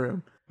war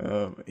room.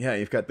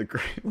 You've got the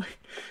great, like,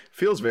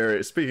 feels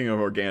very, speaking of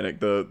organic,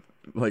 the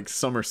like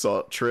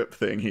somersault trip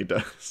thing he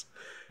does.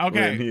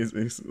 Okay. When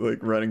he's like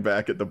running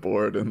back at the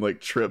board and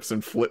like trips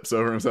and flips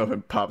over himself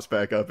and pops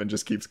back up and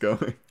just keeps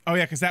going. Oh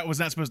yeah, because that was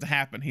not supposed to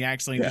happen. He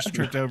actually just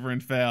tripped over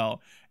and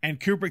fell. And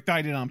Kubrick thought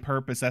he did it on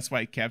purpose. That's why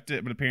he kept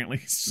it. But apparently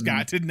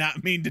Scott did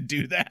not mean to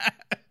do that.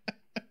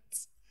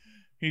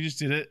 He just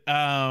did it.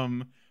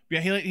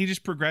 He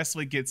just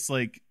progressively gets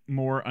like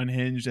more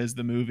unhinged as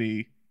the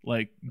movie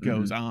like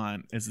goes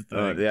on. Is the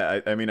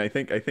thing. I mean, I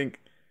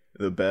think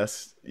the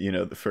best, you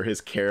know, for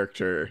his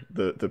character,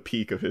 the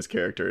peak of his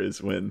character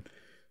is when,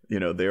 you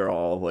know, they're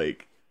all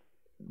like,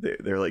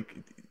 they're like,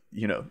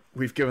 you know,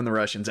 we've given the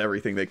Russians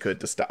everything they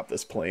could to stop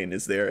this plane.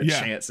 Is there a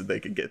chance that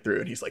they could get through?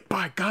 And he's like,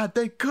 by God,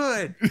 they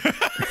could.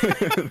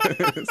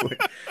 It's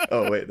like,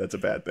 oh wait, that's a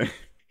bad thing.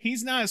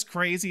 He's not as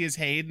crazy as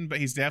Hayden, but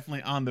he's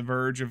definitely on the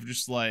verge of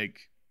just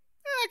like,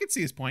 I could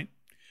see his point.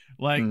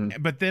 Like,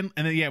 but then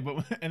you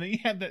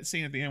have that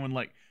scene at the end when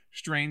like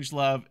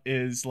Strangelove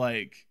is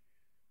like,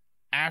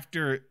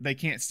 after they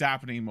can't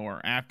stop it anymore,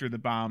 after the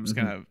bombs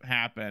kind of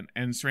happen,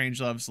 and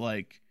Strangelove's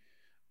like,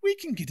 we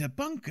can get a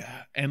bunker,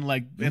 and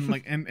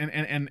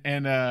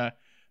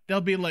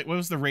they'll be like, what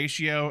was the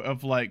ratio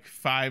of like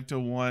 5 to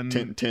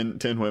 1? 10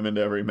 women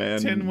to every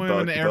man. 10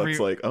 women to every.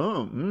 Buck's like,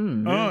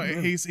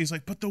 he's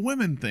like, but the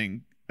women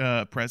thing,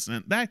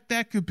 President,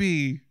 that could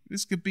be,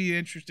 this could be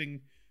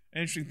interesting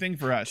interesting thing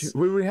for us.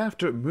 We have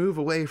to move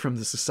away from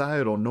the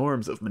societal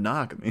norms of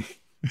monogamy.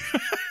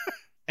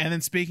 And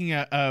then speaking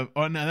of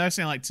another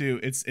thing I like too,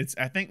 it's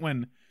I think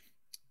when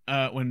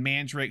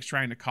Mandrake's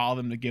trying to call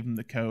them to give him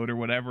the code or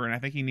whatever, and I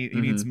think he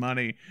needs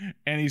money,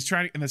 and he's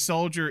talking to that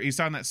soldier,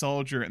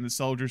 and the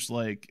soldier's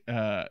like,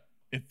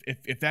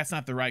 if that's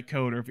not the right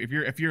code, or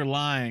if you're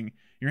lying,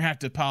 you're gonna have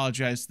to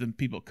apologize to the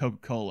people at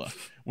Coca-Cola.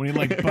 When he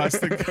like busts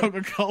the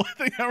Coca-Cola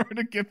thing over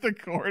to get the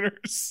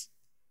quarters.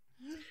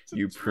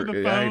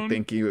 I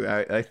think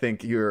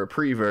you're a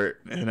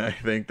prevert, and I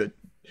think that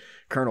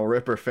Colonel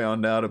Ripper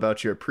found out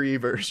about your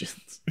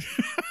preversions.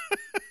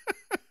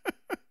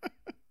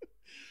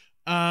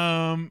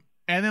 And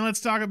then let's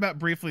talk about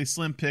briefly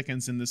Slim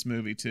Pickens in this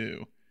movie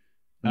too.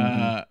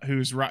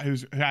 Who's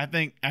I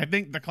think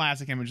the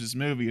classic image of this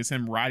movie is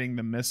him riding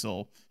the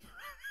missile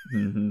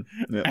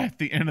at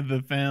the end of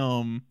the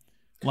film,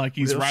 like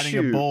he's riding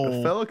a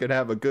bull. A fella could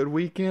have a good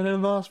weekend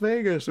in Las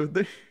Vegas with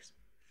these.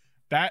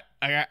 That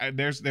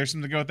there's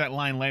something to go with that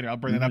line later. I'll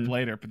bring that up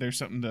later, but there's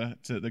something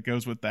that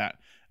goes with that.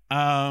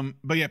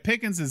 But yeah,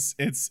 Pickens is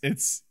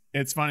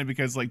it's funny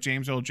because like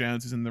James Earl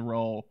Jones is in the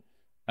role,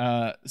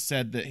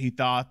 said that he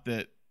thought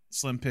that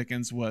Slim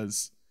Pickens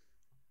was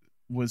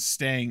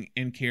staying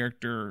in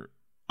character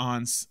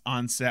on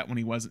set when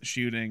he wasn't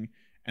shooting,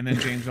 and then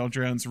James Earl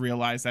Jones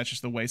realized that's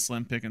just the way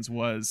Slim Pickens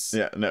was.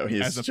 Yeah, no,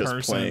 he's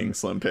just playing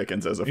Slim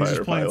Pickens as a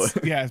fighter pilot.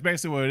 Yeah, it's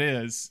basically what it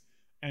is.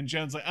 And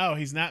Jones like, oh,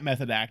 he's not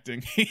method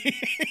acting.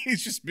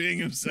 He's just being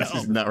himself.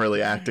 He's not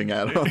really acting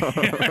at all.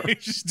 Yeah,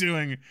 he's just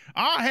doing,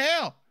 oh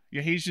hell,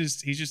 yeah. He's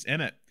just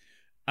in it.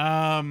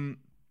 But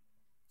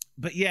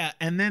yeah,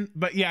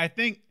 I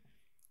think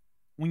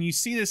when you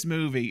see this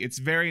movie, it's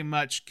very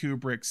much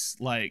Kubrick's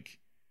like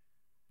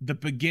the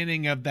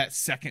beginning of that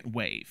second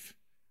wave,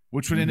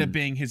 which would end up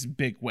being his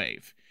big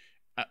wave,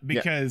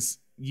 because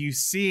you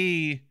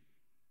see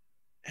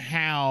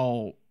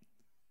how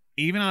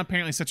even on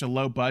apparently such a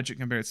low budget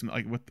compared to some,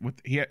 like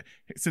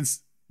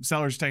since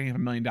Sellers taking $1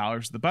 million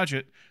of the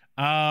budget,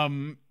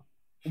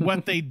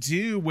 what they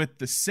do with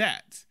the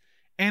set.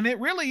 And it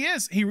really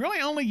is. He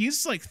really only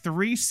uses like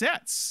 3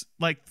 sets,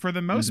 like for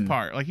the most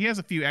part. Like he has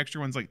a few extra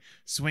ones, like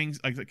swings,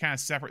 like the kind of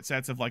separate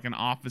sets of like an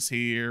office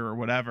here or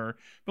whatever.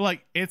 But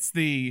like it's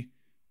the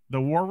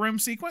war room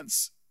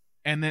sequence,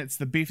 and then it's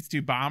the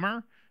B-52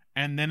 bomber,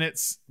 and then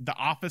it's the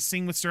office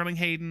scene with Sterling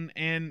Hayden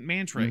and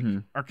Mandrake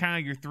are kind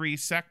of your 3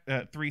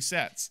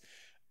 sets.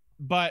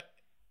 But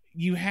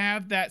you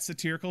have that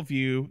satirical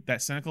view,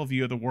 that cynical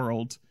view of the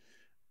world,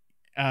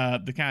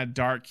 the kind of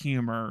dark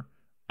humor.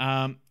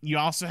 You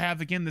also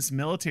have, again, this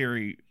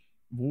military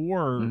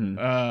war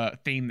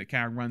theme that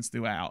kind of runs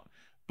throughout.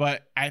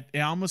 But it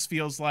almost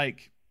feels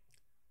like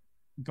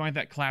going to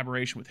that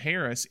collaboration with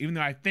Harris, even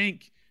though I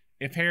think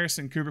if Harris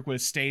and Kubrick would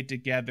have stayed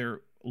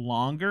together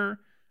longer,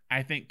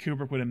 I think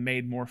Kubrick would have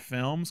made more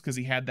films because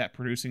he had that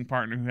producing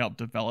partner who helped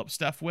develop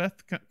stuff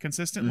with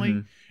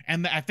consistently.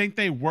 And I think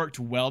they worked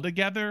well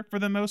together for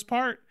the most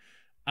part.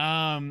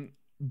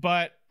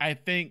 But I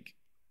think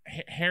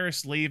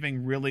Harris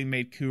leaving really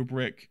made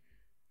Kubrick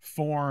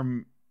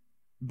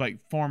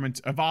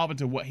evolve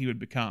into what he would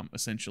become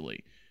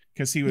essentially,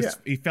 because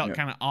he felt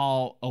kind of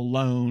all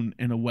alone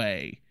in a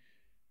way,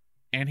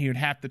 and he would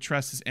have to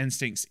trust his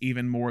instincts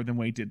even more than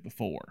what he did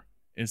before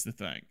is the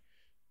thing.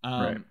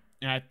 Right.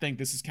 And I think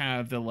this is kind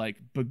of the like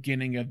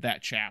beginning of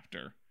that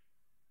chapter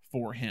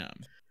for him.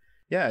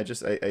 Yeah,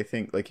 I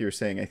think like you were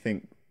saying, I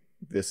think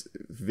this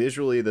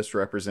visually this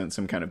represents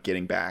some kind of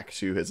getting back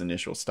to his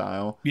initial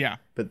style. Yeah.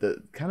 But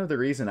the kind of the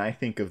reason I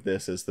think of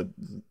this as the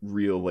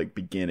real like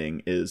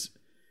beginning is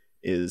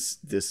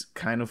this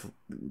kind of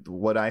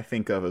what I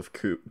think of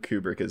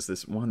Kubrick is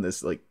this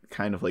like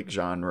kind of like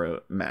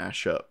genre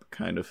mashup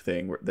kind of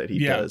thing that he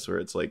does, where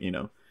it's like, you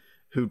know,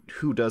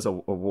 who does a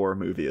war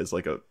movie as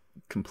like a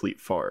complete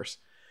farce.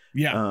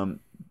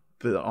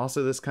 But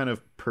also this kind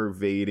of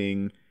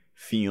pervading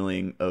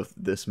feeling of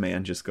this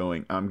man just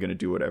going, I'm gonna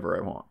do whatever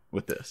I want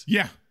with this.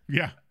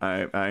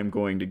 I'm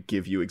going to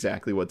give you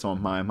exactly what's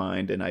on my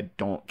mind, and I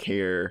don't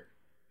care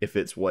if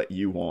it's what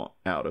you want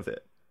out of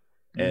it.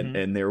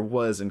 And there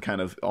was in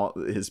kind of all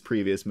his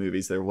previous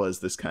movies, there was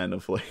this kind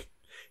of like,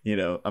 you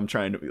know, I'm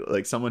trying to be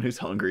like someone who's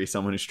hungry,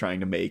 someone who's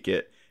trying to make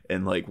it,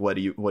 and like what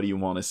do you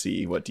want to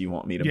see, what do you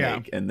want me to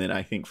make? And then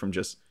I think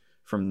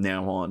from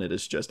now on it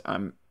is just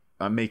I'm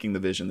making the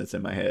vision that's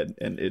in my head,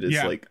 and it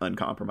is like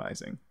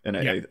uncompromising. And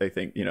I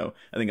think, you know,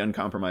 I think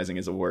uncompromising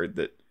is a word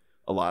that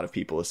a lot of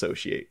people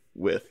associate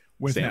with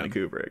Stanley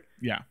Kubrick.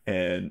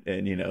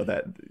 And you know,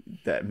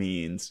 that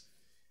means,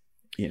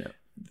 you know,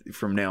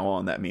 from now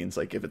on, that means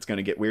like if it's going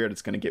to get weird,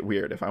 it's going to get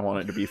weird. If I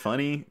want it to be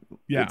funny,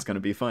 it's going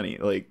to be funny.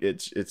 Like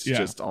it's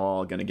just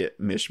all going to get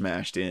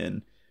mishmashed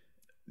in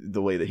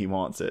the way that he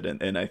wants it.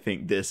 And I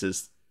think this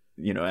is,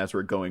 you know, as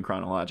we're going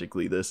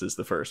chronologically, this is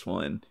the first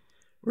one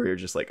where you're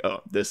just like,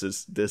 oh, this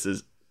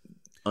is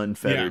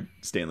unfettered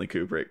Stanley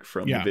Kubrick,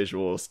 from the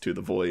visuals to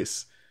the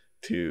voice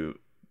to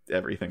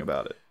everything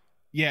about it.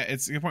 Yeah,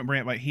 it's a good point,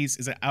 Brant. Like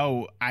he's like,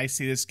 oh, I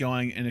see this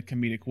going in a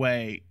comedic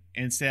way.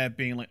 instead of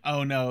being like,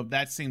 oh no,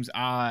 that seems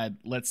odd,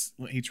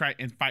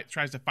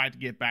 tries to fight to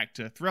get back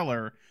to a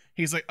thriller.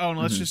 He's like, oh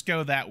no, let's just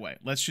go that way,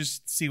 let's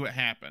just see what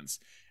happens.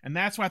 And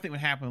that's what I think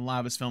would happen in a lot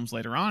of his films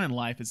later on in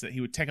life, is that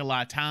he would take a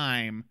lot of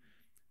time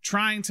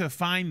trying to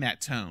find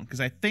that tone. Because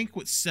I think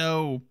what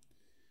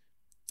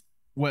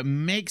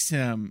made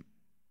him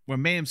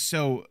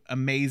so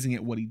amazing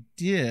at what he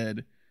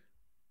did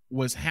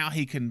was how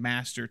he can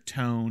master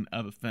tone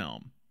of a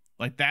film.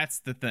 Like, that's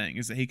the thing,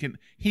 is that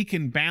he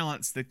can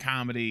balance the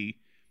comedy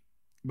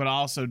but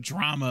also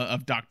drama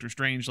of Doctor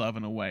Strangelove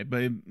in a way,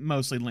 but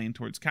mostly lean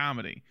towards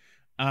comedy.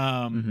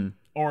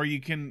 Or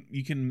you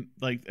can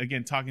like,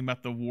 again, talking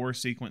about the war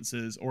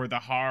sequences or the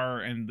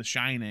horror and The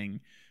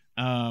Shining,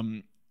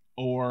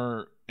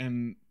 or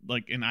in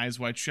Eyes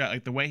Wide Shut,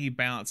 like the way he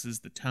balances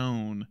the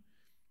tone.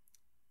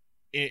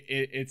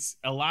 It's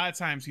a lot of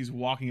times he's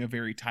walking a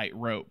very tight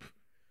rope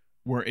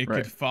where it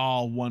could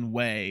fall one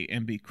way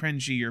and be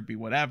cringy or be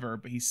whatever,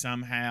 but he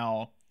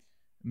somehow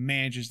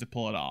manages to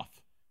pull it off.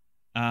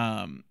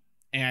 And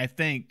I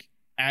think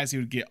as he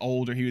would get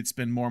older, he would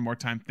spend more and more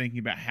time thinking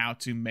about how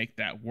to make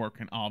that work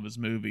in all of his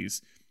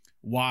movies.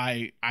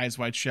 Why Eyes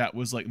Wide Shut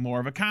was like more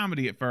of a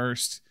comedy at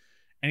first,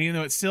 and even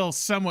though it's still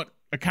somewhat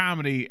a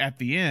comedy at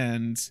the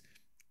end,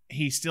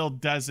 he still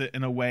does it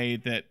in a way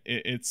that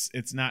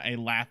it's not a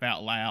laugh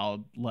out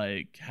loud,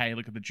 like, hey,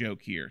 look at the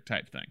joke here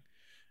type thing.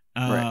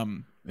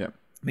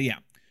 But yeah,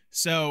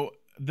 so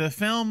the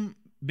film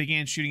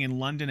began shooting in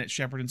London at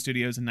Shepperton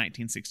Studios in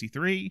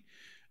 1963.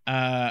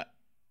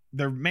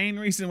 The main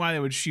reason why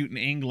they would shoot in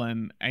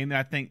England, and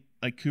I think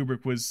like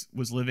Kubrick was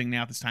living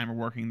now at this time or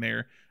working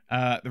there.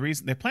 The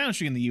reason they planned on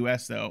shooting in the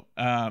U.S. though,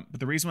 but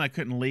the reason why I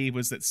couldn't leave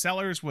was that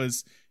Sellers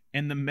was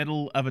in the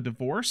middle of a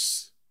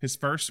divorce,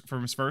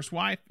 from his first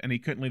wife, and he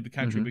couldn't leave the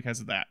country because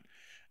of that.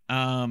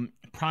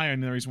 Probably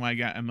another reason why I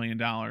got $1 million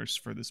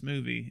for this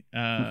movie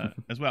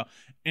as well.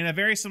 In a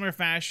very similar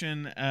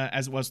fashion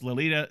as it was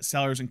Lolita,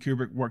 Sellers and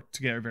Kubrick worked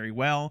together very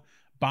well,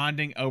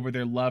 bonding over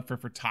their love for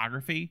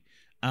photography.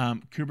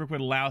 Kubrick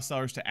would allow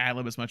Sellers to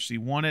ad-lib as much as he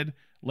wanted,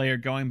 later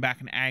going back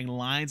and adding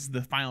lines to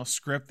the final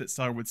script that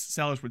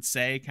Sellers would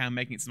say, kind of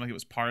making it seem like it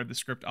was part of the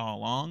script all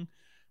along.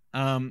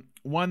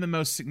 One of the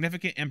most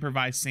significant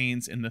improvised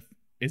scenes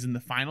is in the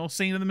final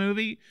scene of the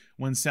movie,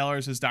 when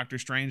Sellers as Dr.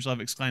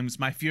 Strangelove exclaims,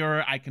 "My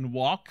Fuhrer, I can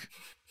walk."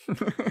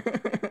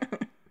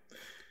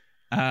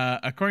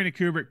 According to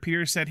Kubrick,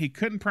 Peter said he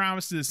couldn't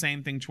promise to do the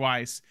same thing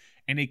twice,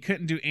 and he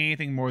couldn't do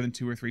anything more than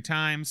 2 or 3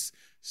 times.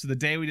 So the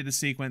day we did the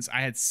sequence,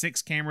 I had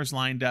 6 cameras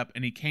lined up,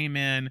 and he came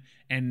in,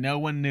 and no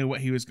one knew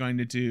what he was going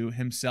to do,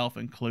 himself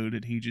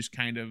included. He just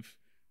kind of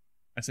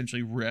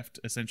essentially riffed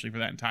for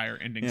that entire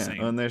ending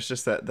scene. And there's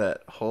just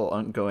that whole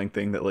ongoing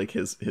thing that like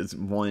his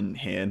one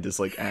hand is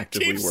like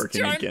actively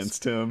working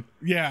against him.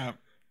 Yeah.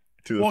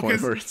 To the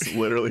point where it's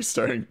literally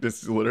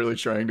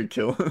trying to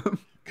kill him.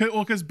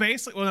 Because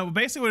basically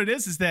what it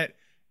is that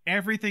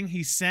everything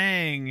he's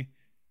saying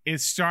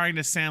is starting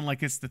to sound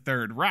like it's the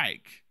Third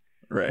Reich.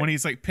 Right. When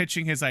he's like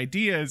pitching his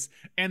ideas,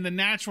 and the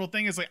natural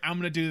thing is like, I'm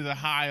going to do the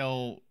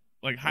Heil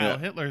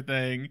Hitler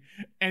thing,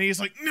 and he's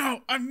like,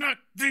 no, I'm not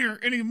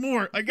there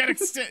anymore. I gotta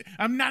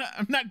I'm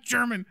not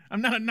German. I'm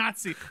not a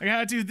Nazi. I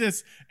gotta do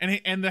this.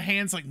 And the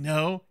hand's like,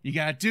 no, you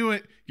gotta do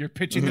it. You're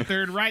pitching the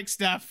Third Reich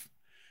stuff.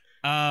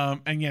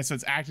 And yeah, so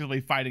it's actively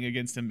fighting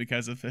against him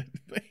because of it.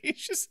 But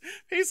he's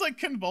like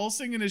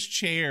convulsing in his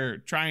chair,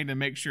 trying to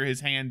make sure his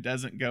hand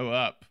doesn't go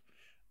up.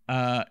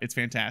 It's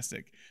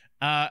fantastic.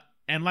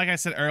 And like I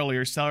said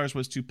earlier, Sellers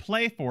was to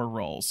play 4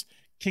 roles.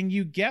 Can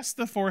you guess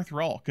the 4th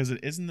role? Because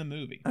it is in the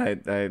movie. I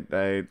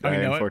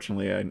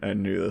unfortunately I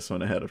knew this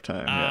one ahead of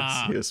time.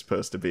 Yes, he was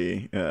supposed to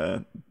be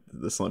the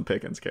Slim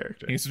Pickens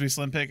character. He used to be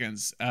Slim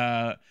Pickens.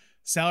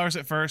 Sellers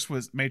at first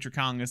was Major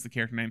Kong is the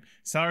character name.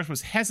 Sellers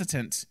was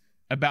hesitant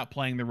about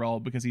playing the role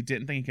because he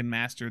didn't think he could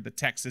master the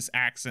Texas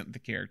accent the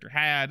character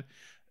had.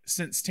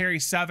 Since Terry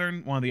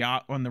Southern, one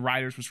of the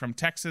writers, was from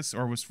Texas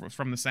or was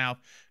from the South,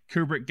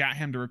 Kubrick got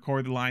him to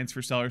record the lines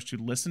for Sellers to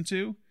listen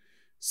to.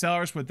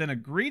 Sellers would then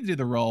agree to do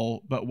the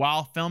role, but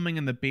while filming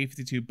in the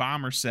B-52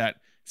 bomber set,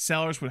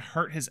 Sellers would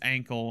hurt his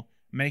ankle,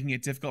 making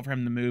it difficult for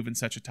him to move in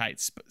such a tight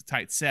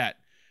set.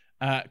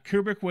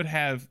 Kubrick would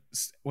have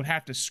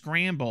to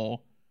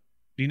scramble.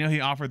 Do you know who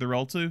he offered the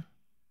role to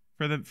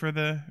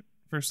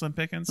for Slim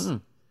Pickens?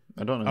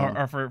 I don't know.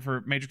 Or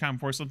for Major Kong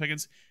before Slim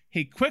Pickens?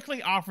 He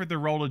quickly offered the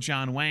role to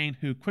John Wayne,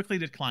 who quickly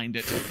declined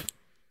it.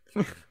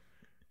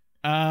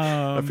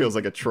 That feels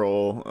like a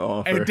troll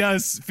offer. It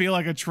does feel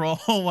like a troll.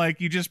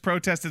 Like, you just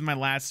protested my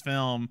last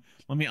film.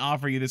 Let me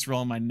offer you this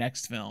role in my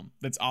next film.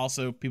 That's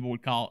also people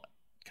would call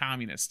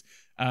communist.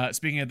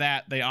 Speaking of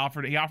that, he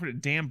offered it to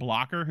Dan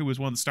Blocker, who was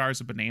one of the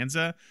stars of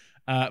Bonanza.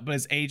 But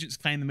his agents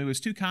claimed the movie was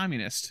too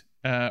communist,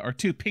 or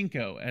too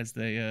pinko, as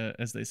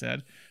they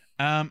said.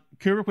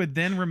 Kubrick would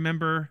then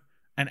remember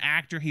an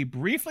actor he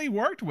briefly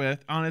worked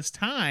with on his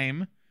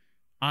time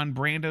on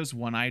Brando's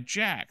One-Eyed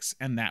Jacks,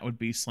 and that would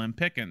be Slim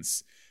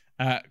Pickens.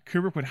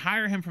 Kubrick would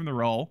hire him from the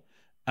role,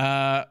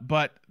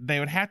 but they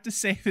would have to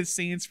save his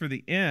scenes for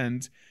the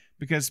end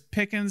because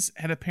Pickens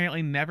had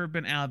apparently never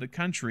been out of the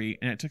country,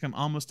 and it took him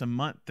almost a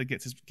month to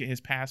get his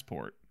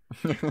passport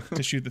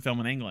to shoot the film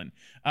in England.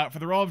 For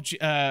the role of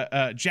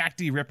Jack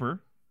D.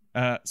 Ripper,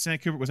 Stanley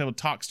Kubrick was able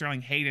to talk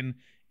Sterling Hayden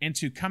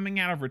into coming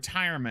out of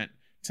retirement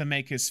to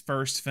make his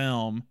first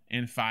film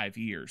in 5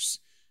 years.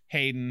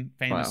 Hayden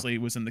famously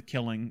was in The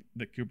Killing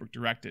that Kubrick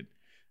directed.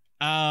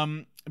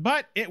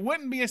 But it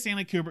wouldn't be a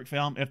Stanley Kubrick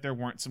film if there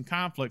weren't some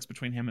conflicts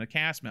between him and a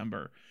cast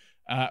member.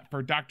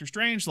 For Dr.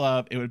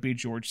 Strangelove, it would be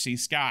George C.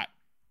 Scott.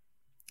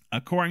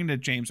 According to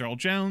James Earl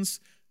Jones,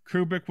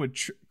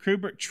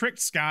 Kubrick tricked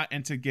Scott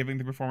into giving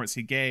the performance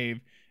he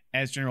gave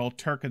as General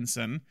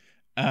Turkenson.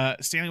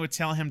 Stanley would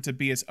tell him to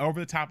be as over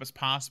the top as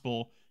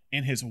possible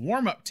in his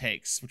warm-up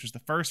takes, which was the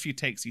first few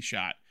takes he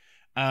shot,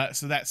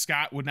 so that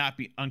Scott would not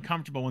be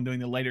uncomfortable when doing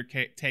the later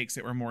takes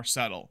that were more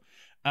subtle.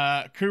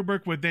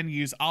 Kubrick would then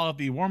use all of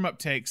the warm-up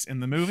takes in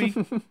the movie.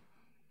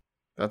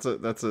 That's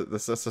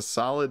a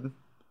solid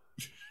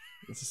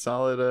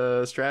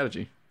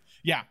strategy.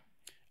 Yeah.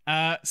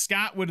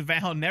 Scott would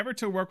vow never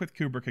to work with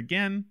Kubrick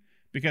again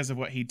because of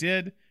what he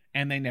did,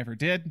 and they never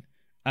did.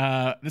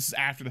 This is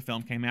after the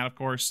film came out, of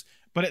course.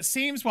 But it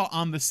seems while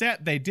on the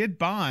set, they did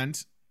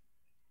bond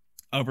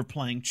over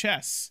playing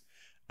chess.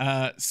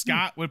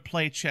 Scott would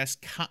play chess.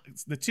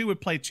 The two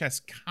would play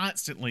chess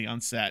constantly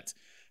on set.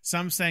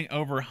 Some saying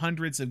over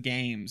hundreds of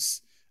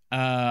games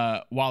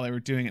while they were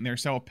doing it. And there are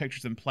several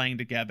pictures of them playing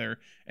together.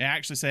 It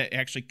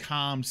actually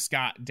calmed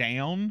Scott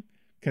down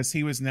because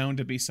he was known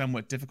to be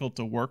somewhat difficult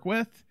to work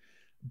with.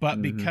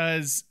 But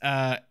because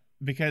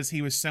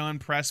he was so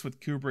impressed with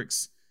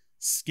Kubrick's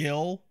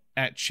skill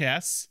at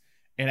chess,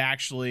 it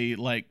actually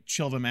like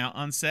chilled him out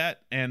on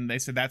set. And they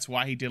said that's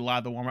why he did a lot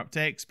of the warm-up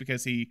takes,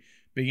 because he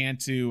began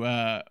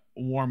to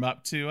warm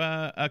up to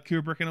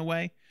Kubrick in a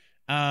way.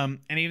 And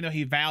even though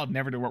he vowed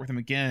never to work with him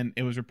again,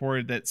 it was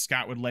reported that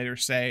Scott would later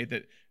say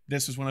that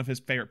this was one of his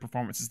favorite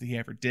performances that he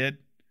ever did.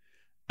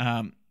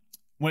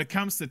 When it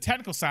comes to the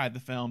technical side of the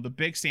film, the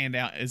big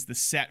standout is the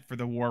set for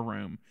the War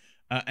Room.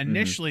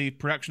 Initially,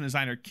 production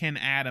designer Ken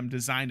Adam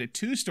designed a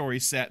 2-story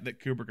set that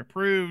Kubrick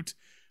approved,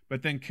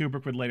 but then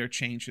Kubrick would later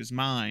change his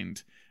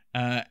mind.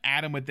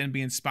 Adam would then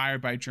be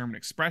inspired by German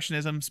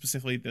Expressionism,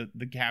 specifically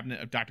the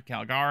Cabinet of Dr.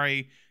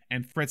 Caligari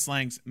and Fritz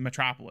Lang's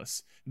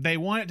Metropolis. They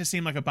want it to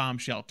seem like a bomb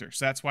shelter,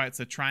 so that's why it's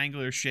a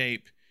triangular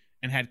shape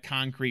and had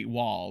concrete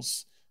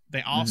walls.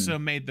 They also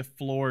made the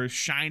floors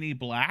shiny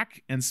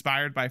black,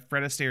 inspired by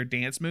Fred Astaire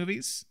dance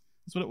movies.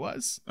 That's what it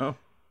was. Oh,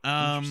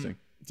 interesting.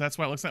 So that's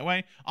why it looks that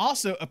way.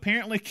 Also,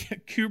 apparently,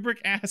 Kubrick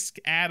asked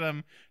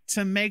Adam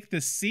to make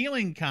the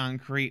ceiling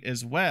concrete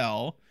as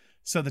well,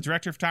 so the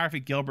director of photography,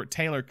 Gilbert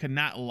Taylor, could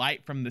not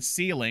light from the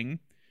ceiling,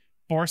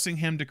 forcing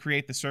him to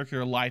create the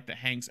circular light that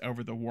hangs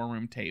over the War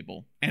Room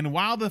table. And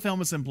while the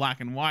film is in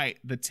black and white,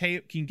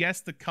 can you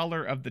guess the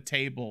color of the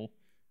table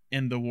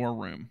in the War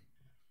Room?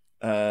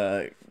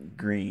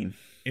 Green.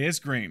 It is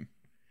green.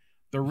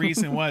 The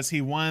reason was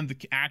he wanted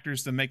the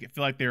actors to make it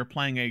feel like they were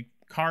playing a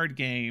card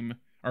game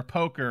or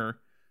poker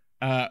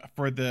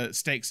for the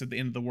stakes at the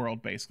end of the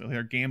world, basically.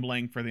 They're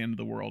gambling for the end of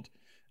the world.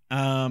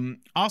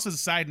 Also, as a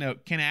side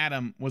note, Ken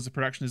Adam was a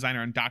production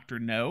designer on Dr.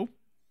 No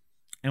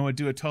and would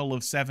do a total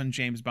of 7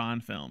 James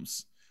Bond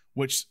films,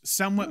 which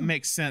somewhat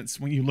makes sense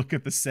when you look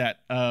at the set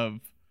of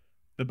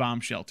the bomb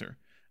shelter.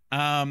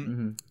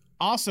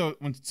 Also,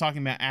 when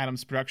talking about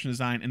Adam's production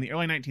design, in the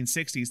early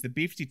 1960s, the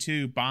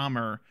B-52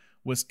 bomber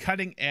was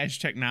cutting-edge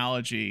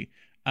technology,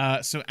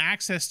 so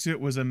access to it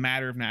was a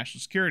matter of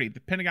national security. The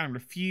Pentagon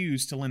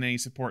refused to lend any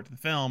support to the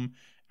film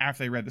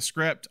after they read the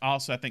script.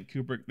 Also, I think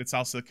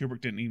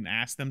Kubrick didn't even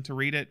ask them to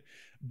read it.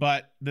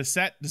 But the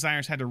set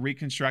designers had to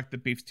reconstruct the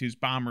B-52's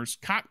bomber's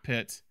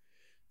cockpit.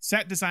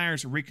 Set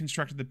designers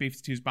reconstructed the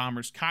B-52's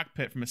bomber's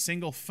cockpit from a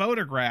single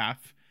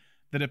photograph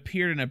that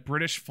appeared in a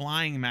British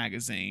flying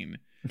magazine.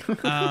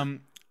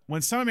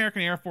 When some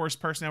American Air Force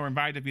personnel were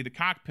invited to view the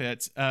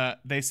cockpit,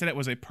 they said it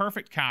was a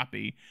perfect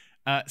copy.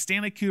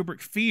 Stanley Kubrick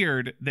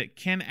feared that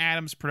Ken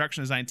Adams'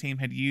 production design team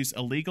had used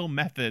illegal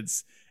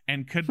methods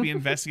and could be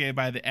investigated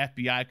by the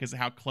FBI because of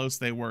how close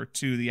they were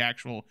to the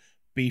actual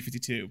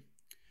B-52.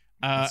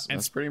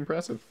 That's pretty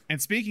impressive.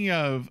 And speaking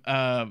of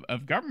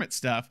government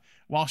stuff,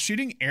 while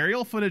shooting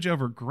aerial footage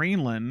over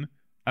Greenland,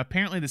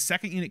 apparently the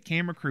second unit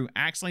camera crew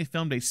accidentally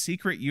filmed a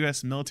secret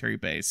U.S. military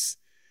base,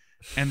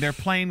 and their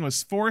plane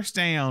was forced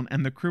down,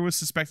 and the crew was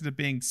suspected of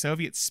being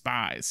Soviet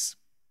spies.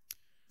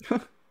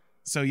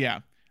 So yeah.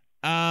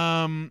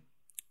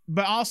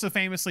 But also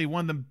famously,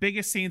 one of the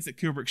biggest scenes that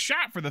Kubrick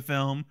shot for the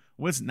film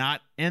was not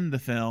in the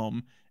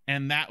film,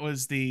 and that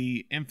was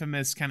the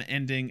infamous kind of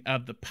ending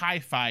of the pie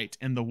fight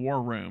in the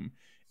War Room.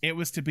 It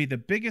was to be the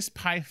biggest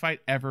pie fight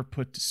ever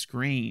put to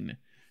screen.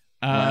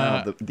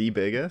 Wow, the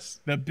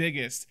biggest? The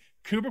biggest.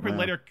 Kubrick would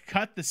later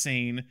cut the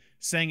scene,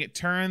 saying it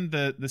turned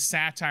the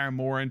satire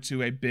more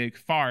into a big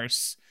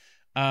farce.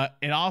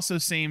 It also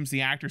seems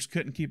the actors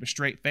couldn't keep a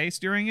straight face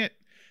during it.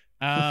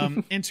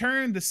 In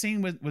turn, the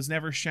scene was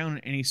never shown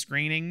in any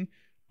screening,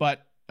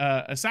 but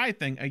a side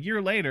thing, a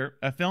year later,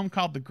 a film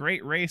called The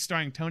Great Race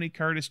starring Tony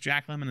Curtis,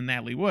 Jack Lemmon, and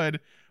Natalie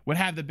Wood would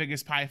have the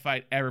biggest pie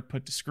fight ever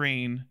put to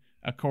screen,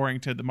 according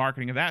to the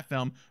marketing of that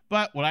film.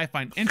 But what I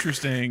find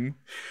interesting...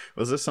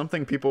 Was this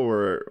something people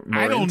were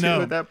more I don't into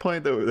know. at that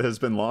point that has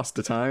been lost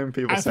to time?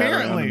 People sat around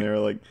Apparently. and they were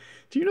like,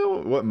 do you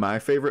know what my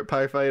favorite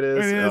pie fight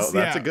is? It is, Oh,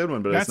 that's yeah. a good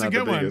one, but That's it's not a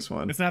good the biggest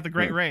one. It's not the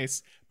Great Yeah.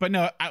 Race. But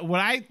no,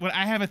 I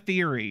have a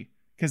theory,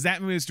 because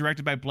that movie was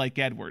directed by Blake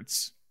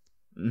Edwards,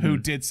 who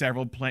did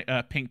several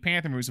Pink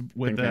Panther movies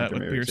with Panther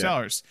Peter movies, yeah.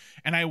 Sellers.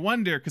 And I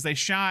wonder, because they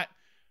shot,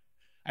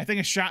 I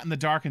think, a Shot in the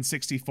Dark in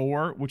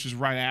 64, which is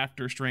right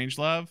after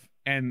Strangelove,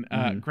 and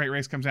Great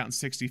Race comes out in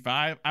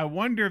 65. I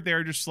wonder if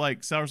they're just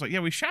like, Sellers like,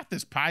 yeah, we shot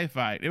this pie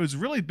fight. It was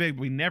really big,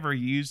 but we never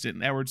used it.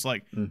 And Edwards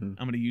like, I'm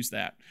going to use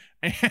that.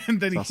 And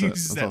then he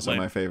uses That's that also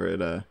later. my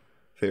favorite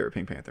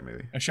Pink Panther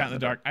movie. A Shot in the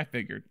Dark. I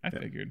figured.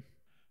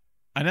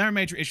 Another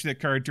major issue that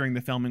occurred during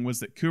the filming was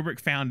that Kubrick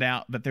found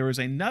out that there was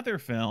another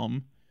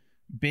film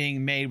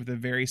being made with a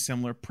very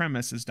similar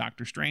premise as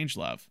Dr.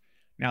 Strangelove.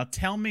 Now,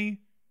 tell me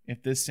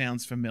if this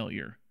sounds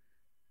familiar.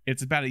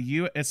 It's about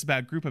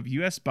a group of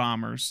U.S.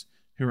 bombers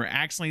who are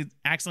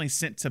accidentally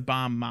sent to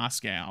bomb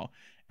Moscow,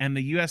 and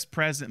the U.S.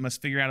 president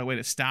must figure out a way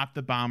to stop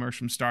the bombers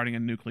from starting a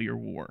nuclear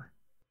war.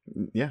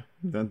 Yeah,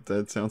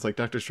 that sounds like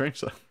Doctor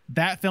Strangelove.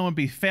 That film would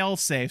be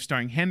Failsafe,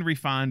 starring Henry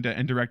Fonda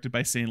and directed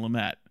by Sidney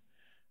Lumet.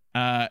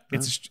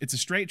 It's a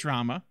straight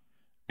drama,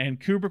 and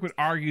Kubrick would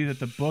argue that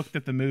the book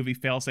that the movie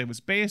Failsafe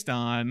was based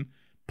on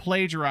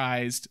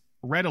plagiarized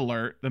Red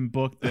Alert, the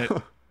book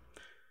that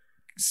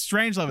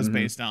Strangelove is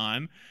based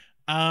on.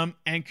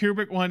 And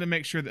Kubrick wanted to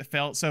make sure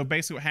that so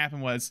basically what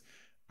happened was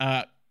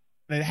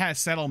they had a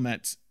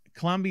settlement.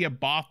 Columbia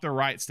bought the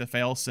rights to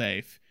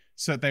Failsafe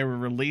so that they would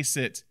release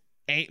it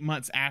 8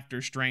 months after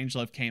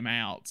Strangelove came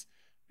out,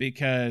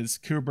 because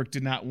Kubrick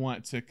did not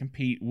want to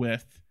compete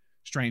with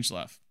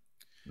Strangelove.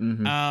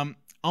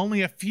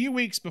 Only a few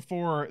weeks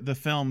before the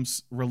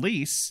film's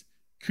release,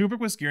 Kubrick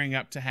was gearing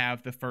up to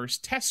have the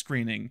first test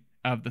screening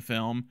of the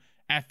film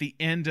at the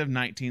end of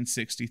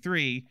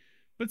 1963,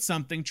 but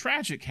something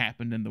tragic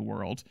happened in the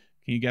world.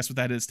 Can you guess what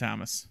that is,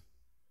 Thomas?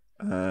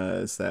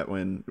 Is that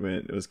when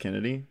it was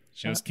Kennedy?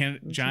 It was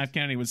John F.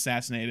 Kennedy was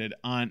assassinated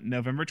on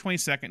November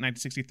 22nd,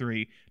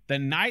 1963, the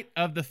night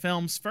of the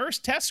film's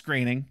first test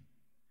screening,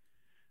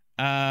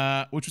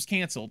 which was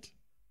canceled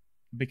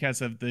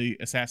because of the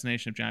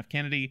assassination of John F.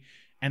 Kennedy,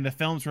 and the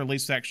film's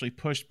release was actually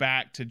pushed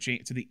back to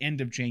the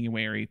end of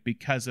January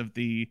because of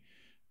the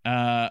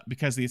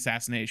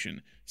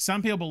assassination.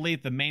 Some people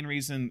believe the main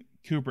reason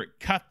Kubrick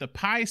cut the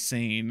pie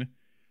scene,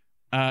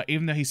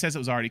 even though he says it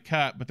was already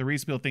cut, but the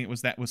reason people think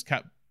it was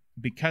cut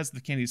because of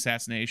the Kennedy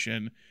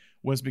assassination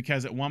was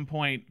because at one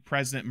point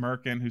President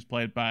Merkin, who's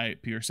played by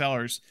Peter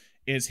Sellers,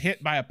 is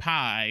hit by a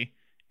pie,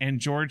 and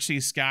George C.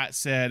 Scott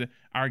said,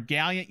 "Our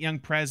gallant young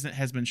president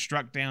has been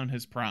struck down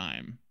his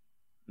prime."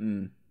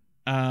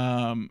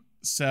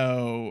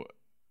 So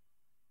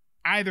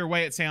either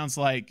way, it sounds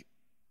like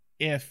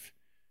if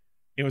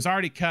it was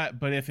already cut,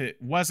 but if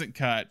it wasn't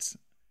cut,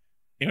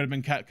 it would have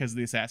been cut because of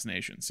the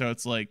assassination. So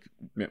it's like,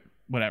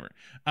 whatever.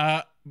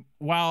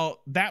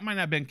 While that might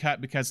not have been cut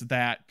because of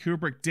that,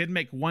 Kubrick did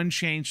make one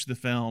change to the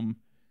film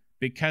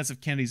because of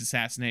Kennedy's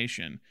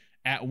assassination.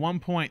 At one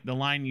point, the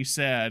line you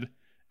said,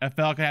 "A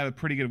fella could have a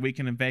pretty good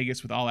weekend in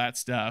Vegas with all that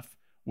stuff,"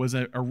 was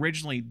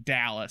originally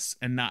Dallas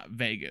and not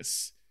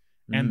Vegas.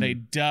 And they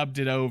dubbed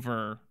it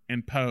over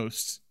in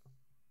post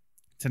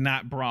to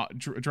not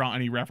draw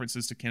any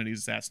references to Kennedy's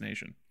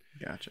assassination.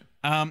 Gotcha.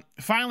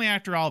 Finally,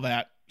 after all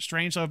that,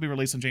 Strangelove would be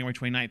released on January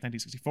 29th,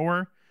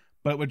 1964,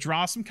 but it would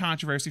draw some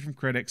controversy from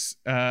critics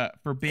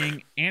for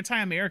being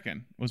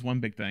anti-American was one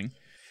big thing.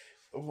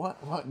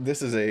 What?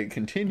 This is a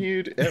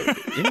continued...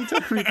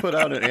 Anytime we put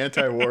out an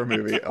anti-war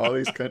movie, all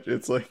these countries,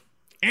 it's like...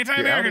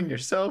 Anti-American! You're outing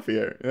yourself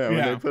here. Yeah,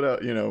 when they put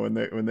out,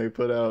 when they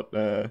put out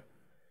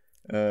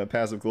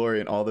Paths of Glory,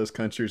 and all those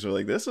countries are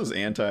like, this was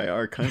anti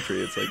our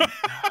country. It's like...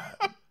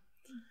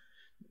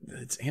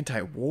 it's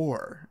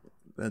anti-war.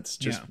 That's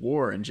just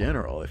war in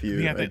general. If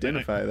you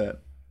identify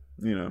that,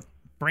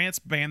 France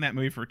banned that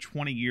movie for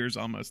 20 years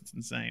almost. It's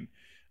insane.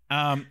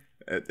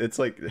 It's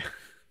like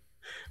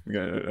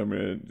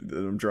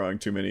I'm drawing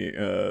too many.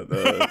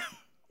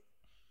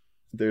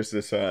 There's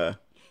this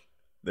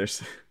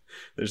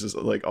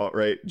like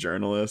alt-right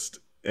journalist,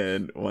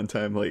 and one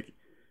time like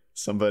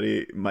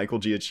Michael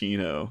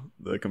Giacchino,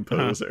 the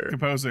composer,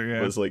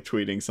 was like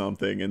tweeting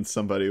something, and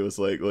somebody was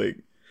like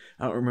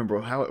I don't remember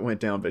how it went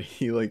down, but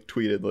he like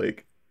tweeted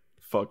like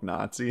 "fuck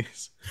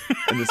Nazis,"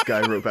 and this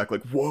guy wrote back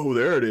like, "Whoa,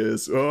 there it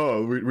is.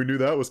 Oh, we knew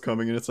that was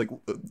coming." And it's like,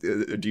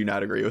 do you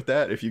not agree with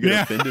that? If you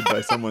get offended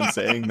by someone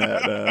saying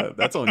that,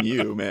 that's on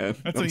you, man.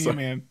 That's on you,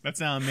 man. That's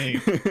not on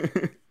me.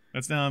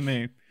 That's not on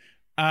me.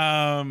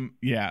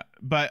 Yeah,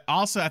 but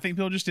also I think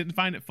people just didn't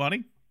find it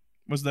funny.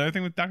 Was the other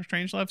thing with Dr.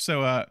 Strangelove.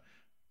 So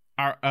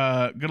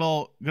our good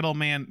old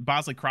man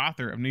Bosley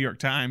Crowther of New York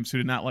Times, who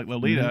did not like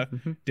Lolita,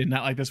 did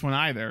not like this one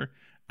either.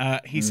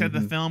 He said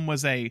the film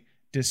was a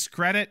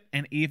discredit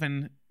and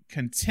even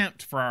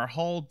contempt for our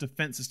whole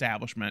defense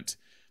establishment.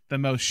 The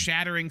most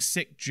shattering,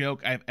 sick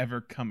joke I've ever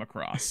come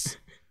across.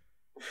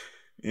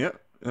 Yep.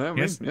 I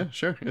mean, yeah,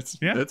 sure. It's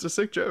a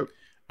sick joke.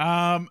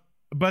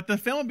 But the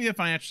film would be a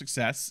financial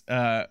success,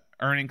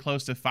 earning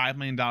close to $5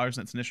 million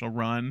in its initial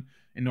run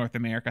in North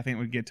America. I think it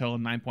would get a total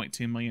of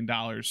 $9.2 million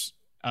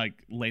like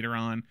later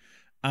on.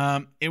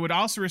 It would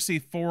also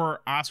receive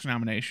 4 Oscar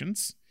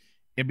nominations.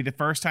 It'd be the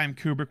first time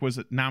Kubrick was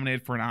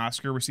nominated for an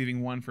Oscar,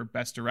 receiving one for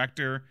Best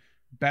Director,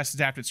 Best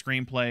Adapted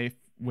Screenplay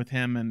with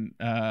him and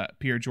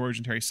Pierre George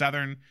and Terry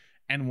Southern,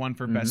 and one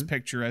for Best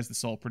Picture as the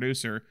sole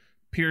producer.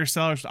 Peter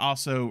Sellers would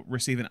also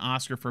receive an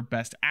Oscar for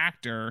Best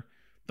Actor,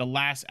 the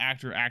last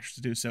actor or actress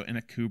to do so in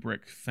a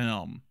Kubrick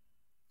film.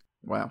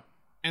 Wow.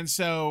 And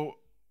so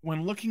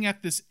when looking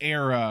at this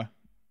era,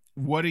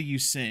 what are you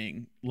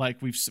seeing?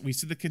 Like we see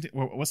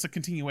what's the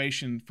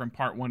continuation from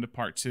part 1 to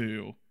part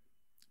 2,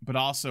 but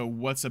also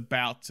what's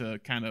about to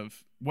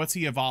what's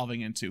he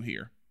evolving into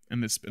here in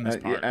this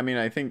part? Yeah, I mean,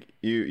 I think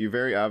you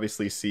very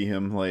obviously see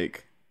him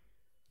like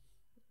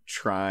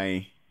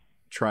try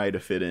to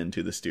fit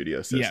into the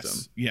studio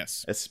system.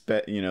 Yes.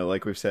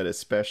 Like we've said,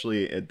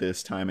 especially at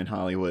this time in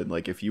Hollywood,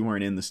 like if you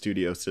weren't in the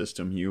studio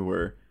system, you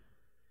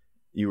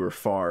were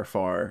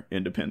far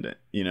independent,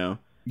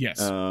 Yes.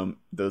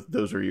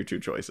 Those were your 2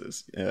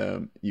 choices.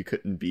 You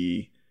couldn't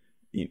be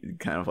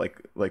kind of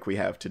like we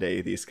have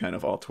today, these kind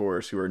of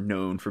auteurs who are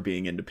known for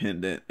being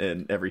independent,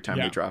 and every time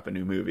they drop a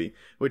new movie,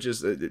 which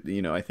is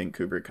I think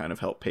Kubrick kind of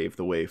helped pave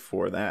the way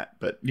for that.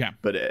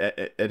 But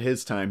at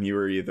his time, you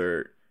were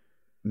either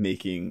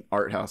making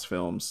art house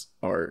films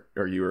or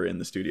you were in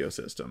the studio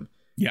system.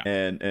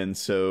 And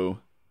so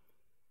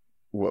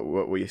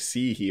what we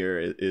see here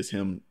is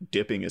him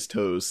dipping his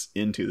toes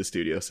into the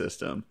studio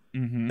system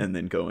and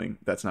then going,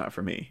 that's not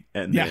for me.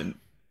 And then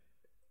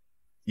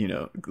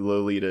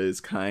Lolita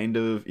is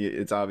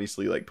it's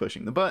obviously like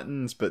pushing the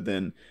buttons, but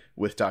then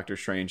with Dr.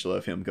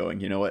 Strangelove, him going,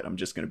 you know what, I'm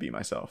just going to be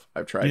myself.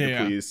 I've tried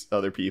to please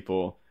other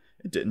people.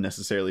 It didn't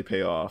necessarily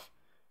pay off.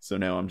 So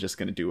now I'm just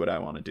going to do what I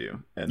want to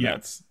do. And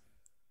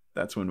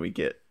that's when we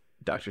get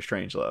Dr.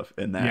 Strangelove.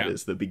 And that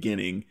is the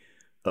beginning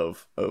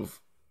of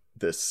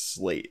this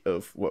slate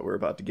of what we're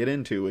about to get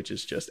into, which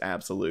is just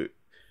absolute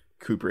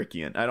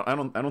Kubrickian.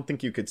 I don't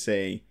think you could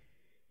say,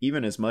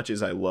 even as much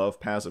as I love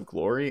Paths of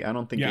Glory, I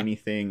don't think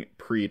anything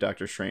pre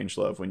Dr.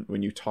 Strangelove,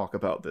 when you talk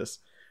about this,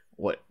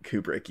 what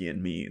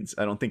Kubrickian means,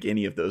 I don't think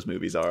any of those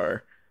movies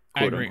are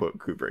quote unquote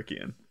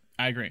Kubrickian.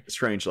 I agree.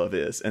 Strangelove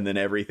is, and then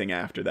everything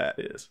after that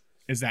is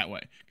that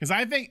way. Because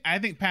I think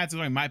Paths of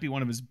Glory might be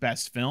one of his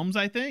best films,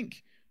 I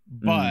think,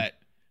 but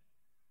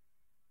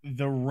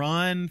the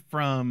run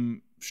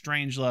from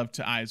Strangelove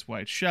to Eyes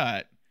Wide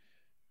Shut,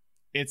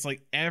 it's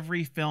like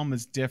every film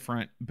is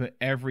different, but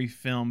every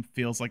film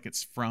feels like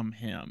it's from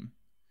him.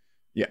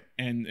 Yeah.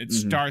 And it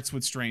starts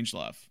with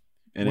Strangelove.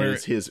 And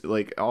it's his,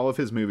 like, all of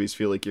his movies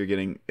feel like you're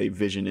getting a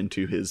vision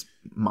into his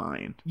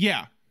mind.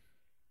 Yeah.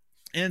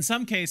 And in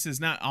some cases,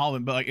 not all of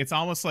them, but like it's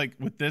almost like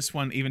with this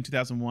one, even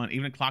 2001,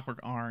 even Clockwork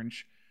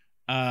Orange,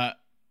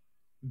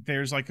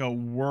 there's like a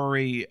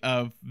worry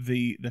of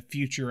the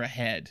future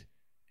ahead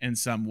in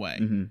some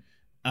way.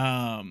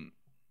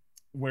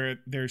 Where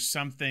there's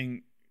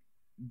something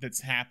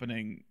that's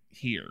happening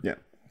here. Yeah.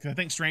 Because I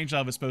think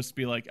Strangelove is supposed to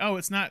be like, oh,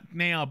 it's not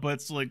now, but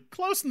it's like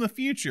close in the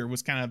future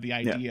was kind of the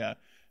idea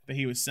that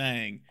he was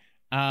saying.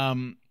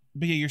 But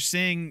yeah, you're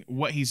seeing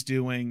what he's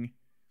doing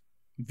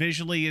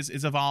visually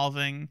is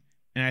evolving.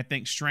 And I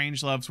think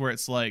Strangelove's where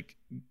it's like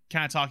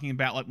kind of talking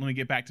about, like, let me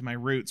get back to my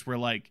roots, where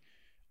like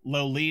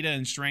Lolita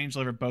and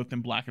Strangelove are both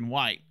in black and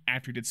white.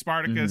 After he did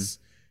Spartacus,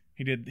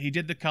 he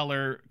did the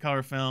color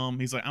film.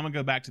 He's like, I'm gonna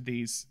go back to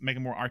these, make a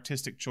more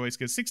artistic choice,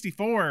 because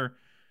 64,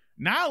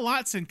 not a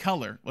lot's in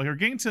color. Like, we're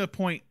getting to a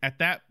point at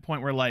that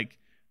point where like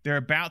they're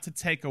about to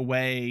take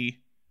away,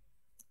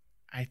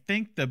 I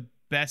think, the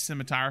best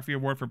cinematography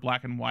award for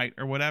black and white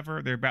or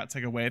whatever. They're about to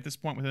take away at this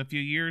point within a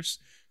few years.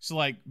 So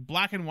like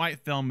black and white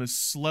film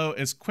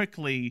is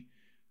quickly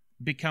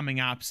becoming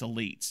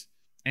obsolete.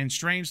 And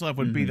Strangelove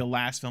would be the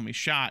last film he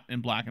shot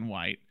in black and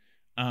white,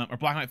 or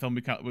black and white film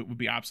would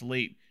be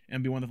obsolete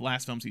and be one of the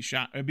last films he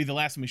shot. It would be the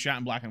last film he shot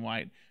in black and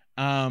white.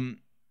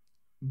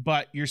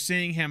 But you're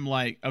seeing him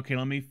like, okay,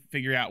 let me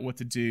figure out what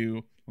to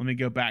do. Let me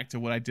go back to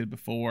what I did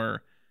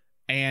before.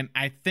 And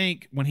I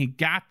think when he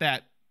got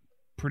that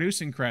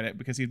producing credit,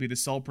 because he'd be the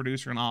sole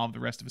producer in all of the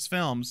rest of his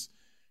films,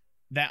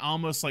 that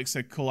almost like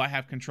said, cool, I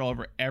have control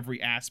over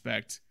every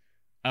aspect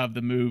of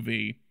the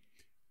movie.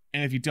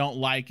 And if you don't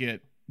like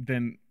it,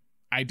 then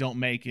I don't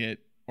make it,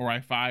 or I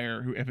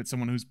fire if it's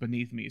someone who's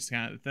beneath me, is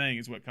kind of the thing,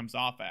 is what it comes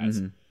off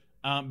as.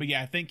 But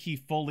yeah, I think he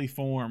fully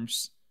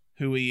forms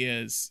who he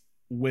is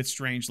with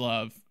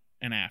Strangelove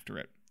and after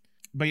it.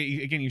 But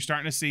again, you're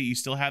starting to see, you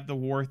still have the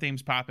war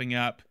themes popping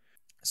up.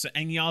 So,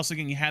 and you also,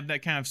 again, you have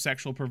that kind of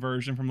sexual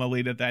perversion from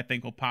Lolita that I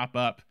think will pop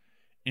up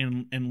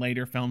in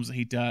later films that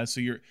he does.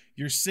 So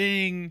you're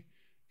seeing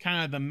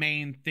kind of the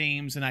main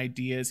themes and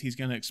ideas he's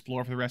going to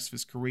explore for the rest of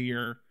his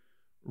career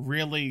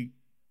really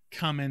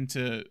come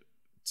into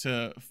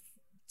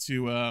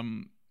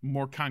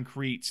more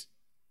concrete,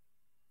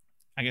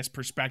 I guess,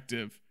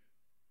 perspective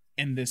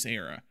in this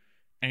era.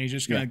 And he's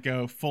just going to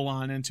go full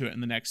on into it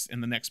in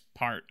the next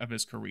part of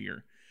his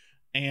career.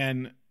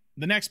 And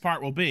the next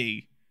part will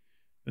be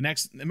the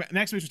next movie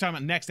we're talking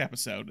about next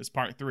episode is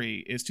part 3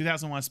 is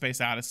 2001: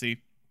 Space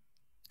Odyssey,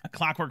 A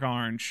Clockwork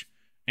Orange,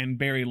 and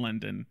Barry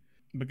Lyndon.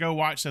 But go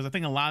watch those. I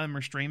think a lot of them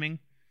are streaming.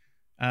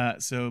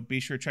 So be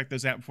sure to check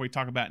those out before we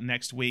talk about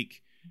next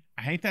week.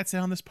 I think that's it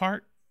on this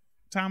part.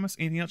 Thomas,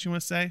 anything else you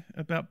want to say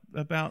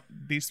about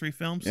these 3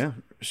 films? Yeah,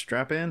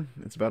 strap in.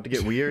 It's about to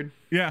get weird.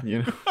 Yeah.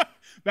 You know?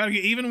 About to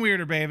get even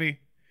weirder, baby.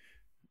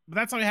 But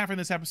that's all we have for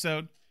this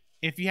episode.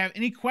 If you have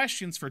any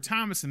questions for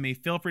Thomas and me,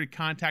 feel free to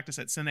contact us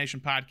at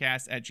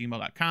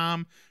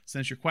cinnationpodcast@gmail.com.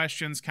 Send us your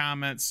questions,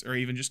 comments, or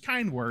even just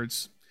kind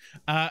words.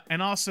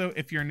 And also,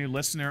 if you're a new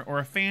listener or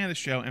a fan of the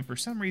show and for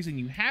some reason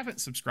you haven't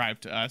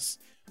subscribed to us,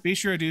 be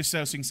sure to do so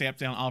you can stay up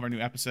to date on all of our new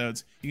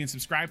episodes. You can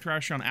subscribe to our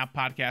show on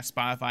Apple Podcasts,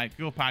 Spotify,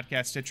 Google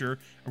Podcasts, Stitcher,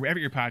 or wherever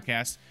your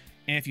podcast.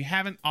 And if you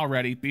haven't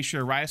already, be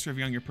sure to write us a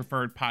review on your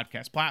preferred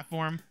podcast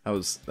platform. I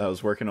was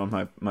working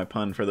on my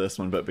pun for this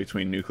one, but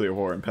between nuclear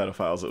war and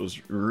pedophiles, it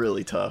was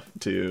really tough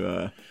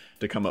to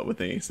come up with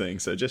these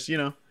things. So just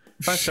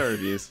 5-star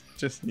reviews.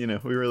 Just we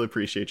really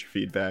appreciate your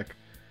feedback,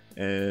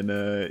 and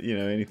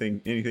any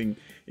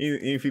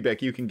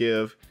feedback you can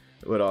give.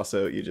 But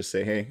also, you just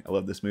say, hey, I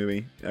love this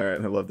movie, or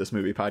I love this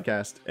movie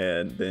podcast,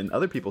 and then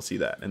other people see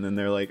that, and then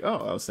they're like,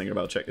 oh, I was thinking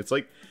about check. It's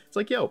like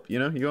Yelp, you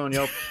go on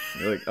Yelp,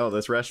 you're like, oh,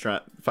 this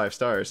restaurant 5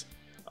 stars,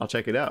 I'll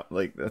check it out.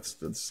 Like that's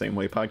the same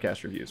way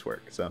podcast reviews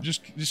work. So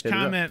just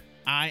comment,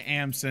 I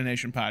am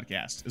Cinenation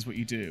Podcast is what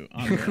you do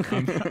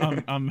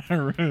on my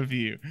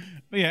review.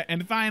 But yeah,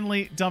 and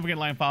finally, don't forget to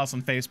like and follow us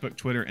on Facebook,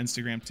 Twitter,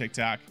 Instagram,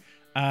 TikTok.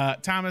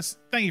 Thomas,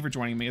 thank you for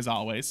joining me as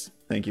always.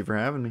 Thank you for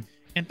having me.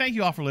 And thank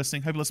you all for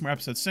listening. Hope you listen to more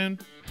episodes soon.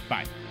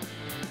 Bye.